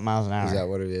 130-something miles an hour. Is that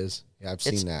what it is? Yeah, I've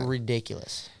seen It's that.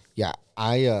 ridiculous. Yeah,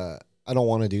 I don't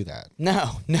want to do that. No,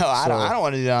 I don't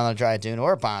want to do that on a tri-tune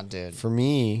or a pontoon. For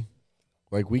me,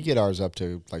 like we get ours up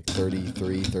to like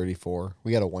 33, 34.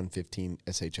 We got a 115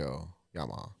 SHO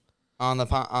Yamaha On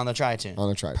the tri-tune. on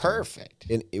the tri. Perfect.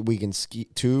 And we can ski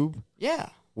tube. Yeah.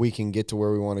 We can get to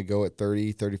where we want to go at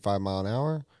 30, 35 mile an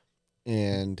hour.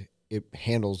 And it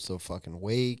handles the fucking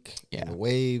wake Yeah. and the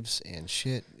waves and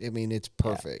shit. I mean, it's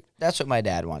perfect. That's what my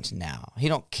dad wants now. He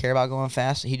don't care about going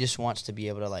fast. He just wants to be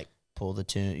able to like pull the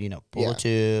tune, pull Yeah. the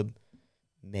tube,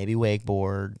 maybe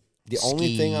wakeboard. The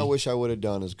only thing I ski. wish I would have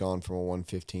done is gone from a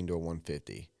 115 to a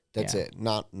 150. That's Yeah. it.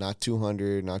 Not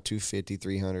 200, not 250,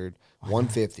 300,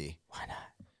 150. Why not?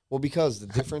 Well, because the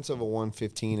difference of a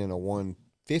 115 and a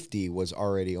 150 50 was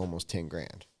already almost 10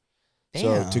 grand.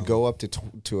 Damn. So to go up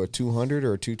to a 200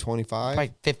 or a 225,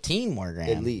 probably 15 more grand.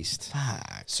 at least.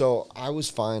 Fuck. So I was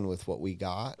fine with what we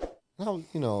got. Now,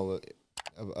 you know,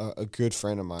 a good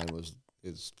friend of mine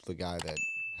is the guy that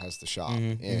has the shop,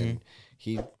 and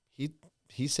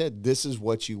he said this is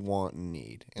what you want and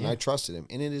need, and I trusted him,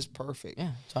 and it is perfect.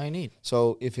 Yeah, that's all you need.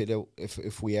 So if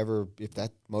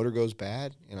that motor goes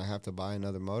bad and I have to buy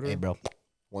another motor, Hey, bro.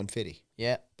 150.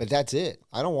 Yeah. But that's it.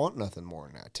 I don't want nothing more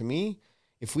than that. To me,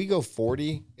 if we go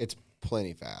 40, it's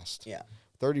plenty fast. Yeah.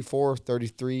 34,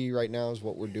 33 right now is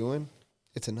what we're doing.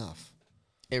 It's enough.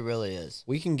 It really is.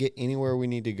 We can get anywhere we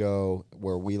need to go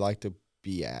where we like to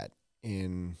be at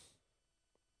in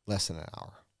less than an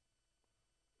hour.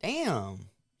 Damn.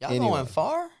 Y'all Anyway. going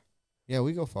far? Yeah,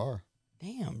 we go far.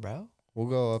 Damn, bro. We'll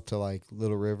go up to like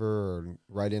Little River or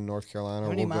right in North Carolina. How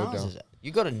many we'll miles go down. is it?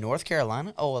 You go to North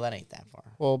Carolina? Oh, well, that ain't that far.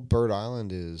 Well, Bird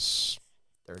Island is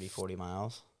 30, 40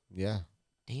 miles. yeah.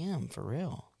 Damn, for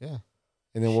real. Yeah.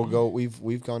 And then we'll go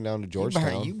we've gone down to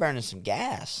Georgetown. You burning some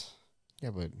gas.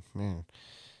 Yeah, but man,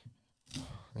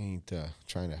 I ain't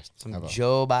trying to Some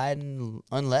Joe Biden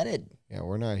unleaded. Yeah,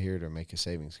 we're not here to make a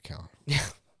savings account.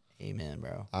 Amen,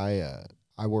 bro.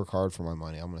 I work hard for my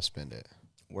money. I'm gonna spend it.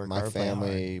 Work My hard, play hard.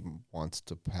 family wants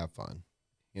to have fun.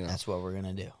 You know. That's what we're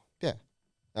gonna do. Yeah.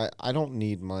 I don't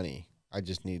need money. I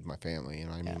just need my family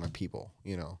and I need my people,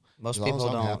 you know. Most As long as people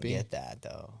I'm don't happy. get that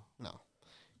though. No.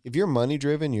 If you're money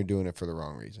driven, you're doing it for the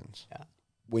wrong reasons. Yeah.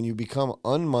 When you become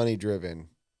unmoney driven,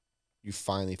 you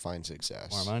finally find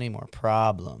success. More money, more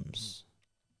problems.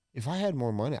 If I had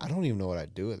more money, I don't even know what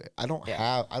I'd do with it. I don't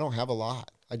have a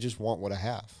lot. I just want what I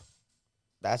have.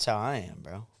 That's how I am,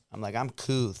 bro. I'm like, I'm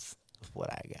couth with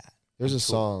what I got. There's a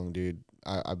song, dude.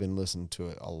 I've been listening to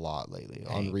it a lot lately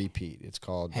on Hank. repeat. It's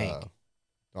called Hank.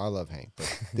 I love Hank,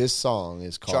 but this song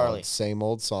is called Charlie. Same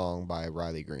Old Song by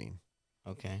Riley Green.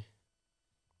 Okay.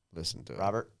 Listen to it.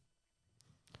 Robert?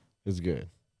 It's good.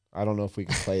 I don't know if we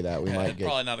can play that. We might get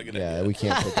probably not a good yeah, idea. we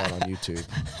can't put that on YouTube.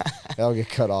 That'll get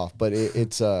cut off. But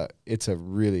it's a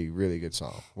really, really good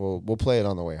song. We'll play it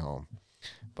on the way home.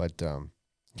 But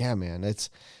yeah, man, it's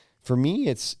for me.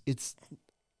 It's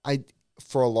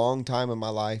for a long time in my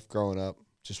life growing up,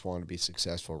 just wanted to be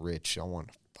successful, rich. I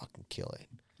wanted to fucking kill it.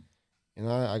 And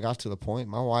I got to the point.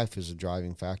 My wife is a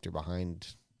driving factor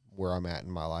behind where I'm at in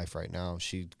my life right now.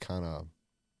 She kind of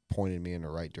pointed me in the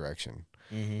right direction.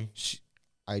 Mm-hmm.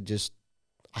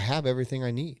 I have everything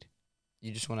I need.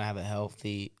 You just want to have a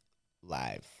healthy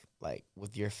life, like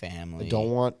with your family. I don't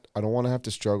want to have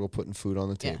to struggle putting food on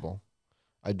the table.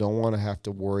 I don't want to have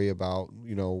to worry about,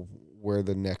 where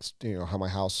the next, how my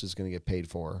house is going to get paid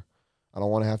for. I don't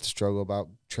want to have to struggle about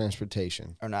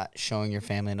transportation. Or not showing your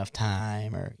family enough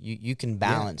time, or you can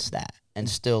balance that and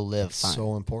still live It's fine.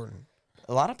 so important.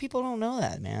 A lot of people don't know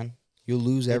that, man. You'll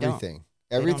lose They don't. everything.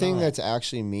 don't Everything know that. that's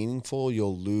actually meaningful,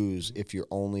 you'll lose if you're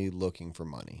only looking for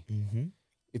money. Mm-hmm.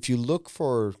 If you look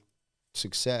for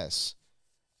success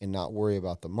and not worry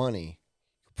about the money,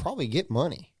 you'll probably get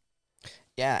money.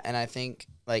 Yeah, and I think,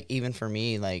 like, even for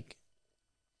me, like,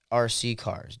 RC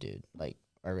cars, dude. Like,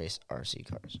 I race RC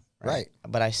cars. Right.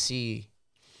 But I see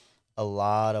a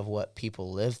lot of what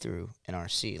people live through in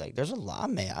RC. Like, there's a lot,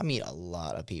 man. I meet a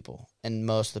lot of people. And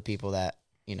most of the people that,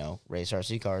 race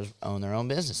RC cars own their own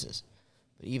businesses.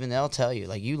 But even they'll tell you,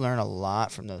 like, you learn a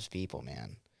lot from those people,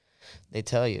 man. They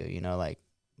tell you, like,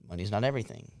 money's not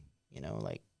everything.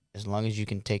 Like, as long as you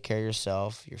can take care of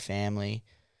yourself, your family,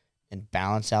 and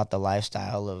balance out the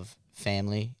lifestyle of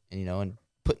family, and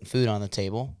putting food on the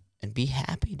table, and be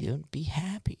happy, dude. Be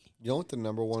happy. You know what the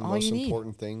number one All most you need.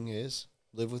 important thing is?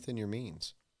 Live within your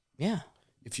means. Yeah.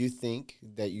 If you think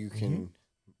that you can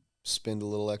spend a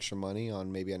little extra money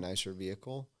on maybe a nicer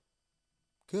vehicle,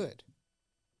 good.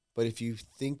 But if you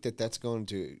think that that's going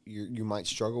to, you might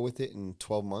struggle with it in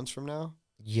 12 months from now,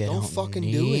 You Don't fucking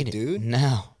do need it, dude.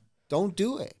 No. don't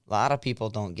do it. A lot of people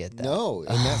don't get that. No,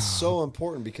 and that's so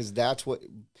important because that's what,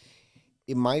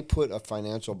 it might put a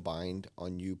financial bind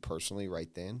on you personally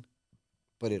right then,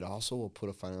 but it also will put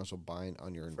a financial bind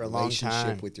on your For a long time.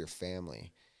 relationship with your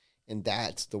family. And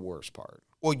that's the worst part.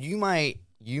 Well, you might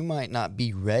not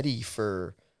be ready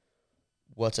for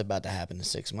what's about to happen in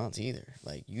 6 months either.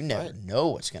 Like, you never Right. know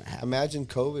what's going to happen. Imagine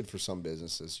COVID for some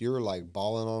businesses. You're like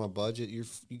balling on a budget. You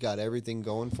got everything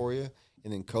going for you,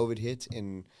 and then COVID hits,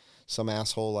 and some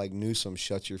asshole like Newsom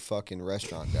shuts your fucking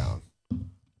restaurant down.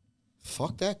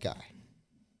 Fuck that guy.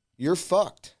 You're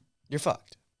fucked. You're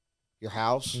fucked. Your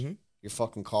house, Mhm. your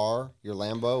fucking car, your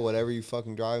Lambo, whatever you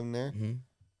fucking driving there, Mm-hmm.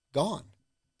 gone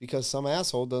because some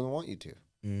asshole doesn't want you to.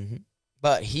 Mm-hmm.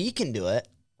 But he can do it.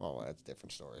 Oh, well, that's a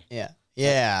different story. Yeah.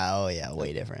 Yeah. Oh, yeah.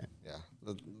 Way different. Yeah,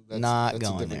 Not that's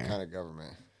going a different there. kind of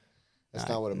government. That's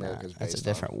not what America's based on. That's a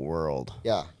different world.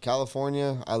 Yeah,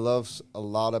 California. I love a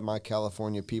lot of my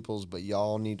California peoples, but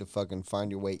y'all need to fucking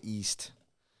find your way east,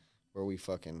 where we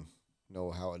fucking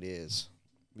know how it is.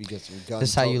 We get some guns. This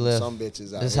is how you live. Some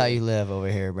bitches out This is here. how you live over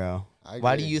here, bro. I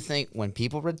Why do agree. you think when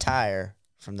people retire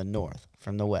from the north,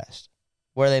 from the west,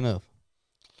 where do they move?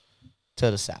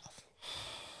 To the south.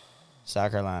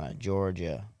 South Carolina,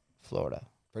 Georgia, Florida.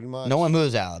 Pretty much. No one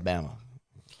moves to Alabama.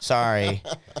 Sorry.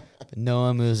 But no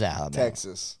one moves to Alabama.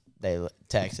 Texas.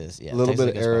 Texas, yeah. A little Texas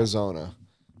bit is of a good spot. Arizona.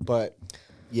 But,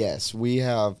 yes, we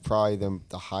have probably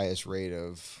the highest rate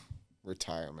of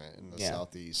retirement in the Yeah.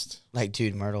 Southeast. Like,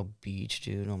 dude, Myrtle Beach,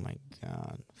 dude. Oh, my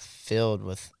God. Filled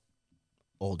with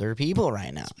older people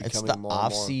right now. It's becoming the more and more.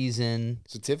 off season.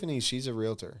 So, Tiffany, she's a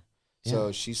realtor.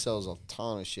 So, she sells a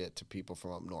ton of shit to people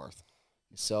from up north.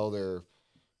 They sell their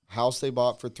house they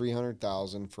bought for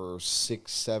 $300,000 for $6,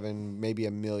 $7, maybe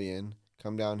 $1 million.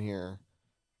 Come down here.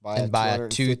 Buy a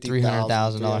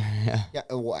 $200,000-$300,000. Yeah. Yeah,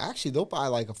 well, actually, they'll buy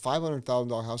like a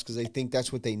 $500,000 house because they think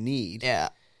that's what they need. Yeah.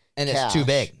 And it's Cash. too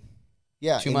big.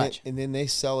 Yeah, Too and much. and then they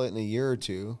sell it in a year or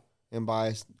two and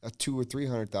buy a $200,000 or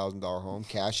 $300,000 home,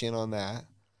 cash in on that.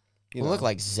 You Well, know. look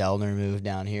like Zellner moved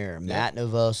down here. Matt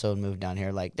Novoso moved down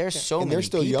here. Like, there's so and many they're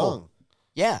still people. young.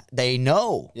 Yeah, they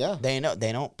know. Yeah. They know.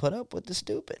 They don't put up with the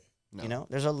stupid. No. You know,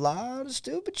 there's a lot of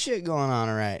stupid shit going on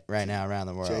right now around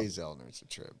the world. Jay Zellner's a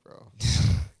trip, bro.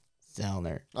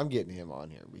 Zellner. I'm getting him on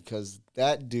here because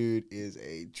that dude is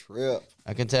a trip.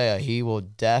 I can tell you, he will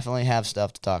definitely have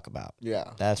stuff to talk about.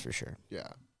 Yeah, That's for sure. yeah.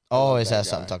 Always I love has that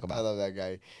something to guy. talk about. I love that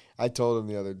guy. I told him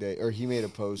the other day, or he made a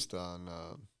post on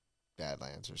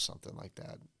Badlands or something like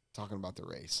that, talking about the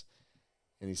race.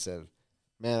 And he said,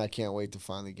 man, I can't wait to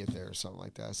finally get there or something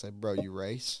like that. I said, bro, you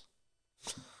race?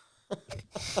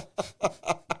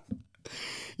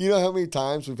 You know how many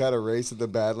times we've had a race at the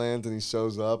Badlands and he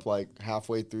shows up like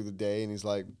halfway through the day and he's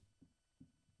like,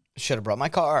 Should have brought my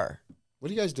car. what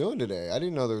are you guys doing today? I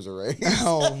didn't know there was a race.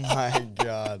 Oh my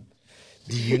God.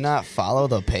 Do you not follow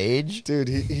the page? Dude,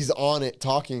 he's on it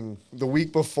talking the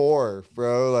week before,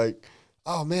 bro. Like,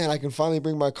 oh man, I can finally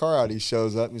bring my car out. He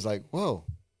shows up and he's like, whoa,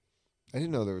 I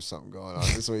didn't know there was something going on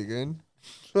this weekend.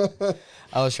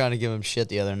 I was trying to give him shit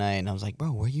the other night, and I was like, "Bro,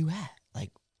 where you at? Like,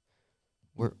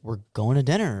 we're going to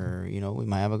dinner. Or, you know, we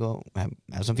might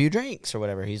have some few drinks or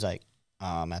whatever." He's like, "Oh,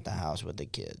 I'm at the house with the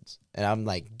kids," and I'm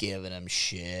like giving him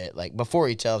shit. Like before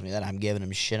he tells me that, I'm giving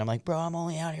him shit. I'm like, "Bro, I'm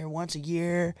only out here once a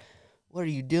year. What are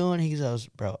you doing?" He goes,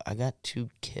 "Bro, I got 2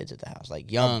 kids at the house,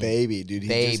 like young A baby, dude. He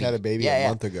baby. just had a baby Yeah, a yeah.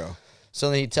 month ago. So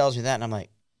then he tells me that, and I'm like,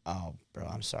 "Oh, bro,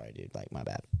 I'm sorry, dude. Like, my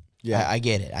bad. Yeah. I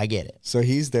get it. I get it. So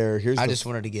he's there. I just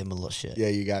wanted to give him a little shit." Yeah,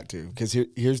 you got to. Because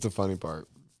here's the funny part.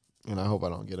 And I hope I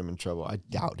don't get him in trouble. I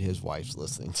doubt his wife's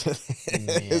listening to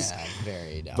this. Yeah,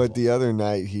 very doubtful. But the other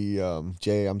night,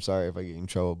 Jay, I'm sorry if I get you in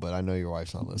trouble, but I know your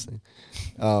wife's not listening.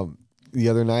 The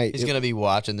other night. He's gonna be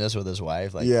watching this with his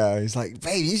wife. Like, Yeah, he's like,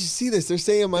 babe, you should see this. They're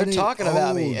saying my they're name. talking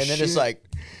about me, Oh, and then shit. it's like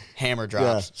hammer Yeah,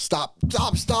 drops. stop.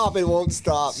 It won't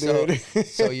stop, So, dude.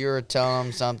 so you were telling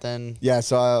him something. Yeah,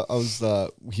 so I was,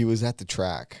 he was at the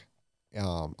track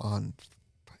on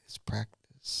his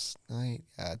practice night.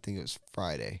 Yeah, I think it was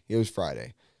Friday. It was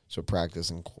Friday. So practice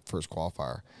and first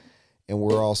qualifier. And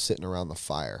we're all sitting around the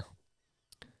fire.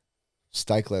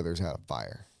 Stike Leathers had a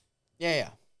fire. Yeah.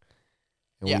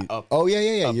 And Yeah, we- up. oh,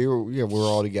 yeah. Up. We're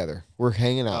all together. We're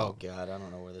hanging Oh out. God, I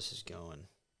don't know where this is going.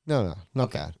 No, not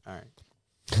Okay, bad. all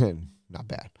right. Not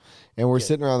bad. And we're Good.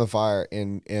 sitting around the fire,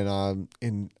 and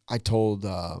I told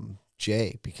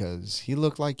Jay because he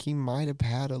looked like he might have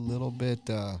had a little bit.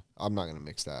 I'm not gonna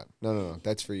mix that. No,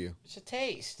 that's for you. It's a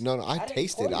taste. No, I didn't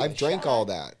tasted. pour you a I've drank shot. all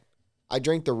that. I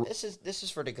drank the. This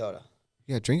is for Dakota.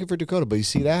 Yeah, drink it for Dakota. But you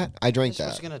see that? I drank Just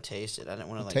was that. gonna taste it. I didn't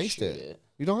want to like Taste shoot it. it.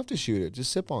 You don't have to shoot it.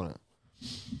 Just sip on it.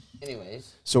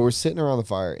 Anyways, So we're sitting around the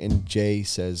fire, and Jay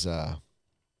says,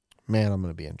 "Man, I'm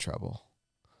gonna be in trouble."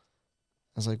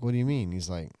 I was like, "What do you mean?" He's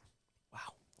like,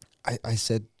 wow. I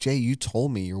said, Jay, you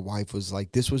told me your wife was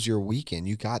like, this was your weekend.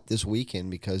 You got this weekend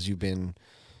because you've been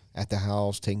at the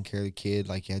house taking care of the kid,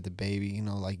 like you had the baby, you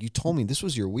know, like you told me this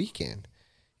was your weekend.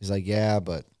 He's like, yeah,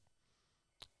 but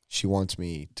she wants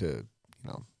me to, you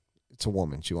know, it's a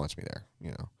woman. She wants me there,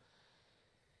 you know.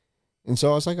 And so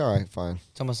I was like, all right, fine.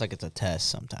 It's almost like it's a test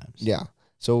sometimes. Yeah.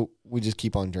 So we just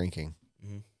keep on drinking.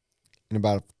 Mhm. And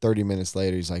about 30 minutes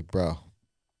later, he's like, bro,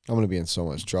 I'm going to be in so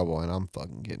much trouble, and I'm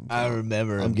fucking getting drunk. I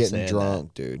remember. I'm him getting saying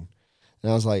drunk, dude.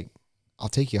 And I was like, I'll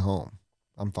take you home.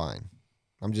 I'm fine.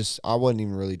 I wasn't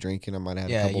even really drinking. I might have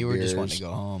That. had a Yeah, couple you were beers. just wanting to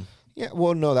go home. Yeah,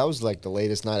 well, no, that was like the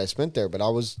latest night I spent there, but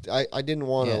I didn't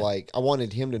want to Yeah. I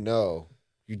wanted him to know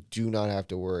You do not have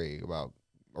to worry about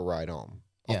a ride home.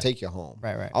 I'll take you home.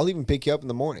 Right. I'll even pick you up in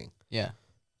the morning. Yeah.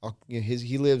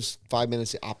 He lives 5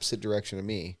 minutes the opposite direction of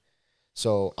me.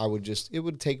 So it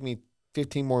would take me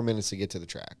 15 more minutes to get to the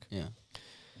track. Yeah.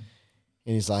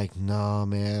 And he's like, "Nah,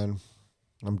 man,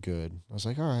 I'm good." I was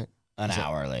like, "All right." An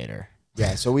hour later.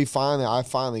 Yeah. So I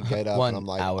finally get up and I'm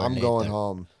like, I'm going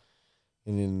home.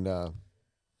 And then, God,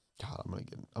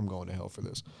 I'm going to hell for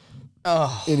this.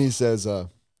 Oh. And he says, "No,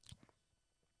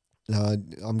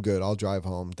 I'm good. I'll drive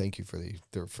home. Thank you for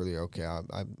the okay.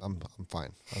 I'm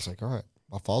fine." I was like, "All right,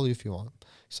 I'll follow you if you want."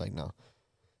 He's like, "No."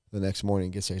 The next morning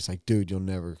he gets there. He's like, "Dude, you'll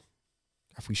never."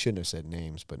 We shouldn't have said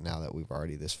names, but now that we've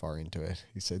already this far into it,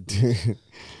 he said, "Dude." he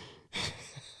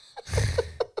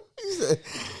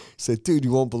said, "Dude,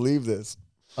 you won't believe this."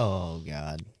 Oh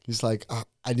God. He's like,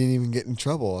 I didn't even get in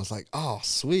trouble. I was like, "Oh,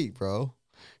 sweet, bro."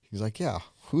 He's like, "Yeah,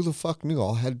 who the fuck knew?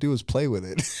 All I had to do was play with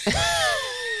it."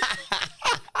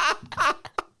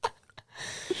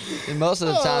 And most of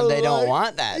the time, they don't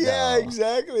want that. Yeah, though.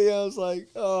 exactly. I was like,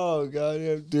 "Oh God,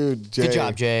 yeah, dude, Jay, Good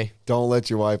job, Jay. Don't let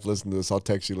your wife listen to this. I'll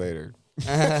text you later."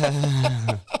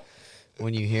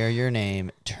 When you hear your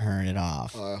name, turn it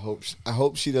off. I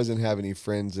hope she doesn't have any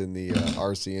friends in the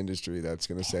RC industry that's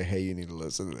gonna say, "Hey, you need to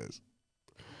listen to this."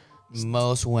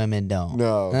 Most women don't.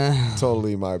 No,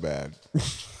 totally my bad.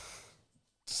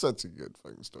 Such a good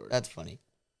fucking story. That's funny.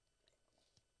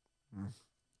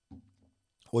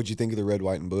 What'd you think of the red,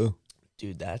 white, and blue?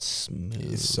 Dude, that's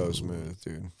smooth. It's so smooth,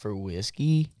 dude. For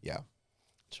whiskey? Yeah.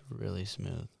 It's really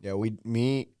smooth. Yeah,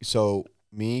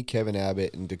 me, Kevin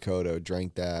Abbott, and Dakota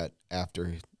drank that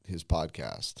after his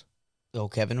podcast. Oh,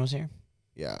 Kevin was here?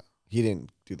 Yeah. He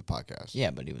didn't do the podcast.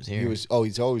 Yeah, but he was here. He's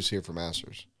always here for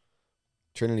Masters.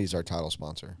 Trinity's our title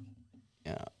sponsor.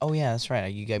 Yeah. Oh, yeah, that's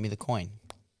right. You gave me the coin.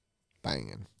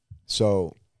 Banging.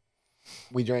 So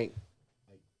we drank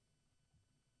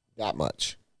that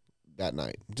much that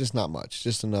night. Just not much.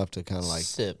 Just enough to kind of like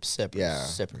sippers. Yeah.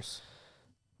 Sippers.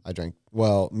 I drank.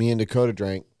 Well, me and Dakota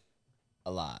drank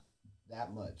A lot.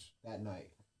 that much that night.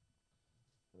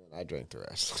 And then I drank the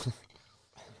rest.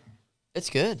 It's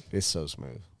good. It's so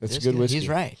smooth. It's It good is whiskey. He's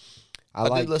right. I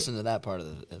like did listen to that part of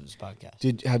his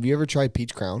podcast. Have you ever tried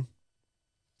Peach Crown?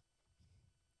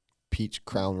 Peach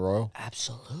Crown Royal?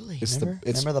 Absolutely. It's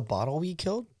Remember the bottle we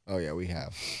killed? Oh yeah, we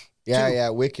have. Yeah,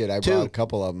 Wicked. I brought a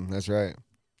couple of them. That's right.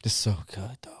 Just so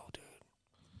good though,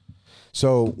 dude.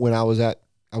 So when I was in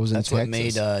That's Texas. what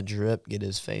made Drip get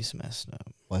his face messed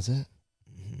up. Was it?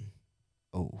 Mm-hmm.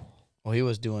 Oh. Well, he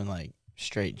was doing like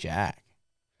straight Jack.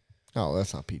 Oh,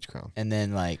 that's not Peach Crown. And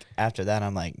then like after that,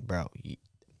 I'm like, bro,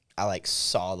 I like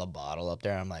saw the bottle up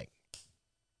there. I'm like,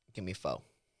 give me four.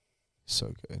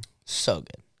 So good. So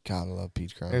good. God, I love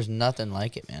Peach Crown. There's nothing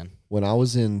like it, man. When I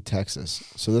was in Texas,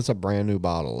 so that's a brand new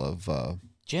bottle of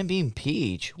Jim Beam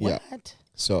Peach. What? Yeah.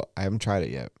 So I haven't tried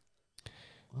it yet.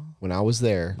 Well, when I was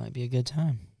there, might be a good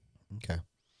time. Okay.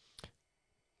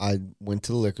 I went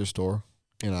to the liquor store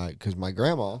and because my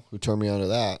grandma, who turned me on to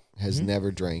that, has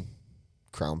never drank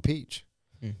Crown Peach.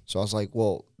 So I was like,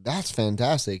 well, that's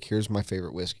fantastic. Here's my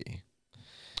favorite whiskey.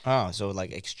 Oh, so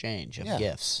like exchange of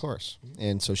gifts. Of course.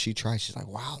 And so she tried. She's like,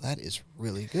 wow, that is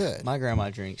really good. My grandma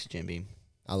drinks Jim Beam.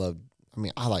 I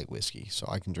like whiskey, so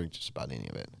I can drink just about any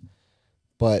of it.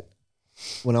 But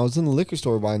when I was in the liquor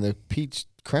store buying the Peach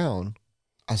Crown,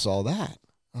 I saw that.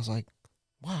 I was like,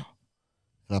 wow.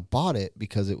 And I bought it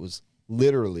because it was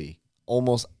literally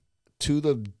almost to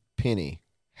the penny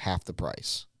half the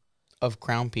price. Of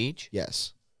Crown Peach?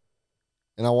 Yes.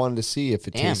 And I wanted to see if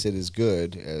it tasted as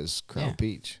good as Crown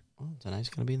Peach. Well, tonight's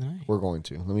going to be the night. We're going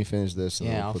to. Let me finish this and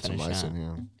then I'll put some finish ice that. in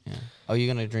here. Yeah. Oh,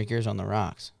 you're going to drink yours on the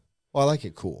rocks? Well, I like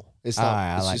it cool. It's not.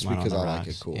 I It's like just mine because on I the like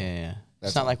rocks. it cool. Yeah. That's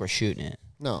It's not all. like we're shooting it.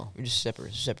 No. We're just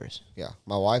sippers. Yeah.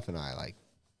 My wife and I,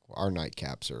 our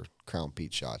nightcaps are Crown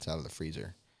Peach shots out of the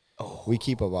freezer. Oh. We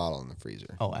keep a bottle in the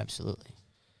freezer. Oh, absolutely.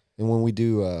 And when we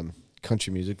do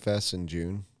Country Music Fest in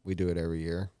June, we do it every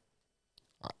year.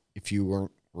 If you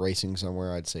weren't racing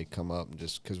somewhere, I'd say come up and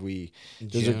just because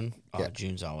June?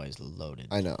 June's always loaded.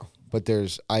 I know. But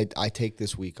I take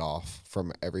this week off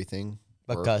from everything.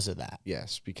 Because of that.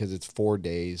 Yes, because it's 4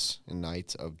 days and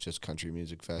nights of just Country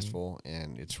Music Festival,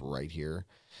 and it's right here.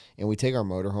 And we take our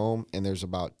motorhome, and there's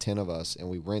about 10 of us, and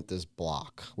we rent this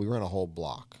block. We rent a whole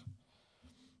block.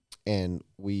 And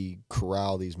we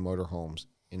corral these motorhomes,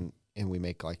 and we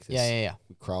make like this. Yeah.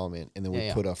 We corral them in, and then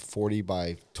we put a 40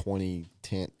 by 20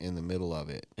 tent in the middle of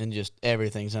it. And just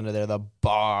everything's under there. The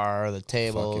bar, the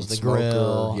tables, the Smoker.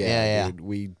 grill. Yeah. Dude,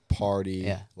 we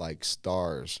party like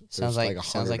stars. Sounds like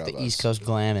 100 the of East us. Coast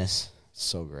Glamis.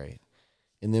 So great.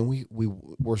 And then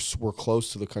we're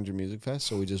close to the Country Music Fest,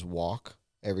 so we just walk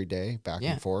every day, back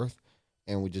Yeah. and forth,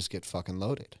 and we just get fucking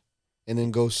loaded, and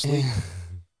then go sleep.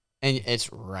 And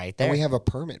it's right there. And we have a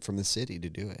permit from the city to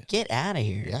do it. Get out of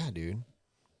here. Yeah, dude.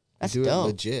 That's we do dope. it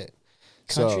legit.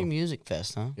 Country So, Music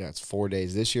Fest, huh? yeah, it's 4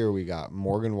 days. This year we got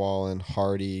Morgan Wallen,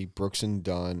 Hardy, Brooks and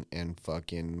Dunn, and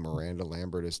fucking Miranda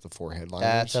Lambert as the 4 headliners.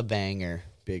 That's a banger.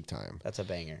 big time. That's a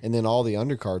banger. And then all the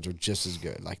undercards are just as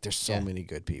good. Like there's so Yeah. many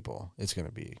good people. It's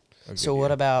gonna be. A good So what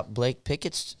year. about Blake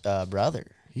Pickett's brother?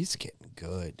 He's getting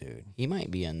good, dude. He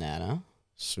might be in that, huh?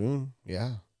 Soon,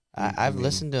 yeah. I've mean,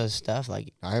 listened to his stuff.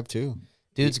 Like, I have too.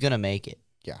 dude's gonna make it.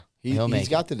 Yeah, He'll make he's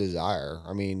got the desire.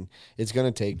 I mean, it's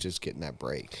gonna take just getting that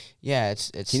break. Yeah,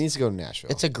 it's He needs to go to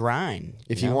Nashville. it's a grind.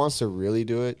 If you he know? wants to really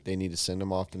do it, they need to send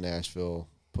him off to Nashville,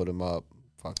 put him up,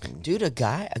 fucking. Dude, a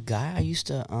guy I used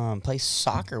to play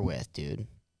soccer with, dude.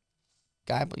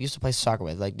 Guy I used to play soccer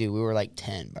with. Like, dude, we were like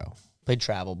 10, bro. Played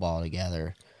travel ball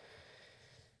together.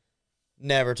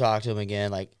 Never talked to him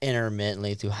again, like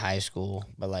intermittently through high school.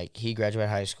 But like he graduated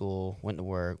high school, went to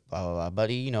work, blah blah blah. But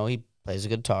he plays the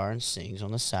guitar and sings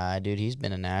on the side, dude. He's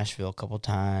been in Nashville a couple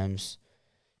times.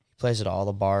 He plays at a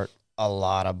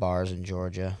lot of bars in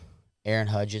Georgia. Aaron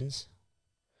Hudgens.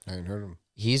 I haven't heard him.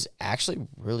 He's actually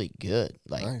really good,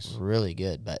 like Nice. really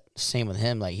good. But same with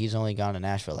him, like he's only gone to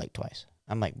Nashville like twice.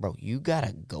 I'm like, bro, you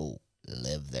gotta go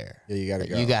live there. Yeah, you gotta Like,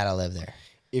 go. you gotta live there,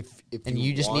 If and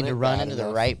you just want need to it run bad into the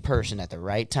enough- right person at the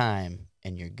right time,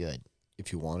 and you're good.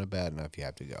 If you want it bad enough, you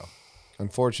have to go.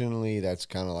 Unfortunately, that's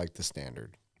kind of like the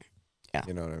standard. Yeah.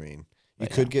 You know what I mean? You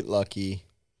But could get lucky,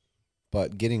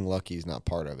 but getting lucky is not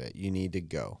part of it. You need to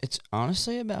go. It's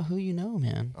honestly about who you know,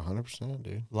 man. 100%,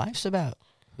 dude. Life's about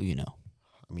who you know.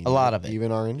 I mean, A lot of it.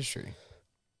 Even our industry.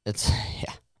 It's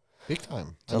yeah, Big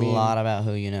time. it's a lot about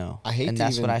who you know. I hate and to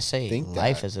that's what even I say. think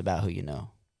Life that. is about who you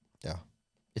know. Yeah.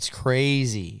 It's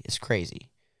crazy. It's crazy.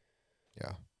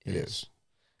 Yeah, it is.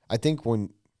 I think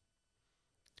when,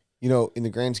 in the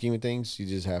grand scheme of things, you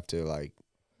just have to, like,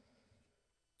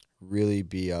 really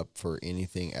be up for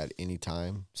anything at any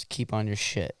time. Just keep on your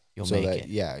shit. You'll so make that, it.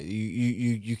 yeah,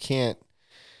 you can't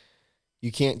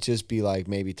just be like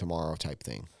maybe tomorrow type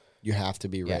thing. You have to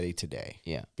be Yeah. ready today.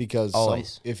 Yeah. Because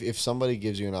Always. if somebody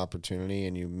gives you an opportunity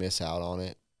and you miss out on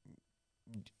it,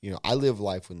 I live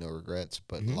life with no regrets,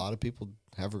 but a lot of people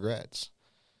have regrets.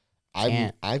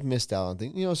 Can't. I've missed out on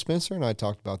things. Spencer and I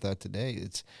talked about that today.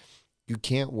 It's you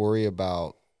can't worry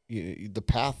about the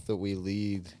path that we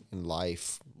lead in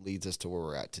life leads us to where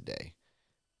we're at today.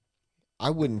 I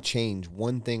wouldn't change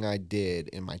one thing I did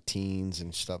in my teens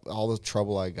and stuff, all the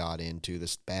trouble I got into,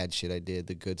 this bad shit I did,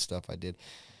 the good stuff I did.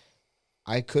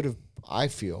 I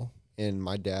feel, and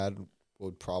my dad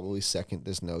would probably second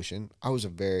this notion, I was a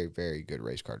very, very good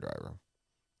race car driver.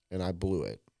 And I blew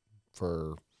it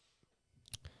for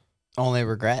Only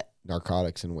regret?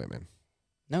 narcotics and women.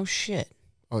 No shit.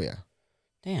 Oh, yeah.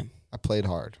 Damn. I played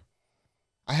hard.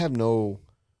 I have no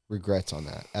regrets on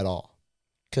that at all.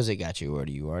 Because it got you where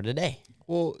you are today.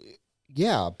 Well,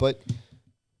 yeah, but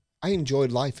I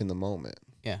enjoyed life in the moment.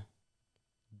 Yeah.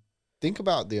 Think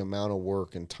about the amount of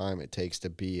work and time it takes to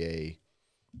be a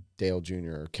Dale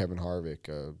Jr., or Kevin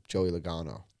Harvick, Joey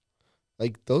Logano.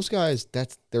 Like, those guys,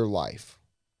 that's their life.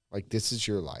 Like, this is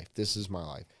your life. This is my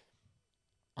life.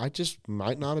 I just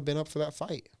might not have been up for that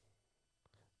fight.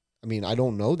 I mean, I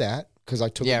don't know that because I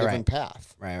took a different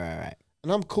path. Right.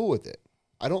 And I'm cool with it.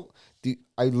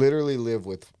 I literally live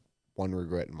with one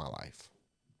regret in my life.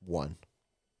 One.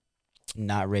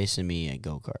 Not racing me at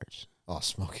go-karts. I'll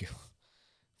smoke you.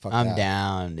 Fuck I'm that.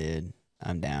 down, dude.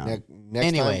 I'm down. Next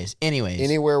anyways.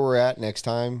 anywhere we're at next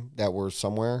time that we're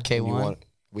somewhere. and you K1?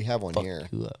 we have one Fuck here.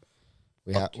 you up.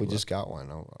 We just got one.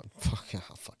 Oh,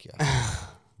 fuck yeah.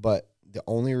 But the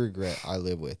only regret I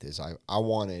live with is I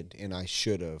wanted and I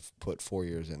should have put 4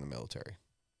 years in the military.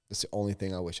 That's the only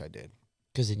thing I wish I did.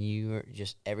 Because then you are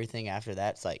just everything after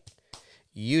that's like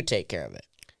you take care of it.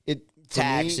 For me,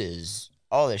 Taxes,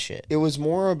 all this shit. it was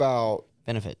more about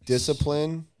Benefits.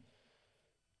 discipline,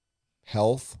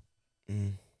 health,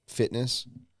 fitness.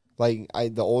 Like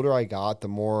the older I got, the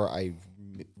more I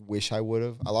wish I would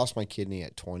have. I lost my kidney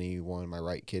at 21, my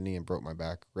right kidney, and broke my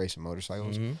back racing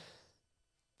motorcycles. Mhm.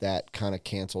 That kind of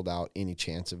canceled out any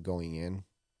chance of going in.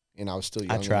 And I was still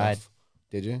young I tried. enough.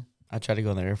 Did you? I tried to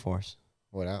go in the Air Force.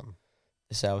 What happened?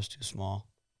 They said I was too small.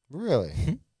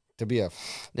 Really? To be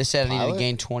They said I needed Pilot? to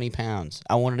gain 20 pounds.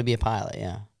 I wanted to be a pilot,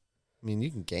 yeah. I mean, you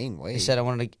can gain weight. They said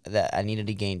that I needed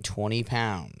to gain 20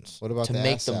 pounds. What about to the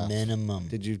make the ASAP? minimum?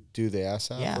 Did you do the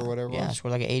ASAP yeah, or whatever? Yeah, I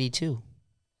scored like an 82.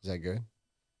 Is that good?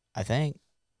 I think.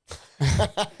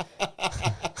 I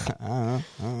don't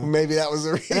know. Maybe that was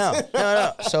the reason.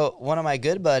 No. So one of my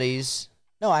good buddies,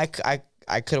 I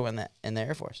could have went in the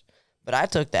Air Force, But I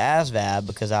took the ASVAB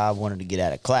because I wanted to get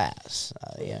out of class.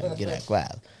 Get out of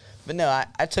class. But no,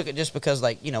 I took it just because,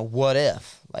 like, you know, what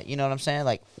if? Like, you know what I'm saying?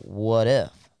 Like, what if?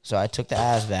 So I took the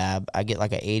ASVAB. I get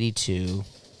like an 82.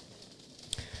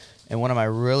 And one of my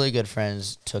really good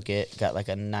friends took it, got like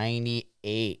a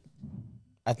 98.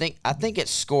 I think it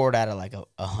scored out of like a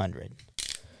 100.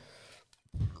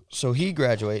 So he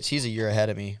graduates. He's a year ahead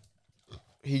of me.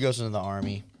 He goes into the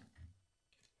Army.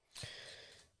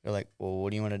 They're like, well,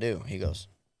 what do you want to do? He goes,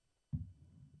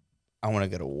 I want to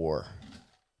go to war.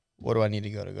 What do I need to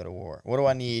go to war? What do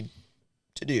I need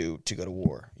to do to go to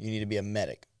war? You need to be a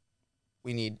medic.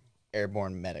 We need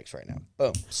airborne medics right now.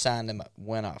 Boom. Signed him up.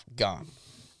 Went off. Gone.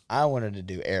 I wanted to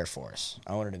do Air Force.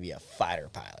 I wanted to be a fighter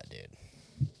pilot,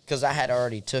 dude. Because I had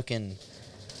already taken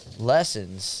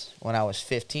lessons when I was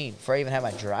 15. Before I even had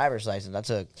my driver's license,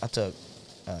 I took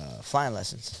flying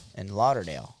lessons in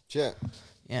Lauderdale. Yeah.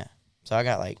 Yeah. So I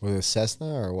got like... With a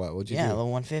Cessna or what? What'd you do? Yeah, a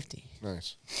little 150.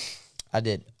 Nice. I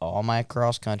did all my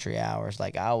cross-country hours.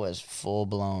 Like, I was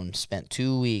full-blown, spent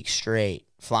 2 weeks straight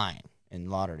flying in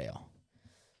Lauderdale.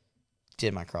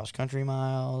 Did my cross-country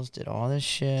miles, did all this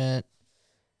shit.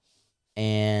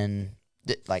 And,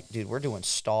 like, dude, we're doing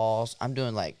stalls. I'm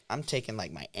taking,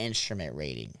 like, my instrument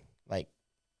rating. Like,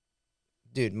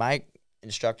 dude, my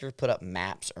instructor put up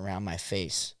maps around my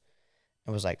face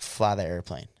and was like, fly the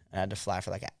airplane. And I had to fly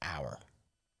for like an hour,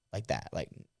 like that, like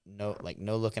no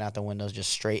looking out the windows, just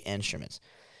straight instruments.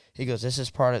 He goes, this is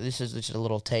just a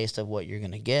little taste of what you're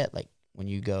gonna get, like when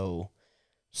you go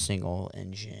single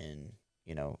engine,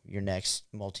 you know, your next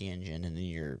multi-engine, and then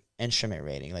your instrument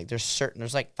rating. Like there's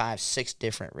like 5-6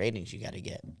 different ratings you got to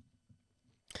get.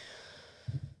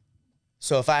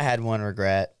 So if I had one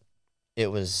regret, it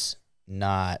was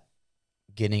not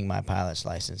getting my pilot's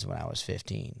license when I was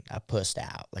 15. I pussed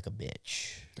out like a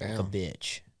bitch. Damn. Like a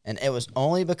bitch. And it was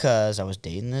only because I was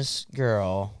dating this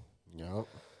girl. Yep.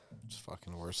 It's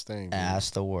fucking the worst thing. Dude.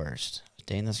 That's the worst. I was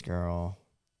dating this girl,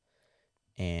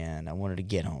 and I wanted to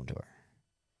get home to her.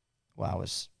 Well, I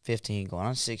was 15, going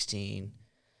on 16.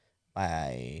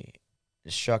 My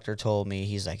instructor told me,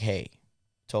 he's like, hey,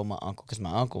 told my uncle, because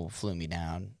my uncle flew me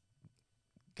down,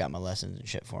 got my lessons and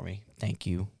shit for me. Thank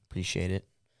you. Appreciate it.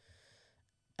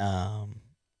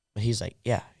 But he's like,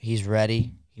 yeah, he's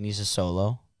ready. He needs a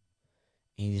solo.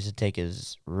 He needs to take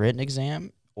his written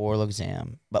exam, oral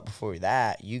exam. But before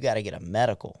that, you got to get a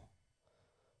medical.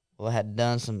 Well, I had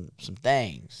done some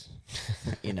things,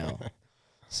 you know.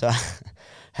 So I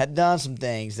had done some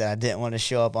things that I didn't want to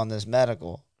show up on this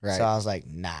medical. Right. So I was like,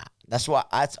 nah. That's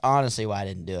honestly why I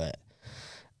didn't do it.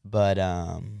 But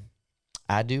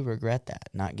I do regret that,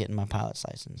 not getting my pilot's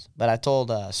license. But I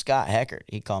told Scott Heckert,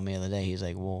 he called me the other day. He's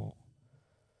like, well,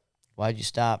 why'd you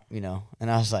stop, you know?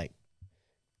 And I was like,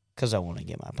 because I want to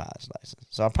get my pilot's license.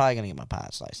 So I'm probably going to get my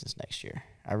pilot's license next year.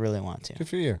 I really want to. Good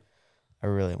for you. I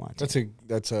really want to.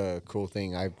 That's a cool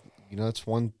thing. That's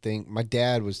one thing. My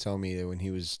dad was telling me that when he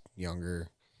was younger,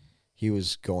 he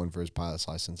was going for his pilot's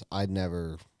license. I've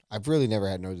really never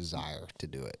had no desire to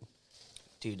do it.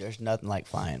 Dude, there's nothing like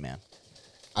flying, man.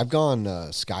 I've gone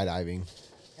skydiving.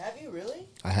 Have you really?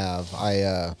 I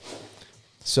have.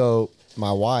 So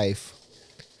my wife,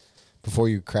 before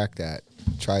you crack that,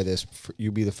 try this.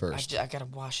 You be the first. I got to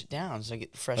wash it down so I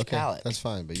get fresh Okay, palate. that's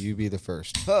fine, but you be the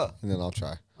first. Huh. And then I'll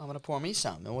try. I'm going to pour me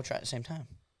some, and we'll try at the same time.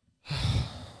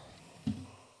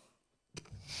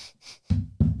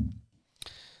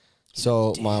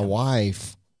 So Damn. my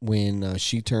wife, when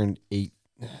she turned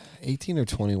 18 or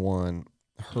 21,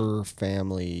 her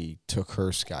family took her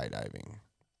skydiving.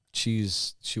 She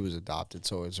was adopted,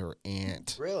 so it was her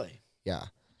aunt. Really? Yeah.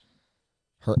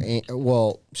 Her aunt.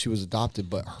 Well, she was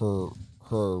adopted, but her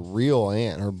real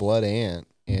aunt, her blood aunt,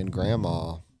 and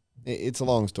grandma. It's a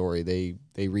long story.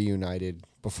 They reunited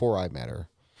before I met her,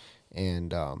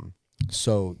 and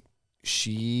so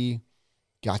she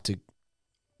got to.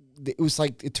 It was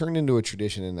like it turned into a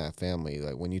tradition in that family.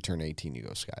 Like when you turn 18, you go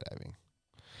skydiving.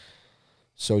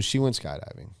 So she went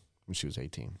skydiving when she was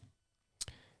 18.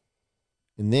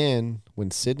 And then when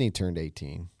Sydney turned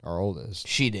 18, our oldest,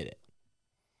 She did it.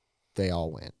 they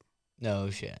all went. No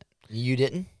shit. You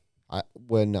didn't?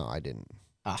 No, I didn't.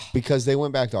 Ah. Because they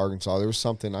went back to Arkansas. There was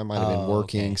something, I might have been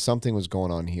working. Okay. Something was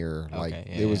going on here. Like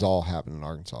Okay, it was all happening in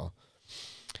Arkansas.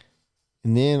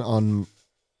 And then on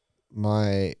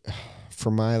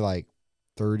for my like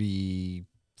 35th,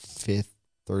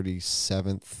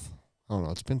 37th, I don't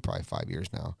know, it's been probably 5 years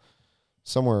now.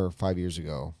 Somewhere 5 years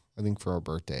ago, I think for our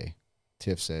birthday,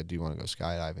 Tiff said, do you want to go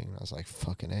skydiving? And I was like,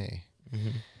 fucking A. Mm-hmm.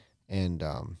 And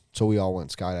so we all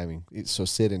went skydiving. So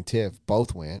Sid and Tiff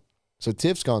both went. So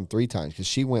Tiff's gone 3 times because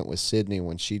she went with Sydney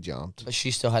when she jumped. But she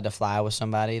still had to fly with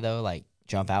somebody though, like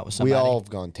jump out with somebody. We all have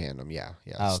gone tandem. Yeah.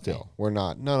 Oh, okay. Still, we're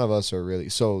not. None of us are really.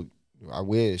 So I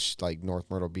wish like North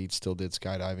Myrtle Beach still did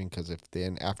skydiving because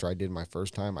after I did my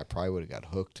first time, I probably would have got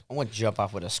hooked. I want to jump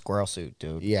off with a squirrel suit,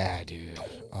 dude. Yeah, dude.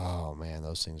 Oh man,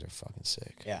 those things are fucking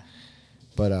sick. Yeah.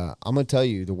 But I'm gonna tell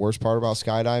you, the worst part about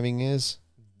skydiving is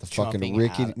the fucking Jumping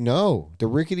rickety. out. No, the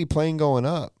rickety plane going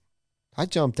up. I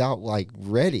jumped out like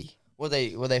ready. Will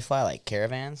they fly like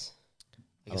caravans?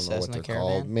 Like I don't know what Cessna they're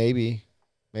caravan? called. Maybe.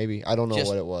 I don't know Just-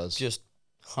 what it was. Just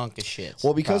hunk of shit.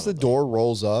 Well, because the door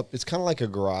rolls up, it's kind of like a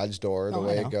garage door the Oh, I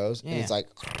way know. it goes, and Yeah. it's like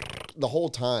the whole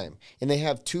time. And they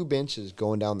have 2 benches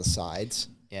going down the sides.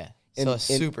 Yeah. and- So it's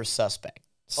and- super suspect.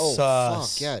 Oh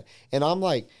Sus. fuck yeah! And I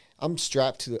was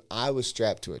strapped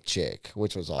to a chick,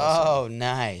 which was awesome. Oh,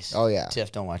 nice. Oh yeah.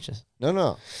 Tiff, don't watch this.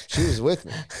 No, she was with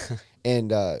me,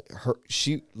 and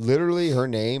her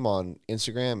name on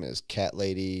Instagram is Cat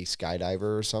Lady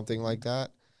Skydiver or something like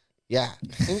that. Yeah,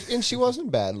 and she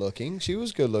wasn't bad looking. She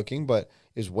was good looking, but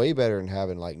is way better than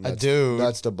having like nuts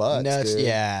to butts. Nuts, dude.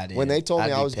 yeah, dude. When they told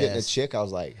me I'd I be was getting a pissed. chick, I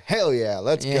was like, hell yeah,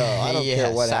 let's go. I don't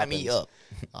care what sign happens. me up.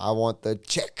 I want the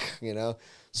chick,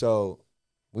 So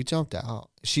we jumped out.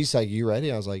 She's like, "You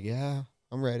ready?" I was like, "Yeah,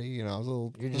 I'm ready." I was a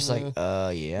little. You're just like, yeah.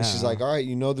 And she's like, "All right,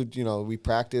 we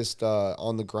practiced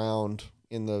on the ground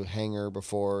in the hangar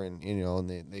before, and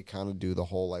and they kind of do the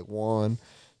whole like 1,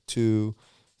 2,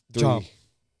 3, Jump.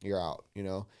 you're out,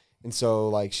 And so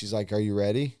like she's like, "Are you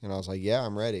ready?" And I was like, "Yeah,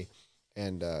 I'm ready."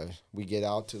 And we get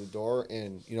out to the door,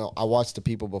 and I watched the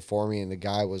people before me, and the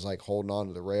guy was like holding on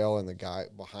to the rail, and the guy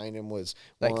behind him was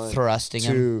like 1, thrusting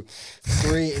him. 2,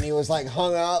 3, and he was like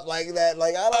hung up like that,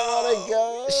 like I don't want to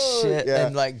go. Shit. Yeah.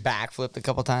 And like backflipped a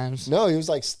couple times. No, he was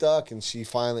like stuck, and she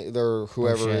finally,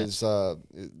 whoever shit. is the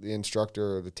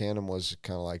instructor of the tandem was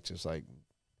kind of like just like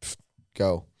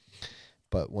go.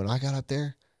 But when I got up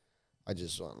there, I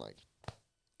just went like,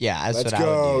 Yeah, that's Let's what I would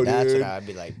go, do. That's dude. what I would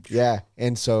be like. yeah.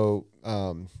 And so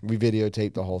we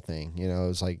videotaped the whole thing. It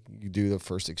was like you do the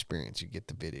first experience, you get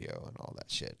the video and all that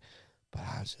shit. But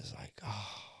I was just like, oh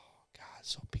God,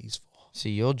 it's so peaceful. So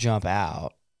you'll jump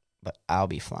out, but I'll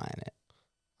be flying it.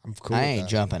 I'm cool. I with ain't that.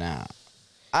 jumping out.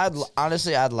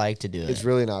 I'd like to do it. It's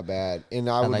really not bad, and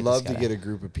I would like love this to guy. get a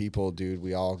group of people, dude.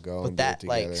 We all go but and do it that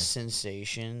together. like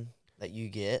sensation that you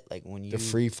get, like when you The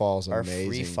free fall's are amazing.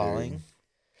 free falling. Dude.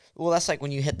 Well, that's like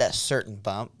when you hit that certain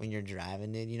bump when you're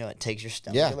driving, dude. It takes your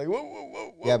stomach. Yeah. You're like whoa, whoa, whoa,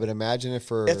 whoa. Yeah, but imagine it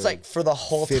for It's like for the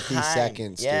whole 50 time.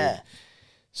 seconds, Yeah. dude.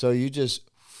 So you just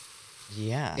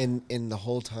Yeah. in the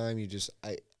whole time you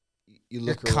You're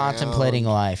look contemplating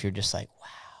around. life. You're just like, wow.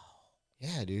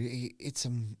 Yeah, dude. It's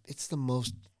the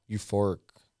most euphoric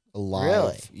alive.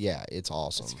 Really? Yeah, it's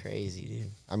awesome. That's crazy,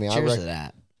 dude. I mean, Cheers to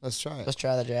that. let's try it. Let's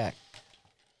try the Jack.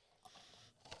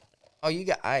 Oh, you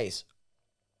got ice.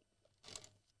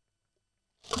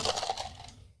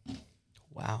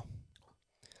 Wow.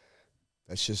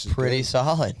 That's just as Pretty good.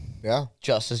 solid. Yeah,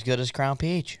 Just as good as Crown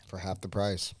Peach. for half the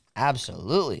price.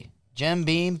 Absolutely. Jim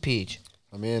Beam Peach.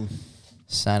 I'm in.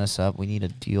 Sign us up. We need a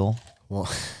deal. Well,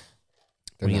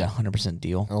 We need a not- 100%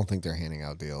 deal. I don't think they're handing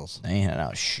out deals. They ain't handing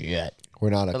out shit.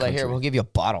 We're not a They're like, country. here, we'll give you a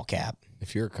bottle cap.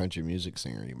 If you're a country music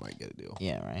singer, you might get a deal.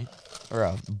 Yeah, right? Or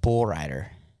a bull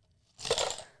rider.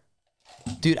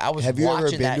 Dude, I was Have you ever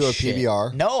watching been that to a shit.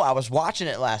 PBR? No, I was watching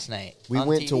it last night. We on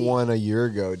went to TV. one a year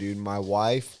ago, dude. My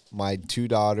wife, my 2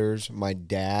 daughters, my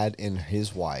dad, and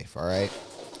his wife. All right.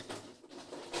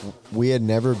 We had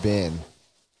never been.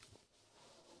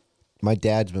 My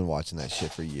dad's been watching that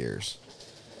shit for years.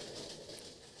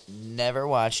 Never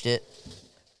watched it,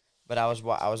 but I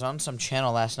was on some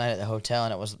channel last night at the hotel,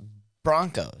 and it was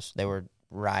Broncos. They were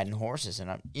riding horses,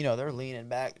 and they're leaning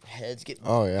back, heads getting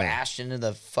bashed into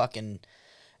the fucking,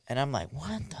 and I'm like,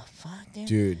 what the fuck, dude?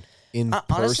 Dude, in I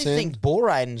honestly person, think bull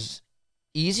riding's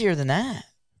easier than that.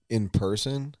 in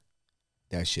person,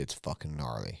 that shit's fucking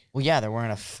gnarly. Well, yeah, they're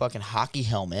wearing a fucking hockey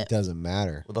helmet Doesn't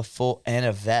matter. with a full and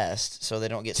a vest, so they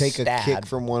don't get Take stabbed. a kick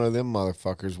from one of them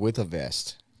motherfuckers with a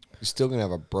vest. You're still gonna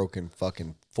have a broken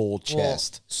fucking full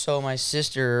chest. Well, so my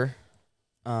sister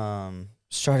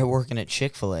started working at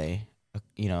Chick-fil-A,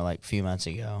 like a few months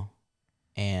ago.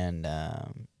 And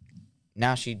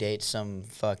now she dates some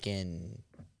fucking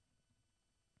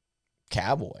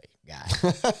cowboy guy.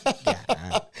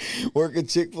 Yeah. Work at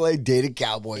Chick-fil-A, date a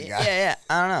cowboy guy. Yeah.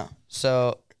 I don't know.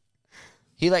 So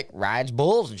he like rides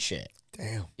bulls and shit.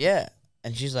 Damn. Yeah.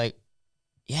 And she's like,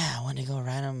 yeah, I want to go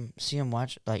ride him, see him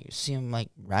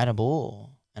ride a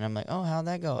bull. And I'm like, oh, how'd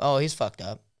that go? Oh, he's fucked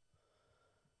up.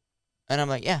 And I'm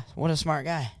like, yeah, what a smart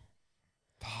guy.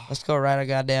 Let's go ride a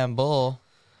goddamn bull.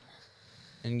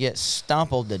 and get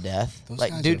stumpled to death. Those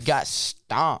Like, guys dude are got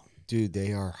stomped. Dude,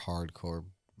 they are hardcore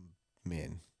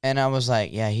men. And I was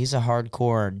like, yeah, he's a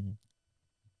hardcore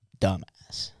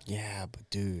dumbass. Yeah, but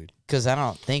dude, Because I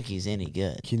don't think he's any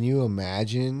good. can you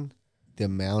imagine the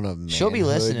amount of manhood She'll be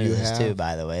listening to you this have? too,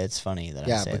 by the way. It's funny that I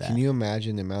Yeah, say but that. can you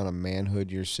imagine the amount of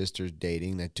manhood your sister's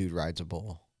dating? That dude rides a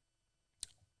bull.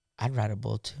 I'd ride a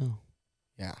bull too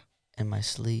Yeah, in my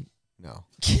sleep. no.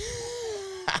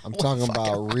 I'm talking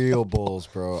about real bulls,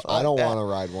 bro. I Fuck don't that. want to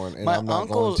ride one, and I'm not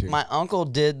going to. My uncle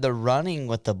did the running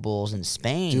with the bulls in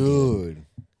Spain. Dude,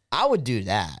 I would do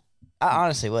that. I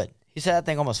honestly would. He said that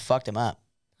thing almost fucked him up.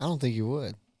 I don't think you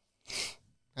would.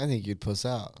 I think you'd puss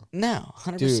out. No,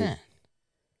 100%. Dude,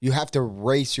 you have to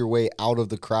race your way out of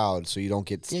the crowd so you don't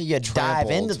get Yeah, you dive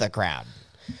trampled. into the crowd.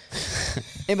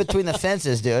 In between the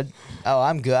fences, dude. Oh,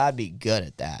 I'm good. I'd be good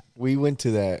at that. We went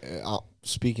to that.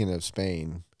 Speaking of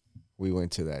Spain, we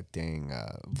went to that dang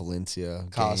Valencia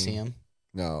Coliseum. game.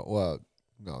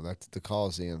 No, that's the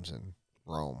Coliseum's in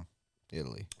Rome,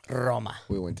 Italy. Roma.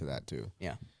 We went to that too.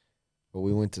 Yeah. But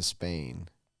we went to Spain.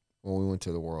 When we went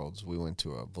to the Worlds, we went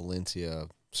to a Valencia,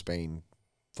 Spain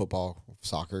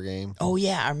soccer game. Oh,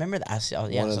 yeah. I remember that. Yeah,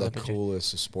 One I of saw the picture.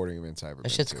 coolest sporting events I've ever That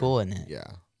been shit's to. cool, isn't it? Yeah.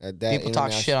 People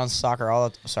talk shit on soccer all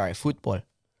the Sorry, football.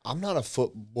 I'm not a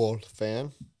football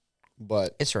fan,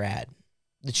 but It's rad.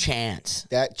 The chance.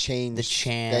 that changed. The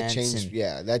chance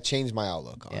and- that changed my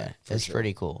outlook on Yeah, it. for it's sure.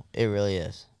 pretty cool. It really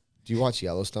is. Do you watch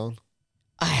Yellowstone?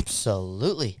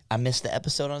 Absolutely. I missed the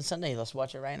episode on Sunday. Let's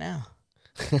watch it right now.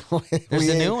 There's we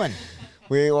a ain't- new one.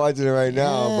 We ain't watching it right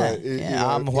now, but Yeah, you know,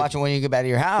 I'm watching when you get back to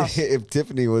your house. If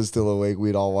Tiffany was still awake,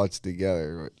 we'd all watch it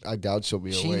together. I doubt she'll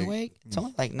be She awake. ain't awake? It's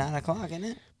only like 9 o'clock, isn't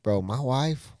it? Bro, my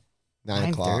wife,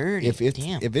 9 o'clock. 9:30.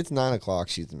 Damn. If it's 9 o'clock,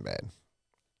 she's in bed.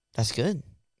 That's good.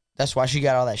 That's why she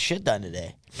got all that shit done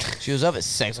today. She was up at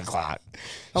 6 o'clock.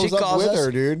 I was up with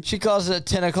her, dude. She calls us at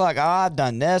 10 o'clock. Oh, I've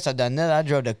done this. I've done that. I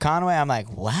drove to Conway. I'm like,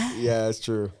 what? Yeah, that's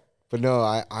true. But no,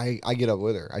 I get up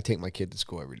with her. I take my kid to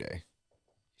school every day.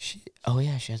 Oh,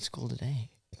 yeah, she had school today.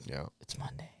 Yeah, It's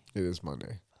Monday. it is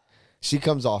Monday. She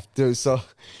comes off, dude. So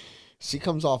she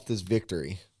comes off this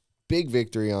big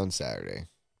victory on Saturday.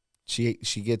 She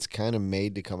gets kind of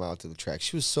made to come out to the track.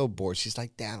 She was so bored. She's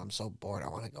like, Dad, I'm so bored. I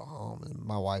want to go home. And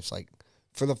my wife's like,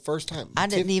 for the first time, I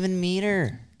didn't even meet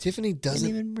her. Tiffany doesn't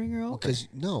Didn't even bring her over. because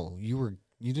no, you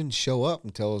didn't show up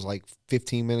until it was like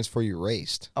 15 minutes before you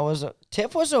raced.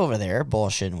 Tiff was over there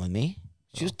bullshitting with me.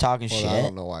 She was talking Well, shit. I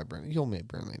don't know why, Brandon. You'll meet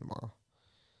Brandon tomorrow.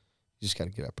 You just got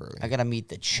to get up early. I got to meet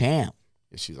the champ.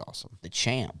 Yeah, she's awesome. The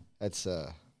champ. That's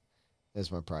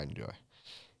my pride and joy.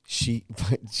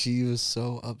 But she was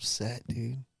so upset,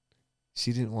 dude.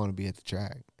 She didn't want to be at the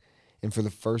track. And for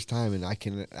the first time, and I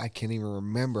can't even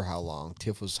remember how long,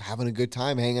 Tiff was having a good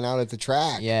time hanging out at the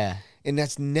track. Yeah. And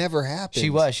that's never happened. She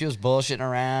was bullshitting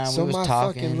around. So we was my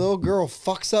talking. fucking little girl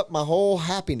fucks up my whole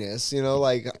happiness,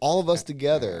 like all of us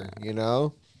together,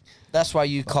 That's why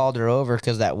you called her over,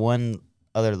 because that one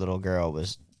other little girl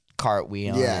was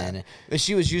cartwheeling. Yeah. But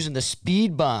she was using the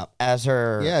speed bump as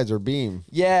her. Yeah, it's her beam.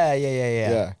 Yeah.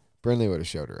 Yeah. Brindley would have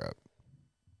showed her up.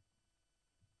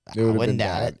 It I would have wouldn't been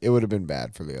doubt bad. it. It would have been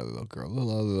bad for the other little girl. The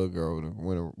other little girl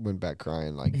would have went back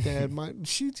crying like, Dad,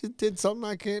 she just did something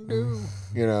I can't do.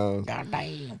 God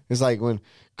damn. It's like when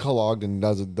Cole Ogden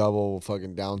does a double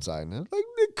fucking downside. And it's like,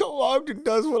 Cole Ogden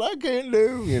does what I can't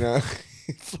do,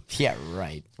 Yeah,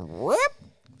 right. Rip.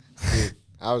 Dude,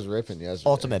 I was ripping yesterday.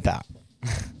 Ultimate power.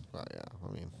 Well, yeah,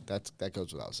 I mean, that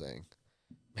goes without saying.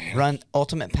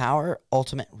 Ultimate power,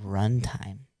 ultimate run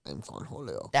time. I'm for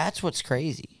Julio. That's what's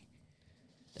crazy.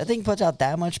 That thing puts out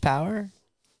that much power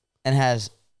and has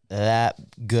that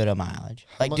good a mileage.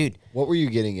 Like, dude, What were you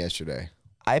getting yesterday?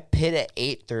 I pit at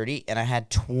 830 and I had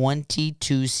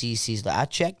 22 cc's left. I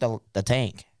checked the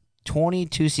tank.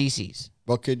 22 cc's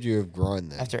What could you have run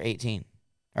then? after 18.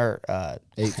 Or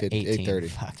 8:30. 18.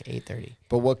 Fuck, 830.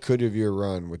 But what could have you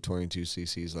run with 22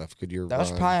 cc's left? Could you That was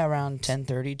run probably around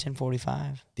 1030,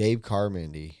 1045. Dave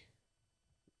Carmendy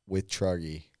with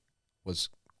Truggy was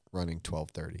running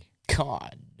 12:30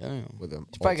 God damn. with him.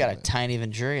 He's probably got a tiny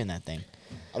Venturi in that thing.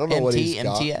 I don't know what he's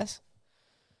got. MTS?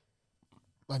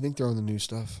 I think they're on the new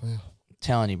stuff. Yeah. I'm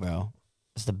telling you, bro.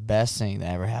 It's the best thing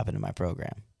that ever happened in my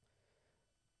program.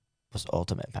 Was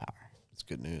ultimate power. It's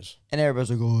good news. And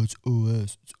everybody's like, oh, it's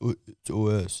OS. It's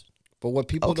OS. But what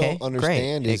people Okay, don't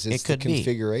understand great. is It it's the could be.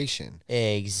 configuration.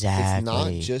 Exactly. It's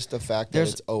not just the fact that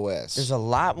it's OS. There's a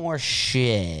lot more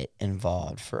shit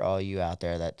involved for all you out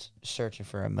there that's searching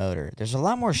for a motor. There's a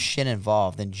lot more shit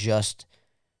involved than just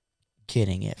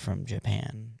getting it from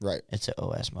Japan. Right. It's an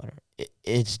OS motor.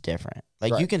 It's different.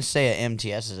 Like, you Right. can say a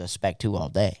MTS is a Spec 2 all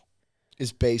day.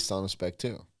 It's based on a Spec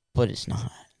 2. But it's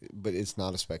not. But it's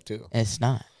not a Spec 2. It's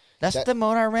not. That's the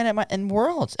motor I ran at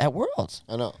Worlds. At Worlds.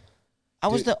 I know. I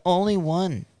was the only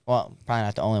one. Well, probably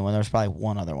not the only one. There was probably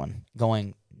one other one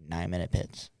going 9-minute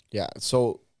pits. Yeah.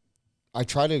 So I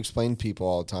try to explain to people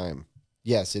all the time.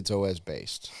 Yes, it's OS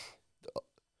based.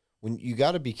 When you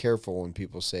got to be careful when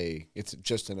people say it's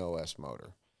just an OS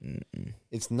motor. Mm-mm.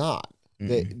 It's not.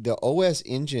 Mm-mm. The OS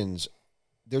engines.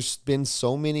 There's been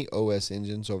so many OS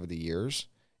engines over the years,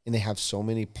 and they have so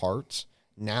many parts.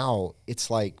 Now it's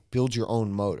like build your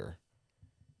own motor.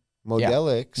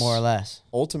 Modellix, more or less.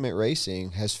 Ultimate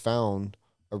Racing has found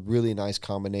a really nice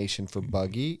combination for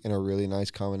buggy and a really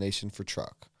nice combination for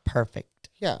truck. Perfect.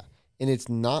 Yeah. And it's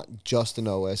not just an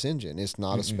OS engine. It's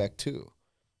not a Spec 2.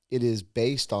 It is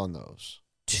based on those.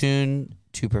 Tuned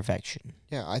to perfection.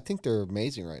 Yeah, I think they're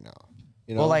amazing right now.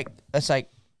 You know? Well,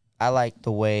 I like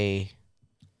the way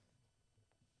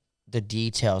the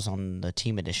details on the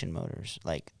Team Edition motors,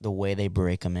 like the way they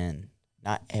break them in.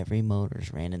 Not every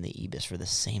motor's ran in the EBIS for the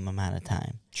same amount of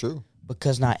time. True.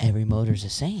 Because not every motor's the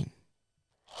same.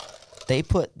 They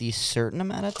put the certain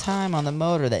amount of time on the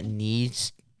motor that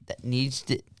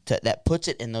puts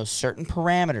it in those certain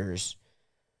parameters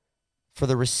for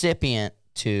the recipient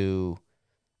to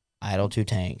idle 2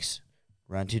 tanks,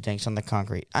 run 2 tanks on the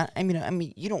concrete. I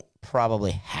mean, you don't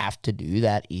probably have to do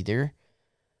that either.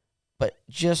 But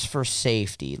just for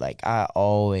safety, like I'm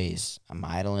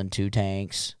idling 2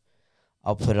 tanks.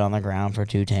 I'll put it on the ground for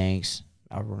 2 tanks.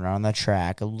 I'll run on the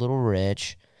track a little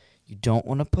rich. You don't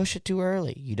want to push it too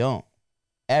early. You don't.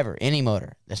 Ever. Any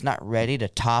motor that's not ready to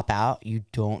top out, you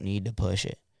don't need to push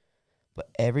it. But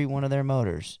every one of their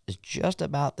motors is just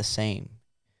about the same.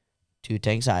 2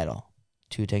 tanks idle,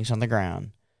 2 tanks on the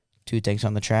ground, 2 tanks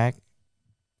on the track.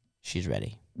 She's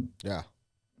ready. Yeah.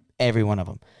 Every one of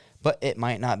them. But it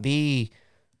might not be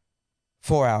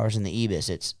 4 hours in the EBIS.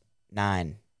 It's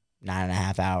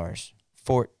 9.5 hours.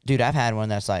 Dude, I've had one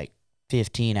that's like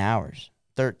 15 hours,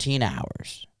 13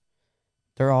 hours.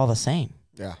 They're all the same.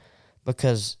 Yeah.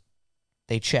 Because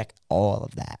they check all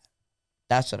of that.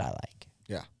 That's what I like.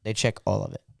 Yeah. They check all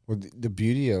of it. Well, the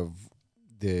beauty of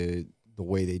the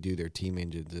way they do their team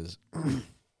engines is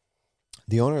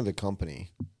the owner of the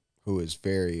company, who is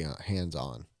very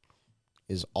hands-on,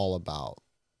 is all about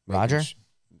Roger?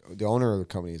 The owner of the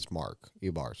company is Mark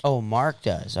Ebars. Oh, Mark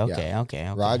does. Okay, Yeah. okay.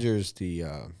 Roger's the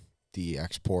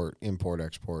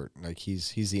import. Like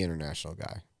he's the international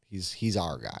guy. He's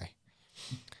our guy.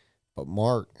 But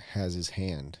Mark has his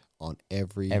hand on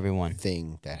Everyone.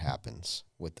 thing that happens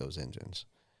with those engines,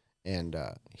 and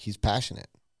he's passionate.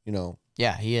 You know.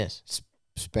 Yeah, he is.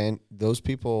 Those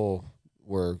people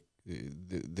were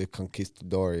the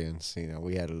conquistadorians. You know,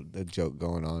 we had a joke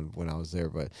going on when I was there,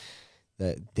 but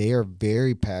that they are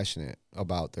very passionate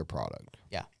about their product.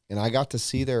 Yeah. And I got to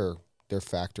see their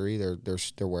factory, their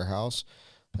warehouse.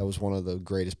 That was one of the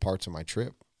greatest parts of my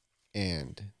trip.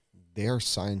 And they're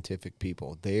scientific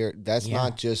people. That's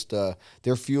not just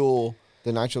their fuel,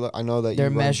 the nitro. I know that they're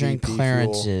you run measuring VP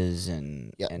clearances fuel.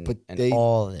 and but and they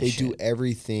all of this they shit. do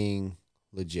everything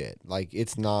legit. Like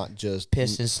it's not just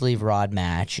Piston sleeve rod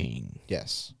matching.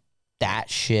 Yes. That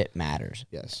shit matters.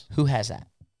 Yes. Who has that?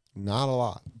 Not a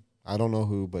lot. I don't know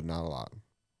who, but not a lot.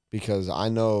 Because I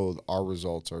know our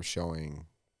results are showing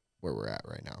where we're at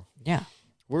right now. Yeah.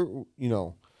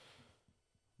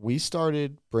 We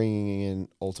started bringing in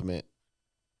Ultimate,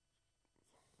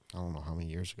 I don't know how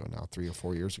many years ago now, 3 or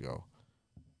 4 years ago.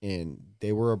 And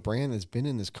they were a brand that's been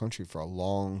in this country for a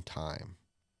long time.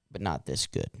 But not this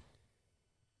good.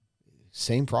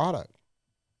 Same product.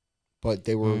 But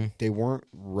they weren't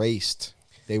raced.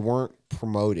 They weren't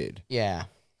promoted. Yeah.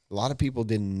 A lot of people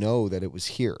didn't know that it was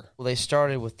here. Well, they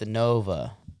started with the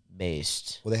Nova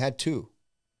based. Well, they had 2.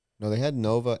 No, they had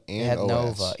Nova and They had OS.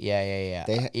 Nova.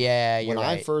 Yeah. You're When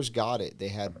right. I first got it, they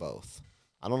had both.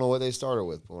 I don't know what they started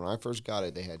with, but when I first got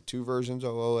it, they had 2 versions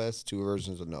of OS, 2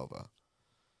 versions of Nova.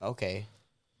 Okay.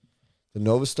 The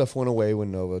Nova stuff went away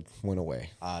when Nova went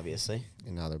away. Obviously.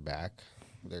 And now they're back.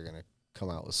 They're going to come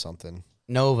out with something.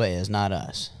 Nova is not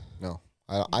us. No,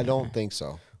 I don't think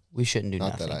so. We shouldn't do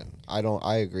Not nothing. that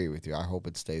I agree with you. I hope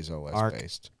it stays OS Arc.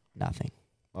 based. Nothing.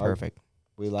 Arc, Perfect.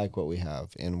 we like what we have,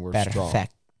 and we're strong.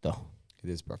 Perfecto. It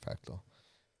is perfecto.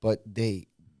 But they've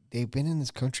been in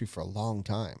this country for a long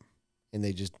time, and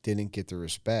they just didn't get the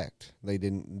respect.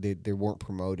 They weren't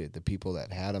promoted. The people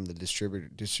that had them, the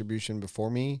distribution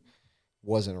before me,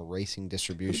 wasn't a racing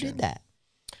distribution. Who did that?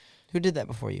 Who did that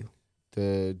before you?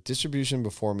 The distribution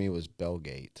before me was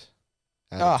Bellgate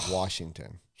out of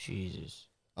Washington. Jesus.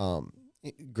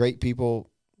 Great people,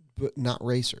 but not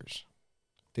racers.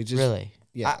 They just Really?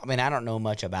 Yeah. I mean, I don't know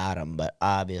much about them, but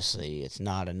obviously it's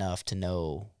not enough to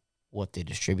know what they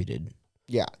distributed.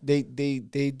 Yeah, they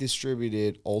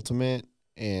distributed Ultimate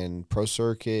and Pro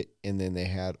Circuit, and then they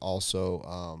had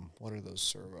also what are those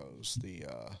servos? The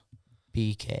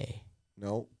PK.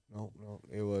 no,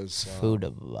 it was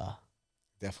Futaba.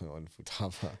 definitely wasn't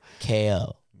Futaba.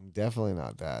 KO. Definitely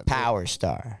not that. Power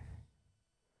Star.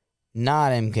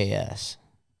 Not MKS.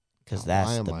 Because that's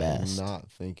Why the am best. I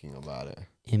not thinking about it?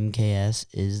 MKS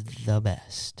is the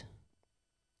best.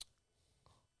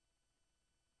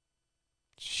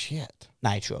 Shit.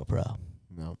 Nitro Pro.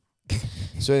 No.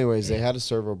 So, anyways, they had a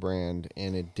servo brand,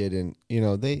 and it didn't.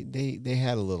 They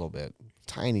had a little bit,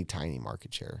 tiny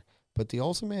market share, but the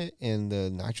Ultimate and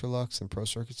the Nitrolux and Pro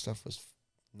Circuit stuff was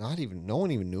not even. No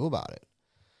one even knew about it.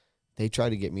 They tried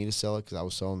to get me to sell it because I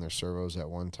was selling their servos at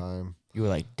one time. You were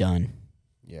like, done.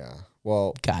 Yeah.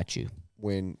 Well, Got you.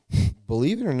 when,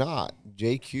 believe it or not,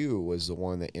 JQ was the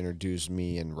one that introduced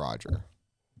me and Roger.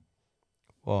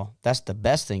 Well, that's the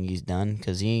best thing he's done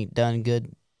because he ain't done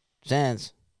good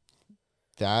since.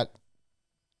 That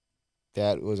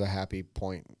was a happy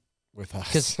point with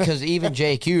us. Because even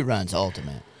JQ runs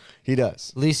Ultimate. He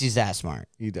does. At least he's that smart.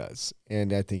 He does.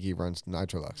 And I think he runs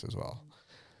Nitrolux as well.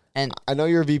 And I know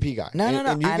you're a VP guy. no,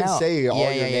 And you I can know. say all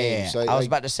your Yeah. names. So I was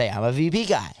about to say, I'm a VP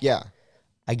guy. Yeah.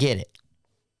 I get it.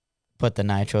 But the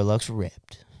Nitro looks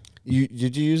ripped.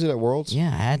 Did you use it at Worlds? Yeah,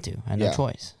 I had to. I had no Yeah.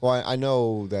 choice. Well, I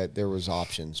know that there was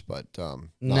options, but not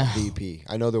No. VP.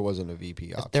 I know there wasn't a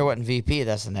VP option. If there wasn't VP,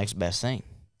 that's the next best thing.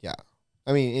 Yeah.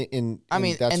 I mean, that's and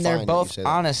they're fine that you both say that.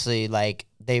 honestly like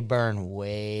they burn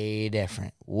way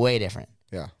different. Way different.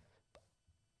 Yeah.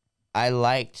 I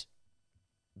liked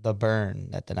the burn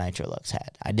that the Nitro Lux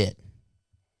had. I did.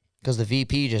 Because the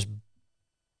VP just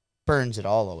burns it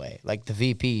all away. Like the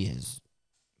VP is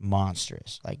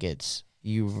monstrous. Like it's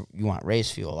you want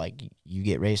race fuel, like you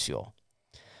get race fuel.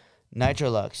 Nitro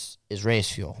Lux is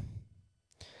race fuel.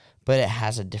 But it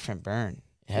has a different burn.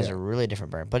 It has a really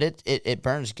different burn. But it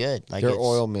burns good. Like Their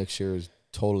oil mixture is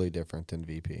totally different than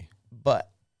VP. But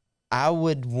I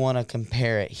would want to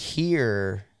compare it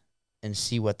here and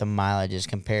see what the mileage is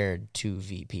compared to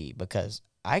VP because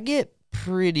I get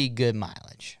pretty good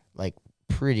mileage. Like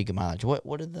pretty good mileage. What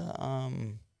are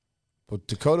the But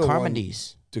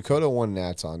Dakota won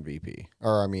Nats on VP.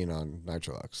 Or I mean on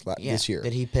Nitrolux this year.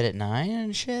 Did he pit at 9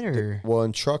 and shit or Well,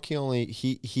 in truck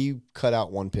he cut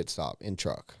out one pit stop in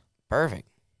truck. perfect?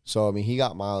 So I mean he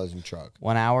got mileage in truck.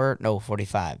 1 hour? No,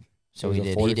 45. So It was he a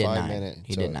did 45 9. minute.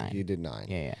 He so did 9. He did 9.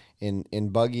 Yeah. In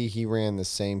buggy he ran the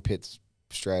same pit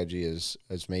strategy as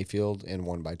Mayfield and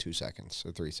won by 2 seconds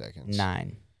or 3 seconds.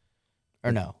 9.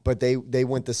 Or no. But they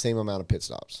went the same amount of pit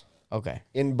stops. Okay.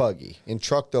 In buggy. In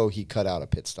truck though he cut out a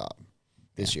pit stop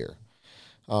this year.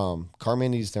 Car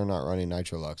minis they're not running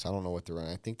Nitrolux. I don't know what they're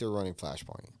running. I think they're running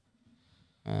Flashpoint.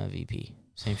 VP.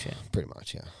 Same shit. Pretty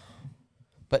much, yeah.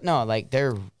 But no, like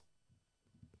the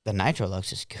Nitro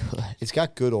Lux is good. It's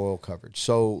got good oil coverage.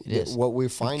 So It is. what we're I'm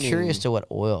finding curious to what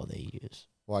oil they use.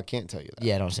 well, I can't tell you that.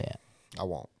 Yeah, don't say it. I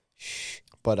won't. Shh.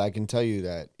 But I can tell you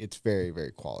that it's very,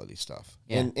 very quality stuff.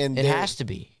 Yeah. And it has to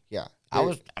be. Yeah.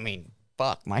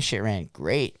 Fuck, my shit ran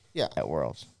great Yeah. at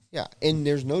Worlds. Yeah. And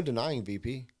there's no denying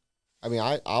VP. I mean,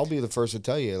 I'll be the first to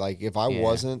tell you, like, if I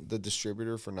wasn't the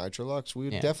distributor for Nitrolux, we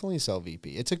would definitely sell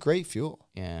VP. It's a great fuel.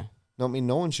 Yeah. No, I mean,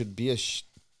 no one should be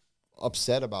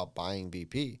upset about buying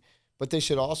VP. But they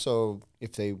should also,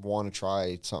 if they want to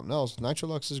try something else,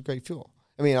 Nitrolux is a great fuel.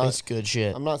 I mean, It's good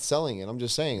shit. I'm not selling it. I'm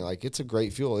just saying, like, it's a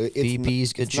great fuel.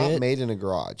 VP's good it's not shit. made in a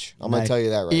garage. I'm going to tell you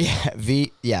that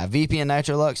right now. VP and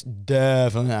Nitro Lux,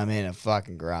 definitely not made in a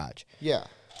fucking garage. Yeah.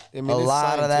 I mean, A it's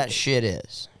lot of that scientific. shit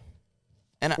is.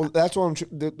 And Well, that's what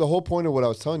the whole point of what I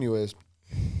was telling you is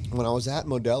when I was at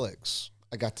Modelics,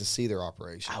 I got to see their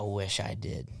operation. I wish I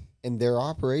did. And their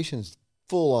operation's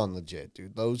full on legit,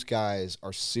 dude. Those guys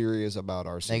are serious about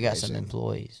RC They got racing. some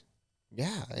employees.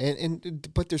 Yeah,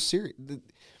 but they're serious.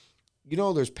 You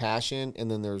know, there's passion, and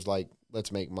then there's like,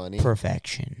 let's make money.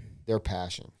 Perfection. Their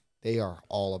passion. They are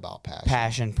all about passion.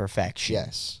 Passion, perfection.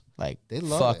 Yes. Like, They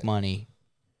love fuck it. money.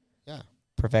 Yeah.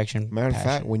 Perfection. Matter of passion.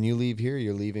 fact, when you leave here,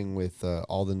 you're leaving with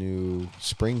all the new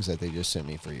springs that they just sent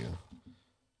me for you.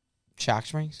 Shock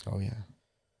springs? Oh yeah,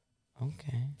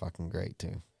 Okay. fucking great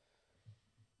too.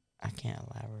 I can't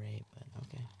elaborate, but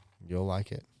okay. You'll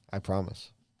like it. I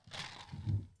promise.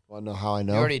 Want to know how I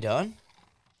know? You already done?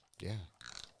 Yeah.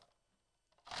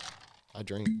 I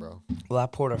drink, bro. Well, I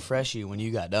poured a freshie when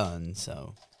you got done,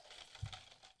 so.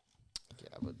 Yeah,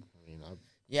 but I mean,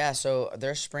 Yeah, so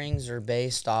their springs are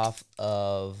based off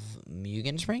of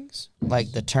Mugen springs.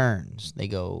 Like the turns. They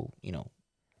go,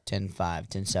 10.5,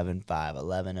 10.75,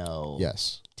 11.0.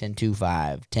 Yes.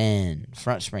 10.25, 10.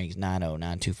 Front springs, 9.0,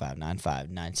 9.25, 9.5,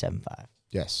 9.75.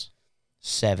 Yes.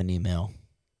 70 mil.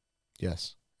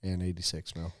 Yes. And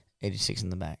 86 mil. 86 in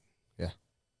the back. Yeah.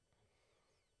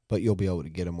 But you'll be able to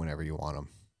get them whenever you want them,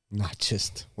 not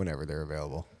just whenever they're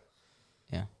available.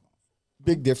 Yeah.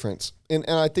 Big difference. And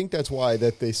I think that's why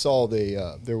that they saw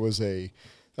there was a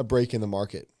break in the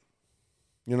market.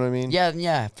 You know what I mean?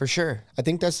 Yeah, for sure. I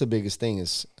think that's the biggest thing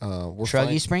is we're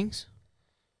Truggy springs?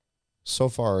 So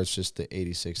far, it's just the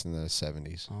 86 and the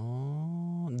 70s.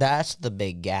 Oh, that's the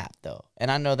big gap, though. And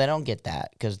I know they don't get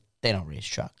that because they don't race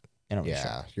truck. They don't race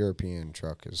truck. European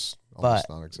truck is almost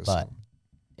non-existent. But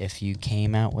if you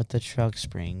came out with the truck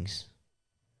springs,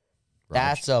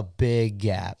 that's a big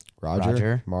gap.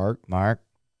 Roger, Mark,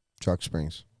 truck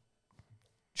springs.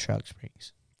 Truck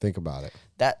springs. Think about it.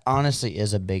 That honestly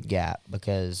is a big gap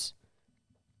because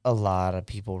a lot of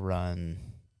people run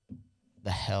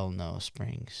the hell no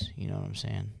springs. You know what I'm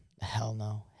saying? The hell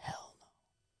no.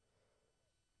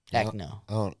 Heck no.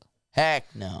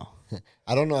 Heck no.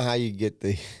 I don't know how you get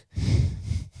the.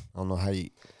 I don't know how you.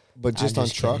 But just on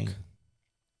truck? Kidding.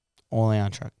 Only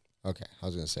on truck. Okay. I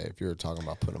was going to say, if you were talking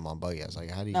about putting them on buggy, I was like,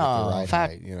 how do you No, get the ride fuck-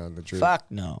 height? You know, the droop. Fuck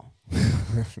no.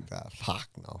 Fuck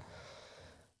no.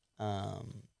 No,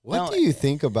 What do you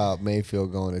think about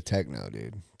Mayfield going to techno,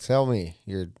 dude? Tell me.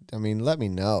 Let me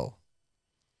know.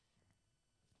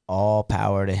 all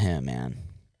power to him, man.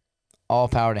 All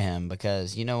power to him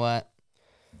because you know what?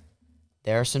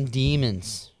 There are some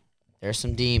demons. There's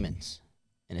some demons.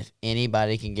 And if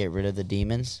anybody can get rid of the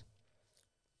demons,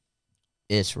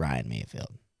 it's Ryan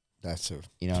Mayfield. That's a.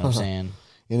 You know what I'm saying?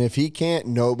 And if he can't,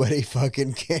 nobody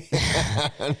fucking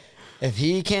can. If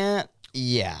he can't,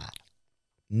 yeah,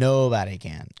 nobody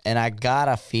can. And I got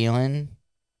a feeling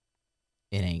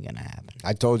it ain't going to happen.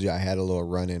 I told you I had a little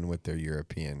run-in with their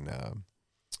European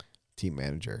team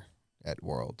manager at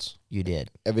Worlds. You did.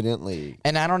 Evidently.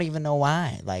 And I don't even know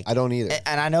why. Like I don't either.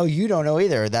 And I know you don't know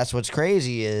either. That's what's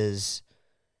crazy is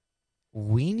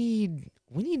we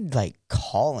need like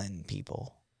call-in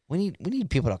people. We need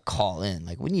people to call in.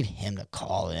 Like we need him to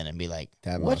call in and be like,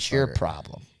 "What's your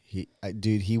problem?"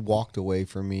 He walked away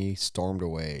from me, stormed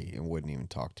away, and wouldn't even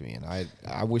talk to me. And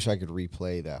I wish I could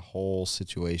replay that whole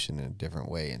situation in a different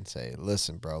way and say,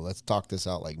 "Listen, bro, let's talk this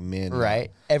out like men."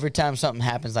 Right. Every time something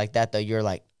happens like that, though, you're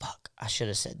like, "Fuck, I should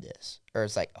have said this," or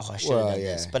it's like, "Oh, I should have done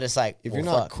this." But it's like, if you're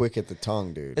not quick at the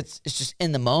tongue, dude, it's just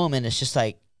in the moment. It's just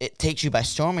like it takes you by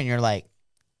storm, and you're like,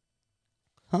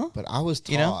 "Huh?" But I was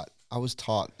taught. You know? I was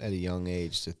taught at a young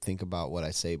age to think about what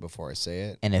I say before I say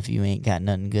it. And if you ain't got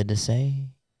nothing good to say,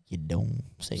 you don't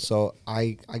say it. So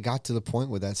I got to the point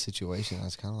with that situation. I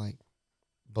was kind of like,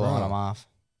 Blowing them off.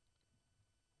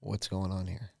 What's going on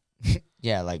here?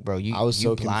 Yeah, like, bro, you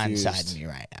blindsided me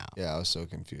right now. Yeah, I was so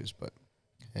confused. But,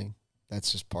 hey,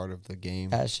 that's just part of the game.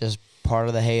 That's just part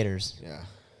of the haters. Yeah.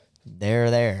 They're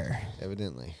there.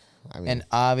 Evidently. I mean, and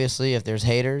obviously, if there's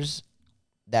haters,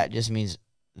 that just means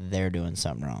they're doing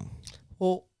something wrong.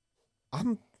 Well,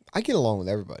 I get along with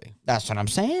everybody. That's what I'm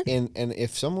saying. And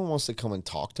if someone wants to come and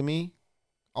talk to me,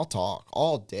 I'll talk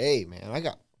all day, man. I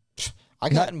got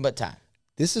nothing but time.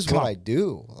 This is what I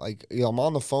do. Like, I'm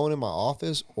on the phone in my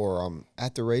office or I'm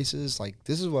at the races. Like,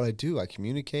 this is what I do. I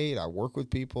communicate. I work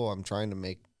with people. I'm trying to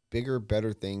make bigger,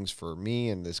 better things for me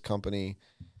and this company.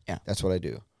 Yeah. That's what I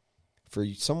do. For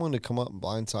someone to come up and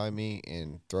blindside me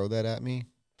and throw that at me,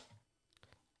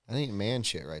 that ain't man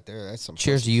shit right there. That's some.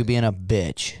 Cheers to you being a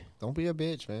bitch. Don't be a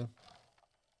bitch, man.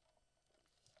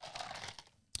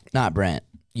 Not Brent.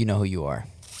 You know who you are.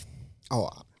 Oh,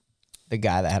 the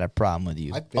guy that had a problem with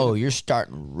you. Oh, you're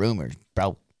starting rumors,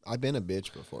 bro. I've been a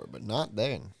bitch before, but not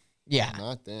then. Yeah.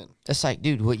 Not then. It's like,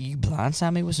 dude, what, you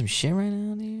blindside me with some shit right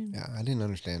now, dude? Yeah, I didn't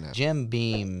understand that. Jim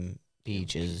Beam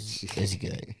Peach is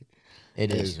good.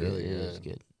 It is really good. It is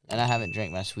good. And I haven't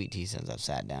drank my sweet tea since I've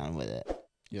sat down with it.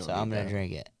 So I'm going to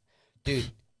drink it. Dude,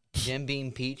 Jim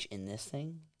Beam Peach in this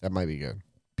thing? That might be good.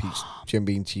 Peach, Jim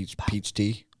Beam peach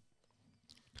tea.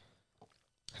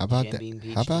 How about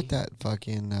that? How about that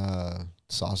fucking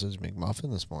sausage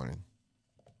McMuffin this morning?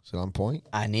 Is it on point?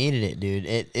 I needed it, dude.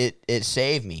 It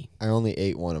saved me. I only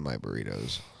ate one of my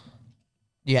burritos.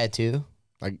 You had two?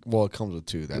 Well, it comes with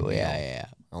two. That meal. Yeah.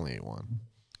 I only ate one.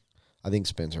 I think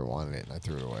Spencer wanted it, and I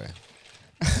threw it away.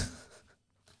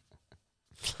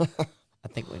 I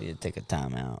think we need to take a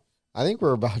timeout. I think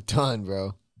we're about done,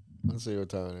 bro. Let's see what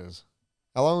time it is.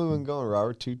 How long have we been going,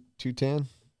 Robert? 2:10?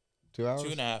 2 hours?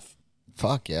 2.5.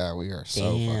 Fuck yeah, we are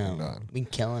so fucking done. Been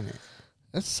killing it.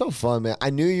 That's so fun, man.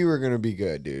 I knew you were gonna be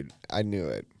good, dude. I knew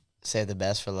it. Save the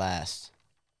best for last.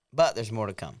 But there's more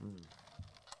to come.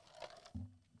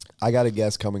 I got a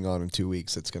guest coming on in 2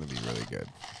 weeks. It's going to be really good.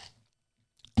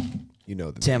 You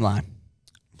know the Tim line.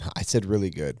 I said really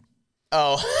good.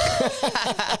 Oh.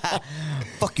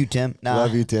 Fuck you, Tim. Nah.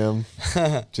 Love you, Tim.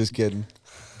 Just kidding.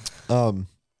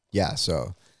 Yeah,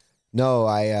 so no,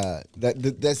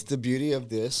 that's the beauty of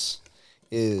this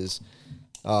is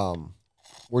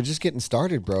we're just getting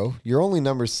started, bro. You're only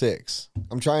number 6.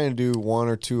 I'm trying to do 1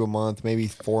 or 2 a month, maybe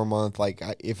 4 a month. Like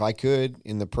if I could,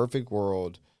 in the perfect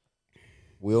world,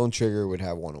 Wheel and Trigger would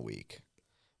have 1 a week.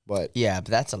 But yeah,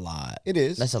 but that's a lot. it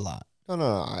is. That's a lot. No.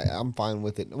 I'm fine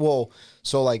with it. Well,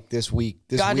 so like this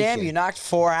Goddamn, weekend, you knocked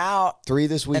 4 out 3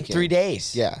 this weekend. in 3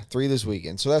 days. Yeah, 3 this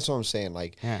weekend. So that's what I'm saying.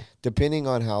 Like, Yeah. depending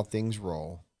on how things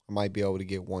roll, I might be able to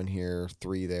get 1 here,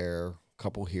 3 there, a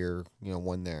couple here,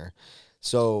 1 there.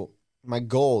 So my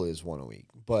goal is 1 a week.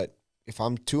 But if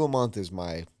I'm 2 a month is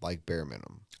my like bare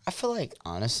minimum. I feel like,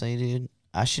 honestly, dude,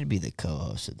 I should be the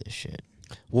co-host of this shit.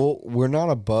 Well, we're not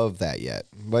above that yet.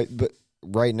 But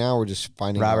right now we're just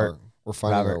finding our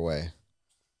way.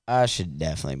 I should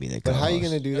definitely be the co-host. But how are you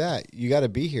going to do that? You got to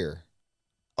be here.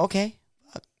 Okay.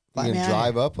 You can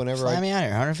drive up whenever Fly me out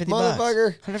here. 150 Motherfucker.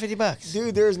 bucks. 150 bucks.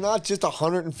 Dude, there's not just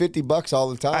 $150 all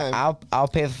the time. I'll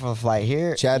pay for the flight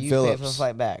here. Chad you Phillips. pay for the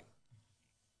flight back.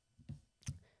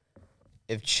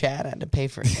 If Chad had to pay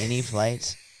for any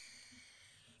flights,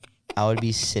 I would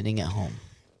be sitting at home.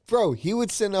 Bro, he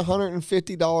would send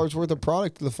 $150 worth of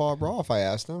product to the Fall Brawl if I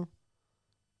asked him.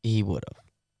 He would have.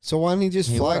 So why didn't he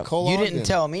just fly Cole You Ogden? didn't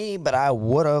tell me, but I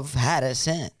would have had it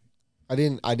sent. I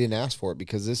didn't ask for it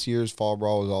because this year's Fall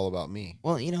Brawl was all about me.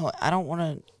 Well, I don't want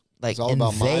to like It's all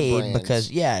about my invade brands.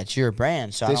 because it's your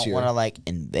brand, so I This don't year. want to like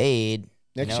invade.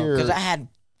 Next year, because I had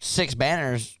 6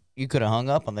 banners you could have hung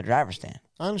up on the driver's stand.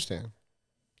 I understand.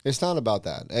 It's not about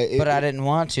that. But I didn't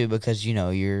want to because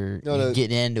you're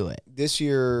getting into it. This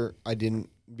year I didn't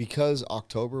because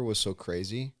October was so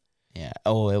crazy. Yeah.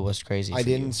 Oh, it was crazy. I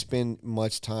didn't spend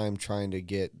much time trying to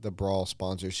get the Brawl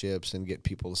sponsorships and get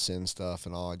people to send stuff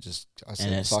and all. I said,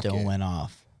 and it fuck still it. went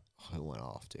off. Oh, it went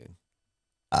off, dude.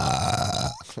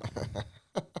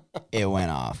 It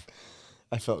went off.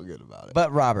 I felt good about it.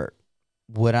 But Robert,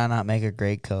 would I not make a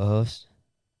great co-host?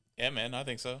 Yeah, man, I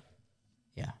think so.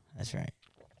 Yeah, that's right.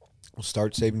 Well,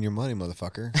 start saving your money,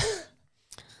 motherfucker.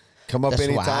 Come up That's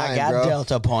anytime, why I got bro.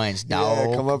 Delta points, dog.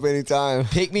 Yeah, come up anytime.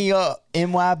 Pick me up,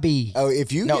 MYB. Oh,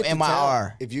 if you get to MYR.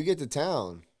 town, if you get to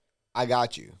town, I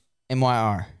got you.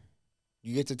 MYR.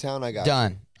 You get to town, I got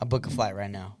Done. I'll book a flight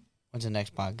right now. When's the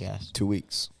next podcast? you. 2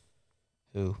 weeks.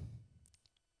 Who?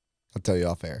 I'll tell you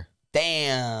off air.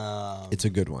 Damn. It's a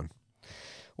good one.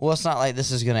 Well, it's not like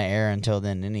this is going to air until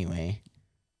then anyway.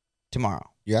 Tomorrow.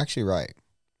 You're actually right.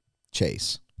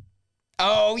 Chase.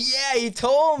 Oh, yeah, he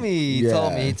told me. He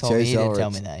told me. He did Elrich.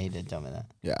 tell me that. He did tell me that.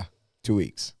 Yeah. 2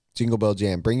 weeks. Jingle Bell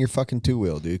Jam. Bring your fucking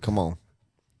 2-wheel, dude. Come on.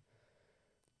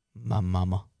 My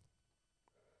mama.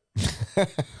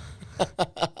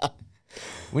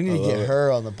 We need to get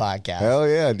her on the podcast. Hell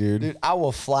yeah, dude. Dude, I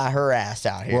will fly her ass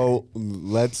out here. Well,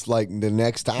 let's like the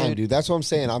next time, Dude. dude. That's what I'm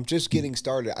saying. I'm just getting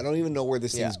started. I don't even know where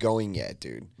this thing's going yet,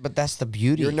 dude. But that's the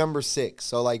beauty. You're number 6.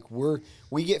 So like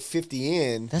we get 50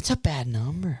 in. That's a bad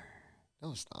number.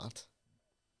 No, it's not.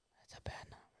 That's a bad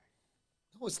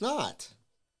number. No, it's not.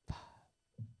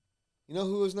 You know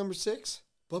who was number 6?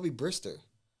 Bubby Brister.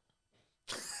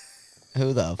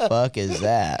 Who the fuck is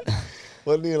that?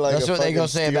 Wasn't he like That's a what they gonna fucking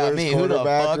say about Steelers me. Who the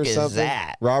quarterback fuck or is something?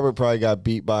 that? Robert probably got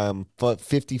beat by him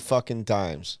 50 fucking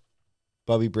times.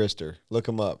 Bubby Brister. Look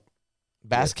him up.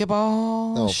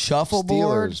 Basketball? No,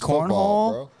 Shuffleboard? Steelers football,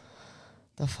 Cornhole? bro.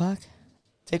 The fuck?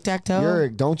 Tic-tac-toe?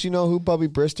 Eric, don't you know who Bubby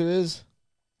Brister is?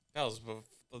 That was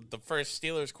the first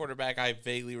Steelers quarterback I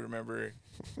vaguely remember.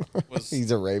 Was He's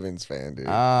a Ravens fan, dude.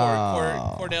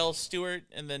 Cordell Stewart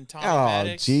and then Tom Oh,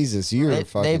 Maddox. Jesus, you're They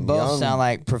fucking both young. sound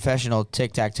like professional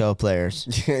tic-tac-toe players.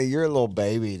 Yeah, you're a little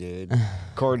baby, dude.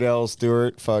 Cordell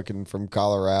Stewart, fucking from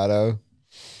Colorado.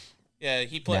 Yeah,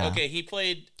 he played. Nah. Okay, he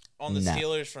played on the Nah.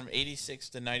 Steelers from '86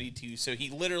 to '92. So he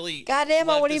literally. Goddamn,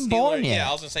 I left wasn't the even born Steelers- yet. Yeah,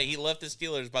 I was gonna say he left the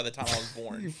Steelers by the time I was You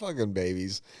born. fucking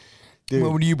babies. Dude,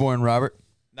 When were you born, Robert?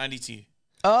 '92.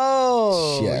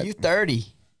 Oh, Shit. you 30.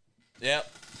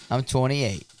 Yep. I'm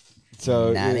 28.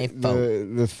 so 94.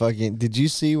 the fucking, did you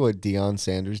see what Deion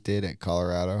Sanders did at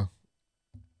Colorado?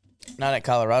 Not at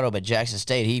Colorado, but Jackson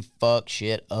State. He fucked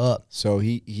shit up. So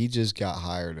he just got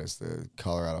hired as the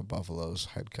Colorado Buffaloes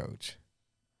head coach.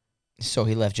 So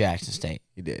he left Jackson State.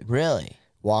 He did. Really?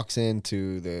 Walks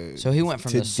into the So he went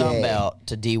from the Sun today. Belt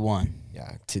to D1.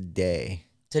 Yeah, today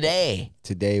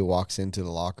walks into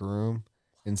the locker room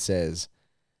and says,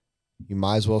 "You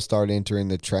might as well start entering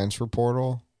the transfer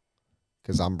portal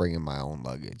because I'm bringing my own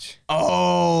luggage.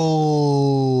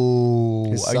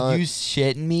 Oh, Are you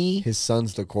shitting me? His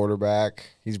son's the quarterback.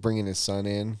 He's bringing his son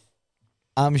in.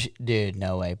 Dude,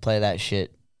 no way. Play that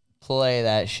shit. Play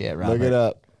that shit, Robert. Look it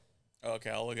up. Okay,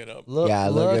 I'll look it up. Look it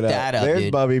up. that up, There's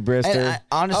dude. Bubby Brister.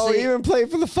 Honestly, he even played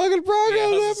for the fucking Broncos. Yeah, I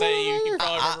was gonna say, you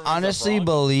probably I remember honestly the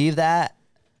believe that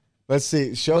Let's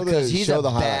see. Show because the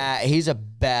highlight. he's a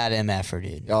bad MFer,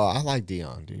 dude. Oh, I like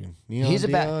Dion, dude. He's a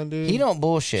bad dude. He don't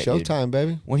bullshit. Showtime, Dude.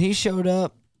 baby. When he showed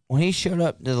up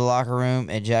to the locker room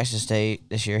at Jackson State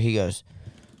this year, he goes,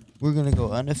 "We're gonna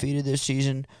go undefeated this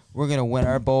season. We're gonna win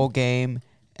our bowl game,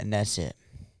 and that's it."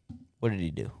 What did he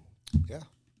do? Yeah,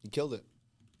 he killed it.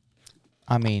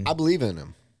 I mean, I believe in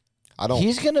him. I don't.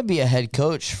 he's gonna be a head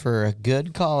coach for a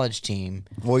good college team.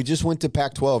 Well, he just went to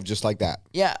Pac-12 just like that.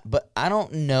 Yeah, but I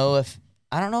don't know if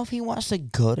he wants to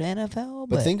go to NFL.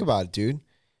 But think about it, dude.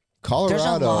 Colorado. There's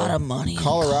a lot of money.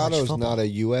 Colorado's in not a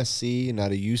USC,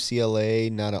 not a UCLA,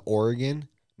 not a Oregon,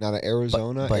 not a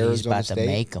Arizona. but Arizona he's about State. to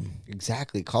make them.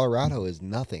 Exactly. Colorado is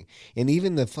nothing. And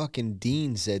even the fucking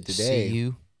dean said today.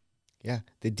 CU. Yeah,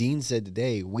 the dean said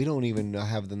today, we don't even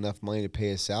have enough money to pay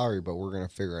his salary, but we're going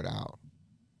to figure it out.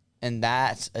 And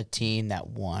that's a team that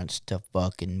wants to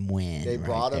fucking win. They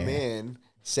brought him there. in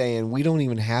saying, we don't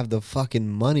even have the fucking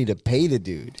money to pay the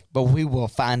dude. But we will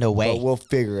find a way. But we'll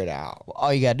figure it out.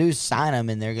 All you got to do is sign them,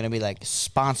 and they're going to be like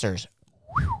sponsors.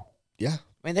 Yeah.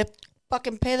 I mean, they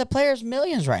fucking pay the players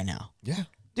millions right now. Yeah.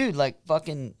 Dude, like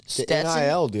fucking The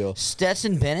NIL deal.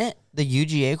 Stetson Bennett, the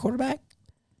UGA quarterback,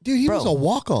 Dude, he Bro. was a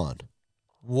walk-on.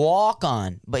 walk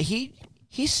on. But he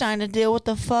signed a deal with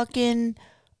the fucking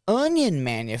onion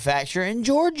manufacturer in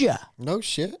Georgia. No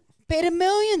shit. Paid him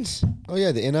millions. Oh,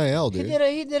 yeah, the NIL, dude.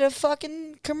 He did a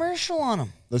fucking commercial on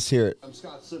him. Let's hear it. I'm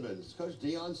Scott Simmons. Coach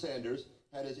Deion Sanders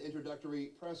had his introductory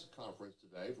press conference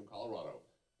today from Colorado.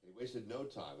 He wasted no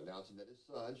time announcing that his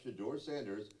son, Shador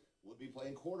Sanders, would be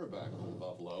playing quarterback for the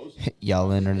Buffaloes.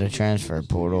 Y'all entered the transfer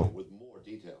portal. With more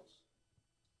details.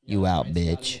 You out, Right, Scott,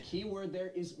 and bitch. the key word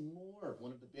there is more.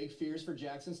 One of the big fears for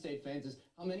Jackson State fans is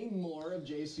how many more of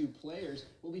JSU players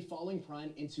will be falling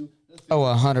prime into the Oh,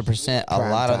 100%. A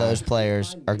lot of those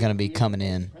players are going to be coming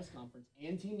in. Press conference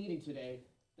and team meeting today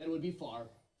that would be far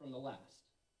from the last.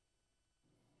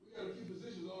 We got a few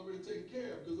positions already taken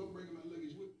care of because I'm bringing my luggage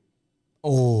with me.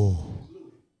 Oh.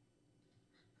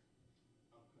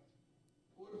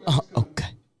 Okay.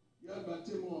 You got about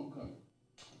 10 more of them coming.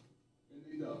 And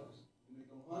they dogs. And they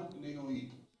gonna hunt and they gonna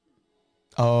eat.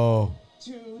 Oh.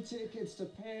 2 tickets to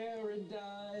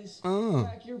paradise. Oh.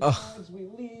 Pack your bags, we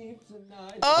leave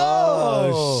tonight.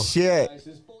 Oh. Shit. This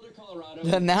is Boulder, Colorado.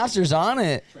 The announcer's on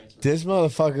it. This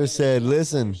motherfucker said,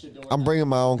 listen, I'm bringing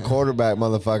my own quarterback,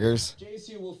 motherfuckers.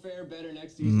 JSU will fare better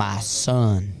next season. My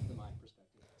son. From my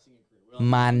perspective, singing career. Well,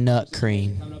 My nut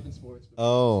cream. coming up in sports.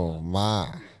 Oh,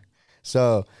 my.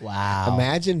 So Wow.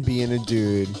 imagine being a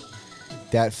dude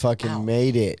that fucking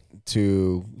made it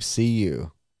to CU.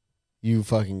 You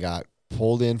fucking got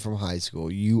pulled in from high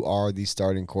school. You are the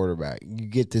starting quarterback. You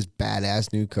get this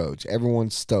badass new coach.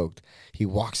 Everyone's stoked. He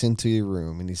walks into your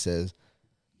room and he says,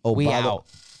 "Oh, We by out.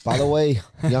 by the way,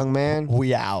 young man,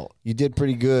 We out. you did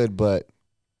pretty good, but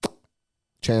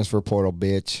transfer portal,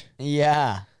 bitch.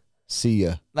 Yeah. See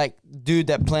ya. Like, dude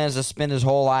that plans to spend his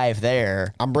whole life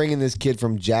there. I'm bringing this kid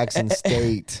from Jackson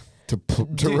State to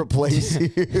replace you,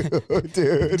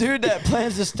 dude. Dude that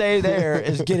plans to stay there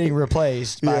is getting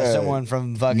replaced by Yeah. someone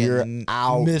from You're fucking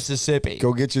out. Mississippi.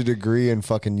 Go get your degree in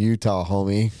fucking Utah,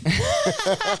 homie.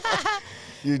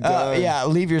 You done. Yeah,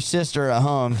 leave your sister at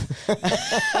home.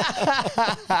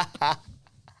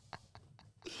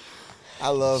 I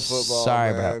love football.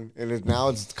 Sorry, bro. man. And now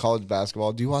it's college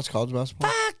basketball. Do you watch college basketball?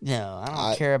 Fuck no, I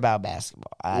don't care about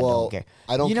basketball. I don't care.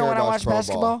 I don't You know care when I about watch pro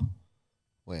basketball? ball.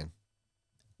 When?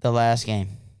 The last game,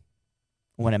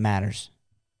 when it matters.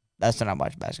 That's when I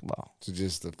watch basketball. So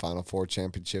just the Final Four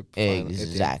championship. final- at the end.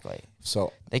 Exactly.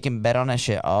 So They can bet on that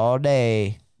shit all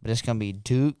day, but it's gonna be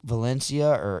Duke, Valencia,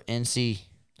 or NC.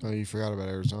 oh, you forgot about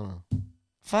Arizona.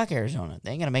 Fuck Arizona. They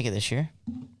ain't gonna make it this year.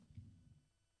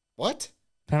 What?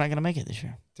 They're not gonna make it this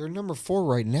year. They're number 4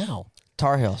 right now.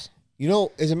 Tar Heels. You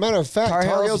know, as a matter of fact, Tar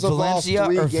Heels have lost Valencia,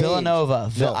 3 or games.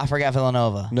 Villanova. No. I forgot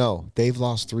Villanova. No, they've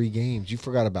lost 3 games. You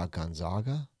forgot about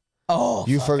Gonzaga? Oh,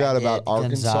 You fuck, forgot I about did.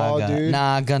 Arkansas, Gonzaga. dude?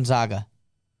 Nah, Gonzaga.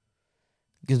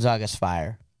 Gonzaga's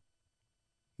fire.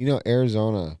 You know,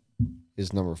 Arizona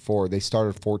is number 4. They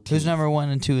started 14. Who's number 1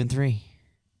 and 2 and 3?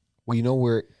 Well, you know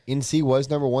where NC was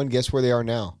number 1? Guess where they are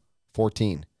now?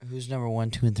 14. Who's number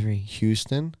 1, 2, and 3?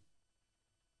 Houston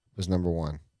was number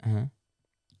 1. Uh-huh.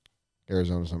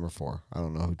 Arizona's number 4. I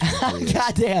don't know who 2 and 3 is.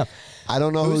 Goddamn. I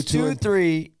don't know Who's who 2 and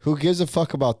 3? Who gives a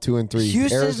fuck about 2 and 3?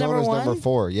 Houston's Arizona's number number 1?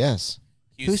 4. Yes.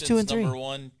 Houston's 2 and 3? number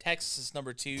 1. Texas is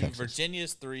number 2. Texas.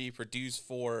 Virginia's 3. Purdue's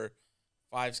 4.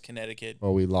 5's Connecticut.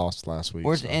 Well, we lost last week.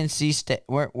 Where's so. NC State?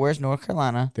 Where's North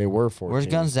Carolina? They were 14. Where's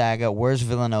Gonzaga? Where's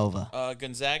Villanova?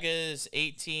 Gonzaga is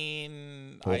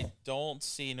 18. Cool. I don't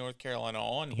see North Carolina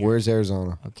on here. Where's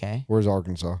Arizona? Okay. Where's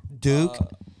Arkansas? Duke.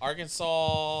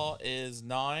 Arkansas is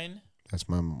 9. That's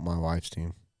my wife's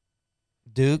team.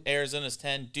 Duke. Arizona's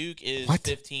 10. Duke is What?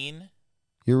 15.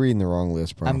 You're reading the wrong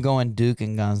list, bro. I'm going Duke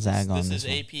and Gonzaga on This this is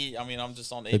one. AP. I mean, I'm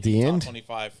just on At AP the Top end?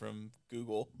 25 from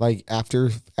Google. Like after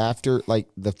like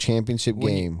the championship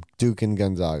When you- game, Duke and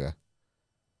Gonzaga.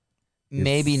 You're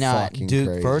Maybe not fucking Duke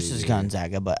crazy, versus dude.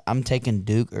 Gonzaga, but I'm taking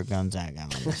Duke or Gonzaga on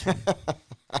this one.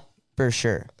 For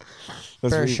sure.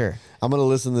 Let's For read- sure. I'm gonna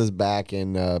listen to this back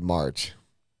in March.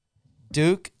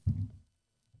 Duke,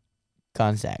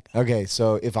 Gonzaga. Okay,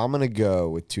 so if I'm gonna go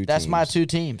with two That's teams, my 2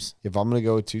 teams. if I'm gonna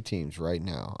go with 2 teams right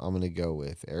now, I'm gonna go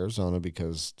with Arizona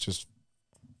because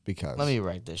Let me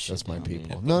write this shit that's my down,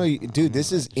 people. dude. No, dude,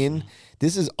 this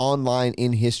is online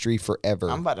in history forever.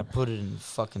 I'm about to put it in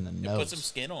fucking the Put notes. some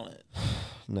skin on it.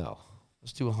 No,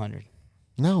 Let's do 100.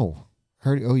 no, I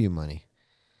already owe you money.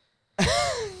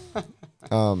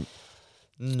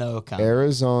 No comment.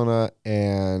 Arizona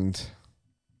and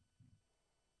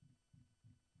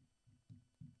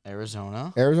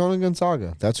Arizona.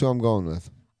 Gonzaga. That's who I'm going with.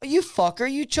 You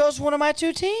fucker, you chose one of my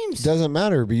 2 teams. Doesn't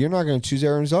matter, but you're not going to choose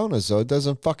Arizona, so it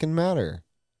doesn't fucking matter.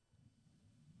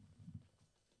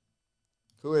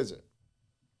 Who is it?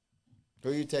 Who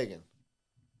are you taking?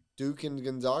 Duke and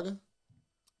Gonzaga?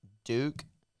 Duke.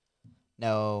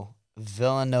 No.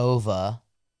 Villanova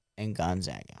and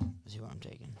Gonzaga. Is who I'm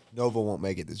taking. Nova won't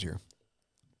make it this year.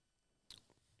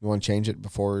 You want to change it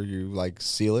before you like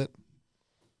seal it?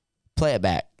 Play it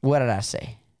back. What did I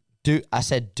say? Duke. I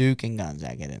said Duke and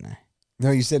Gonzaga, didn't I? No,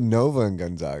 you said Nova and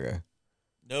Gonzaga.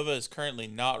 Nova is currently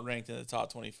not ranked in the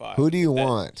top 25. Who do you That-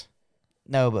 want?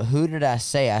 No, but who did I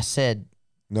say? I said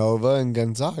Nova and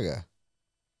Gonzaga.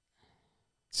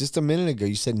 Just a minute ago,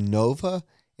 you said Nova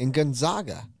and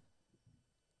Gonzaga.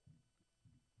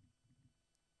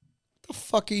 What the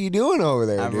fuck are you doing over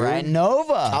there, I'm dude? writing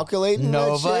Nova. Calculating that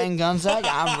Nova shit? and Gonzaga.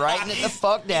 I'm writing it the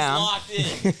fuck down. Locked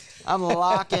in. I'm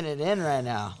locking it in right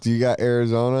now. Do you got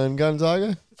Arizona and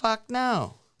Gonzaga? Fuck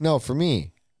no. No, for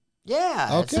me.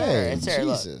 Yeah. It's Okay, there. It's there.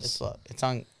 Look, Jesus. it's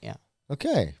on. Yeah.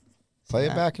 Okay. Play it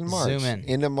Yeah. back in March. Zoom in.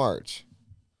 Into March.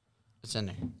 It's in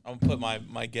there. I'm gonna put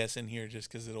my guess in here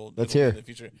just because it'll Let's be hear. in the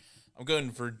future. I'm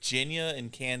going Virginia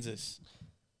and Kansas.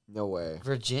 No way.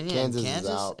 Virginia Kansas and is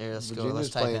Kansas. out. Here, let's go. Virginia's Let's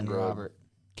type playing in good. Robert.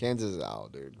 Kansas is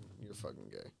out, dude. You're fucking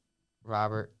gay.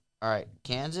 Robert. All right,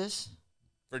 Kansas.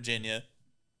 Virginia.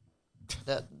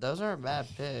 Those aren't bad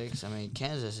picks. I mean,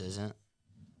 Kansas isn't.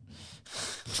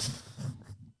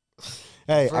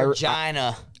 Hey,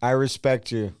 Virginia. I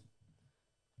respect you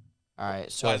All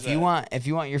right, so Why if is you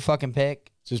that? want your fucking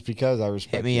pick, just because I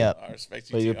respect hit me you. up. I respect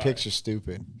you. But too. your All picks right. are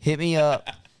stupid. Hit me up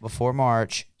before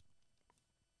March.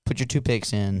 Put your 2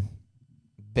 picks in.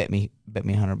 Bet me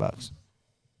 $100.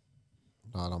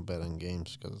 No, I don't bet on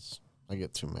games because I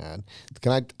get too mad.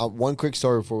 Can I one quick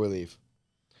story before we leave?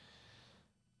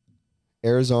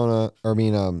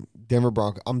 Denver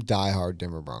Broncos. I'm diehard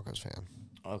Denver Broncos fan.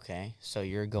 Okay, so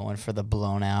you're going for the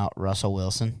blown out Russell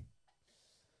Wilson.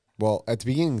 Well, at the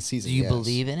beginning of the season, Do you yes.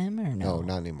 believe in him or no? No,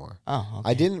 not anymore. Oh,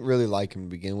 okay. I didn't really like him to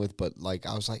begin with, but like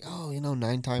I was like, oh,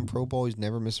 9-time Pro Bowl. He's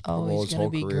never missed a Pro Oh, Bowl he's his gonna whole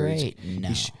be career. great. No,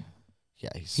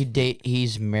 He's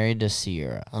he's married to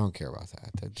Sierra. I don't care about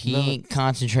that. He ain't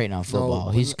concentrating on football.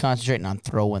 but He's no- concentrating on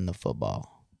throwing the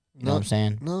football. You know what I'm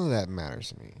saying? None of that matters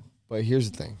to me. But here's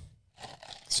the thing.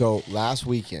 So last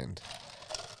weekend,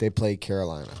 they played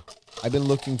Carolina. I've been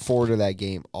looking forward to that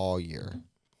game all year.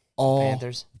 All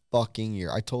Panthers. fucking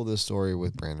year. I told this story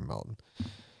with Brandon Melton.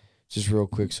 Just real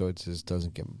quick so it just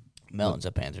doesn't get... Melton's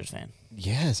a Panthers fan.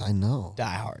 Yes, I know. Die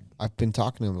hard. I've been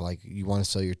talking to him like, you want to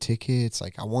sell your tickets?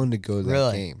 Like, I wanted to go to that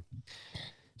Really? game.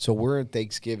 So we're at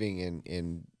Thanksgiving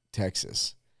in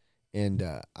Texas. And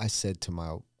I said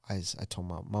to I told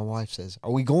my wife says,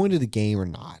 are we going to the game or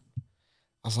not?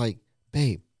 I was like,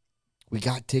 babe, we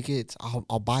got tickets.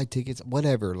 I'll buy tickets,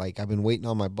 whatever. Like, I've been waiting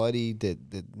on my buddy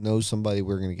that knows somebody.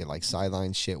 We're going to get like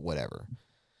sideline shit, whatever.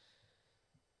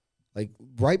 Like,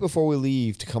 right before we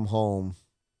leave to come home,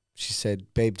 she said,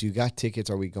 babe, do you got tickets?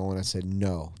 Are we going? I said,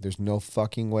 no, there's no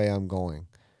fucking way I'm going.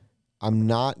 I'm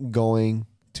not going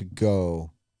to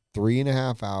go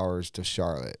 3.5 hours to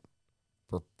Charlotte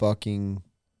for fucking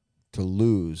to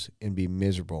lose and be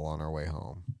miserable on our way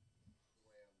home.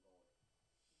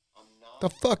 The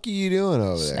fuck are you doing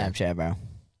over there? Snapchat, bro.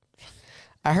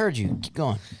 I heard you. Keep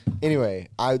going. Anyway,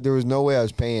 there was no way I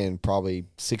was paying probably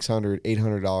 $600,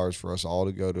 $800 for us all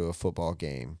to go to a football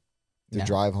game. To No.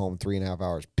 drive home 3.5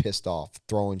 hours, pissed off,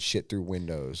 throwing shit through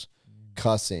windows,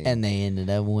 cussing. And they ended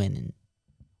up winning.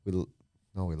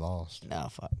 we lost. No,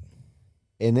 fuck.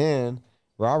 And then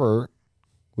Robert,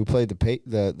 we played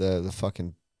the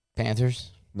fucking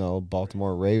Panthers,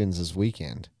 Baltimore Ravens this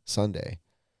weekend, Sunday.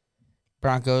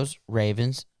 Broncos,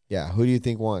 Ravens, Yeah, who do you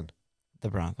think won? the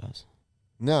Broncos.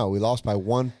 No, we lost by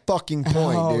 1 fucking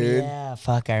point, oh, dude. yeah.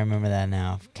 Fuck, I remember that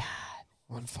now. God.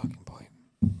 1 fucking point.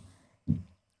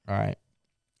 All right.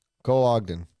 Cole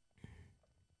Ogden.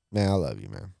 Man, I love you,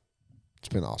 man. It's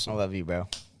been I awesome. love you, bro.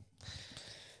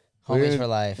 We're Homies gonna- for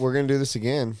life. We're gonna do this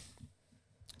again.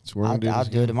 So we're gonna I'll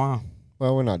do it tomorrow.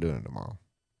 Well, we're not doing it tomorrow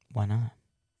Why not?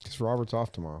 because Robert's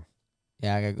off tomorrow.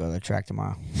 Yeah, I gotta go to the track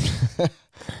tomorrow.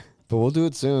 But we'll do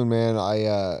it soon, man.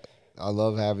 I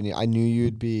love having you. I knew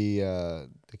you'd be the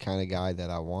kind of guy that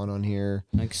I want on here.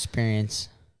 Experience.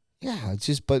 Yeah, it's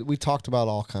just. But we talked about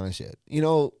all kind of shit, you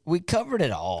know. We covered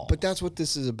it all. But that's what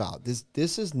this is about.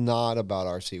 This is not about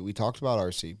RC. We talked about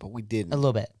RC, but we didn't. a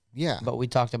little bit. Yeah, But we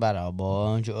talked about a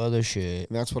bunch of other shit.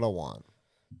 and that's what I want.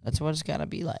 That's what it's gotta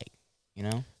be like, you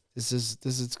know? This is.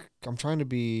 I'm trying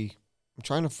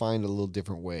to find a little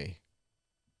different way.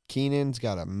 Keenan's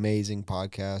got an amazing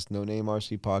podcast. No Name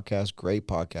RC podcast. Great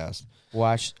podcast.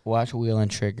 Watch Wheel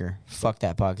and Trigger. Fuck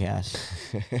that podcast.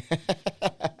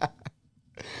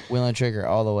 Wheel and Trigger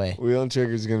all the way. Wheel and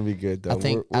Trigger is gonna be good though. I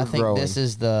think we're growing. this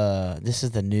is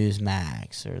the News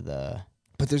Max or the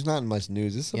But there's not much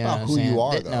news. This is you know about what I'm who saying? you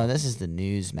are, though. No, this is the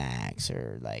News Max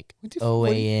or like What the f-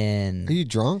 what- OAN. Are you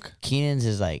drunk? Keenan's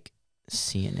is like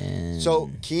CNN.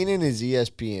 So Keenan is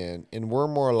ESPN, and we're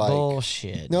more like.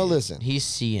 bullshit. No, dude. listen. He's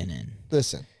CNN.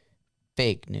 Listen.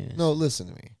 Fake news. No, listen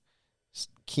to me.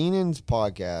 Keenan's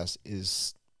podcast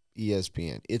is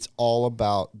ESPN. It's all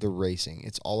about the racing.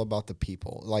 It's all about the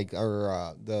people, like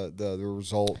the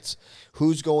results,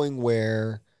 who's going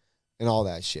where, and all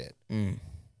that shit. Mm.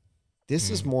 This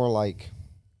is more like,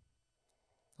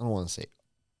 I don't want to say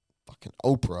fucking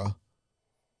Oprah,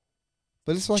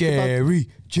 but it's like Jerry.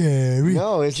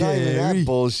 no, it's not even that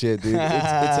bullshit, dude.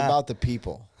 It's about the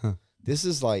people. Huh. This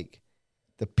is like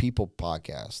the people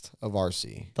podcast of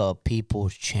RC. The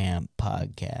People's Champ The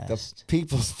podcast.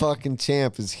 people's fucking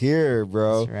champ is here,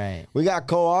 bro. That's right. We got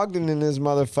Cole Ogden in this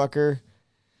motherfucker.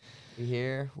 We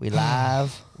here. We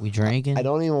live. We drinking. I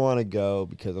don't even want to go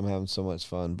because I'm having so much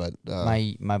fun, but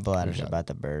my bladder's got- about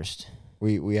to burst.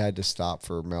 we had to stop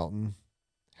for Melton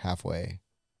halfway.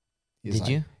 He's Did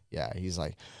like- you? Yeah, he's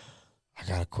like, I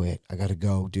gotta quit. I gotta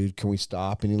go, dude. Can we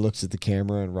stop? And he looks at the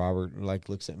camera, and Robert like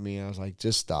looks at me. I was like,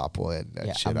 just stop. We'll edit that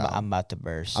Yeah, shit out. I'm about to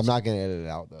burst. I'm not gonna edit it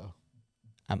out though.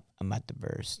 I'm about to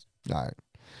burst. All right,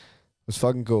 it was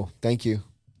fucking cool. Thank you.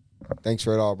 Thanks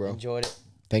for it all, bro. Enjoyed it.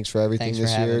 Thanks for everything Thanks for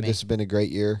this having year. me. This has been a great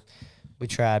year. We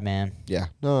tried, man. Yeah.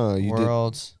 No, you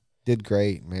Worlds. did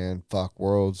great, man. Fuck,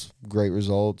 Worlds, great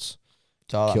results.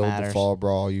 It's all that Killed matters. the fall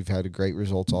brawl. You've had great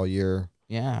results all year.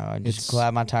 Yeah, I'm just It's-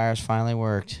 glad my tires finally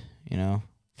worked. You know,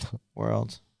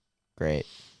 Worlds, great.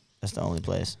 That's the only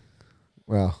place.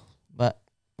 Well, But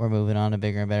we're moving on to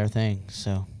bigger and better things.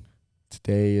 So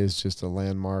today is just a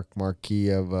marquee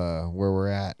of where we're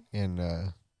at, and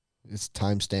it's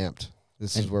time stamped.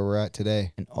 This is And- where we're at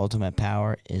today. an ultimate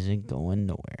power isn't going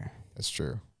nowhere. That's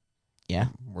true. Yeah,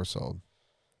 We're sold.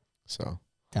 So,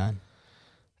 done.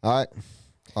 all right,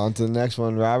 on to the next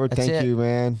one. Robert, That's thank it. you,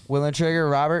 man. Will and Trigger,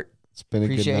 Robert, It's been a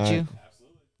good appreciate night. you.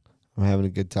 I'm having a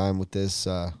good time with this.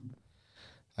 I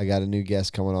got a new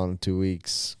guest coming on in 2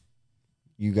 weeks.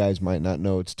 You guys might not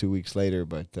know it's 2 weeks later,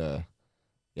 but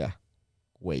yeah,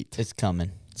 wait. It's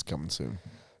coming. It's coming soon.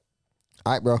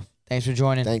 All right, bro. Thanks for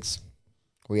joining. Thanks.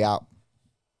 We out.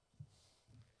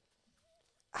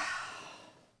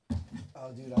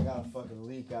 Oh, dude, I got a fucking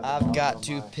leak out. I've got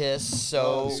to piss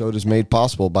so. Soda's made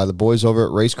possible by the boys over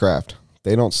at Racecraft.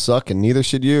 They don't suck, and neither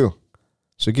should you.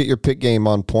 So get your pit game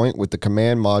on point with the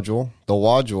command module, the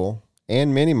Wadule,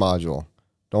 and mini module.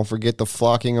 Don't forget the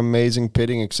flocking amazing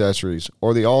pitting accessories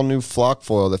or the all-new flock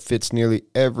foil that fits nearly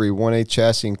every 1A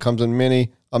chassis and comes in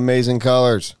many amazing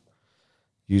colors.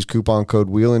 Use coupon code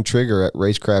Wheel and Trigger at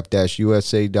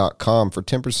racecraft-usa.com for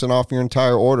 10% off your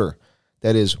entire order.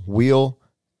 That is Wheel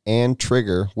and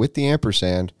Trigger with the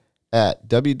ampersand at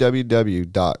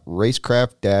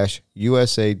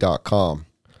www.racecraft-usa.com.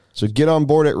 So get on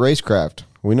board at Racecraft.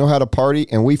 We know how to party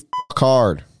and we fuck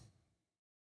hard.